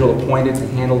an individual appointed to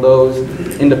handle those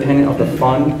independent of the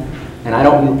fund. And I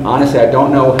don't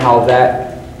know how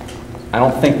that, I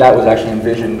don't think that was actually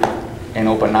envisioned in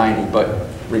OPA 90, but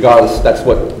regardless, that's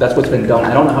what's been done.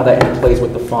 I don't know how that interplays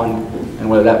with the fund and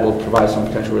whether that will provide some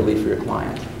potential relief for your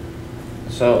client.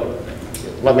 So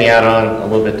let me add on a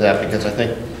little bit to that, because I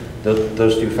think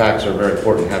those two facts are very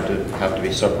important, have to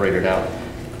be separated out.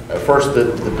 First, the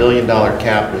 $1 billion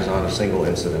cap is on a single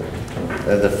incident.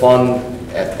 The fund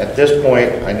At this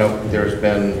point, I know there's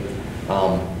been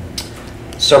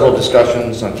several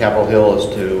discussions on Capitol Hill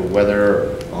as to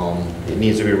whether it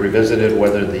needs to be revisited,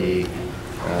 whether the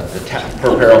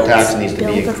per barrel tax needs to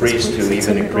be increased to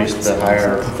even increase the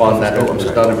higher fund that was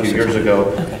done a few years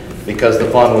ago, because the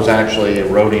fund was actually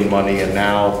eroding money, and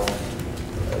now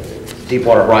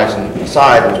Deepwater Horizon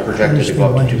side was projected to go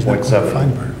up to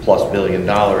 $2.7+ billion.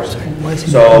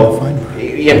 So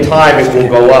in time it will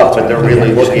go up, but they're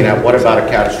really looking at what about a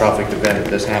catastrophic event if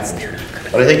this happens.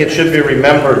 But I think it should be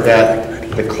remembered that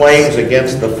the claims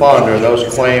against the fund are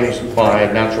those claims by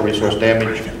natural resource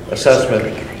damage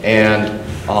assessment and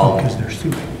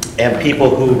people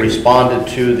who responded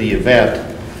to the event.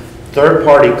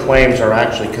 Third-party claims are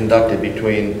actually conducted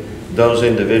between those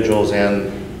individuals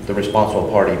and the responsible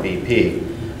party, BP.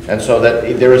 And so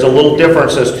that there is a little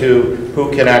difference as to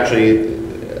who can actually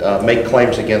make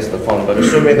claims against the fund. But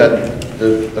assuming that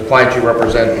the clients you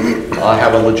represent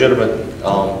have a legitimate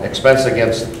expense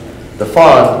against the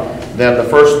fund, then the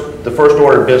first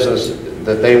order of business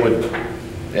that they would,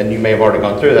 and you may have already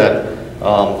gone through that,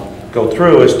 go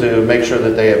through is to make sure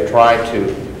that they have tried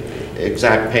to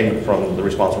exact payment from the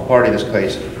responsible party, in this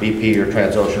case BP or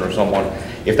Transocean or someone.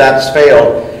 If that's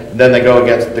failed, then they go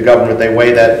against the government. They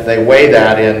weigh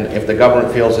that in. If the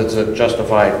government feels it's a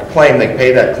justified claim, they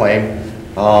pay that claim.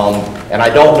 And I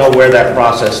don't know where that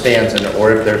process stands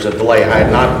or if there's a delay. I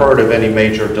had not heard of any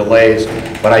major delays,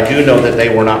 but I do know that they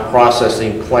were not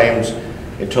processing claims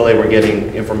until they were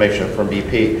getting information from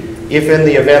BP. If in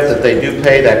the event that they do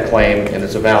pay that claim and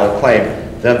it's a valid claim,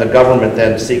 then the government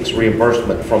then seeks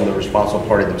reimbursement from the responsible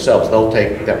party themselves. They'll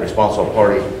take that responsible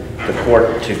party to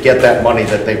court to get that money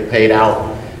that they've paid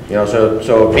out. You know, so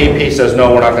if BP says,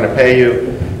 no, we're not going to pay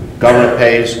you, government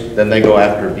pays, then they go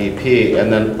after BP,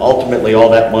 and then ultimately all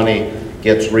that money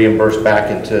gets reimbursed back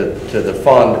into the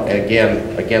fund,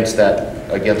 again, against that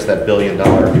 $1 billion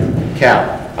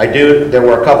cap. There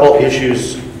were a couple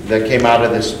issues that came out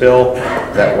of this bill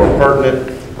that were pertinent.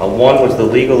 One was the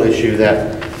legal issue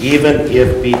that even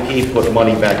if BP put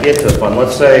money back into the fund,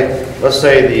 let's say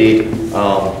the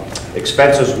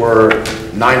expenses were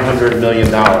 $900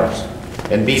 million,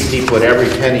 and BP put every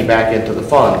penny back into the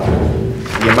fund,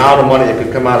 the amount of money that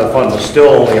could come out of the fund was still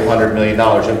only $100 million.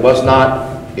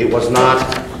 It was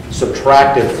not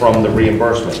subtracted from the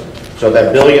reimbursement. So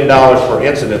that $1 billion per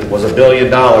incident was $1 billion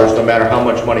no matter how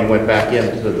much money went back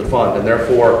into the fund. And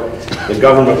therefore, the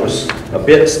government was a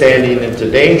bit standing into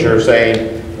danger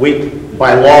saying,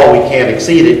 by law, we can't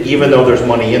exceed it even though there's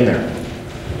money in there.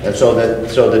 And so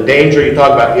the danger you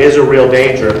talk about is a real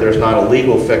danger if there's not a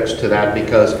legal fix to that,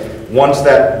 because once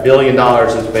that $1 billion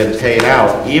has been paid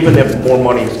out, even if more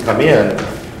money has come in,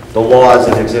 the law as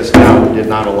it exists now did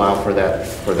not allow for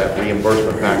that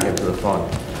reimbursement back into the fund.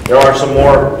 There are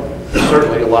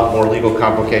certainly a lot more legal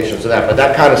complications to that, but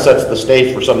that kind of sets the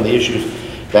stage for some of the issues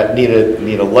that need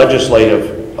a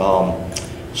legislative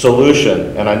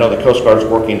solution. And I know the Coast Guard's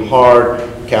working hard.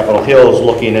 Capitol Hill is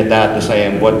looking at that to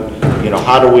saying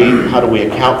how do we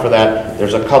account for that?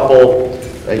 There's a couple.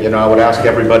 I would ask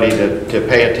everybody to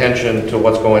pay attention to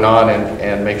what's going on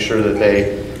and make sure that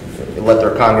they let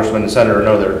their congressman and senator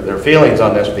know their feelings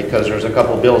on this, because there's a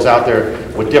couple of bills out there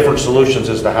with different solutions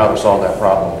as to how to solve that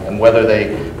problem. And whether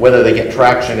they get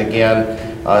traction again,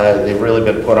 they've really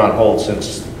been put on hold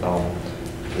since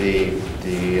the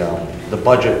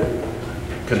budget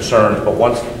concerns. But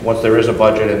once there is a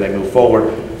budget and they move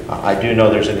forward, I do know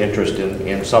there's an interest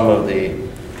in some of the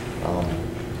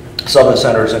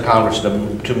senators in Congress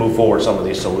to move forward some of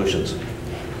these solutions.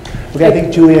 Okay, I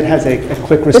think Juliet has a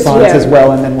quick response as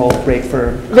well, and then we'll break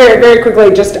for... Very, very quickly,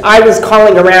 I was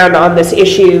calling around on this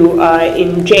issue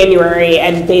in January,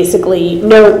 and basically,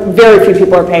 very few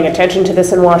people are paying attention to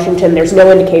this in Washington. There's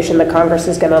no indication that Congress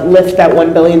is going to lift that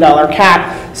 $1 billion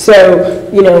cap. So,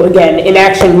 again,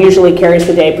 inaction usually carries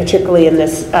the day, particularly in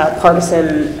this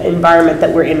partisan environment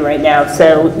that we're in right now.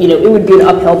 So, it would be an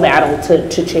uphill battle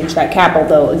to change that cap,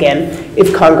 although, again,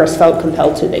 if Congress felt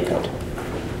compelled to, they could.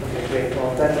 Okay, great.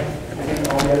 Well, that's, I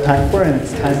think, all we have time for, and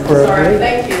it's time for a break.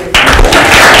 Thank you.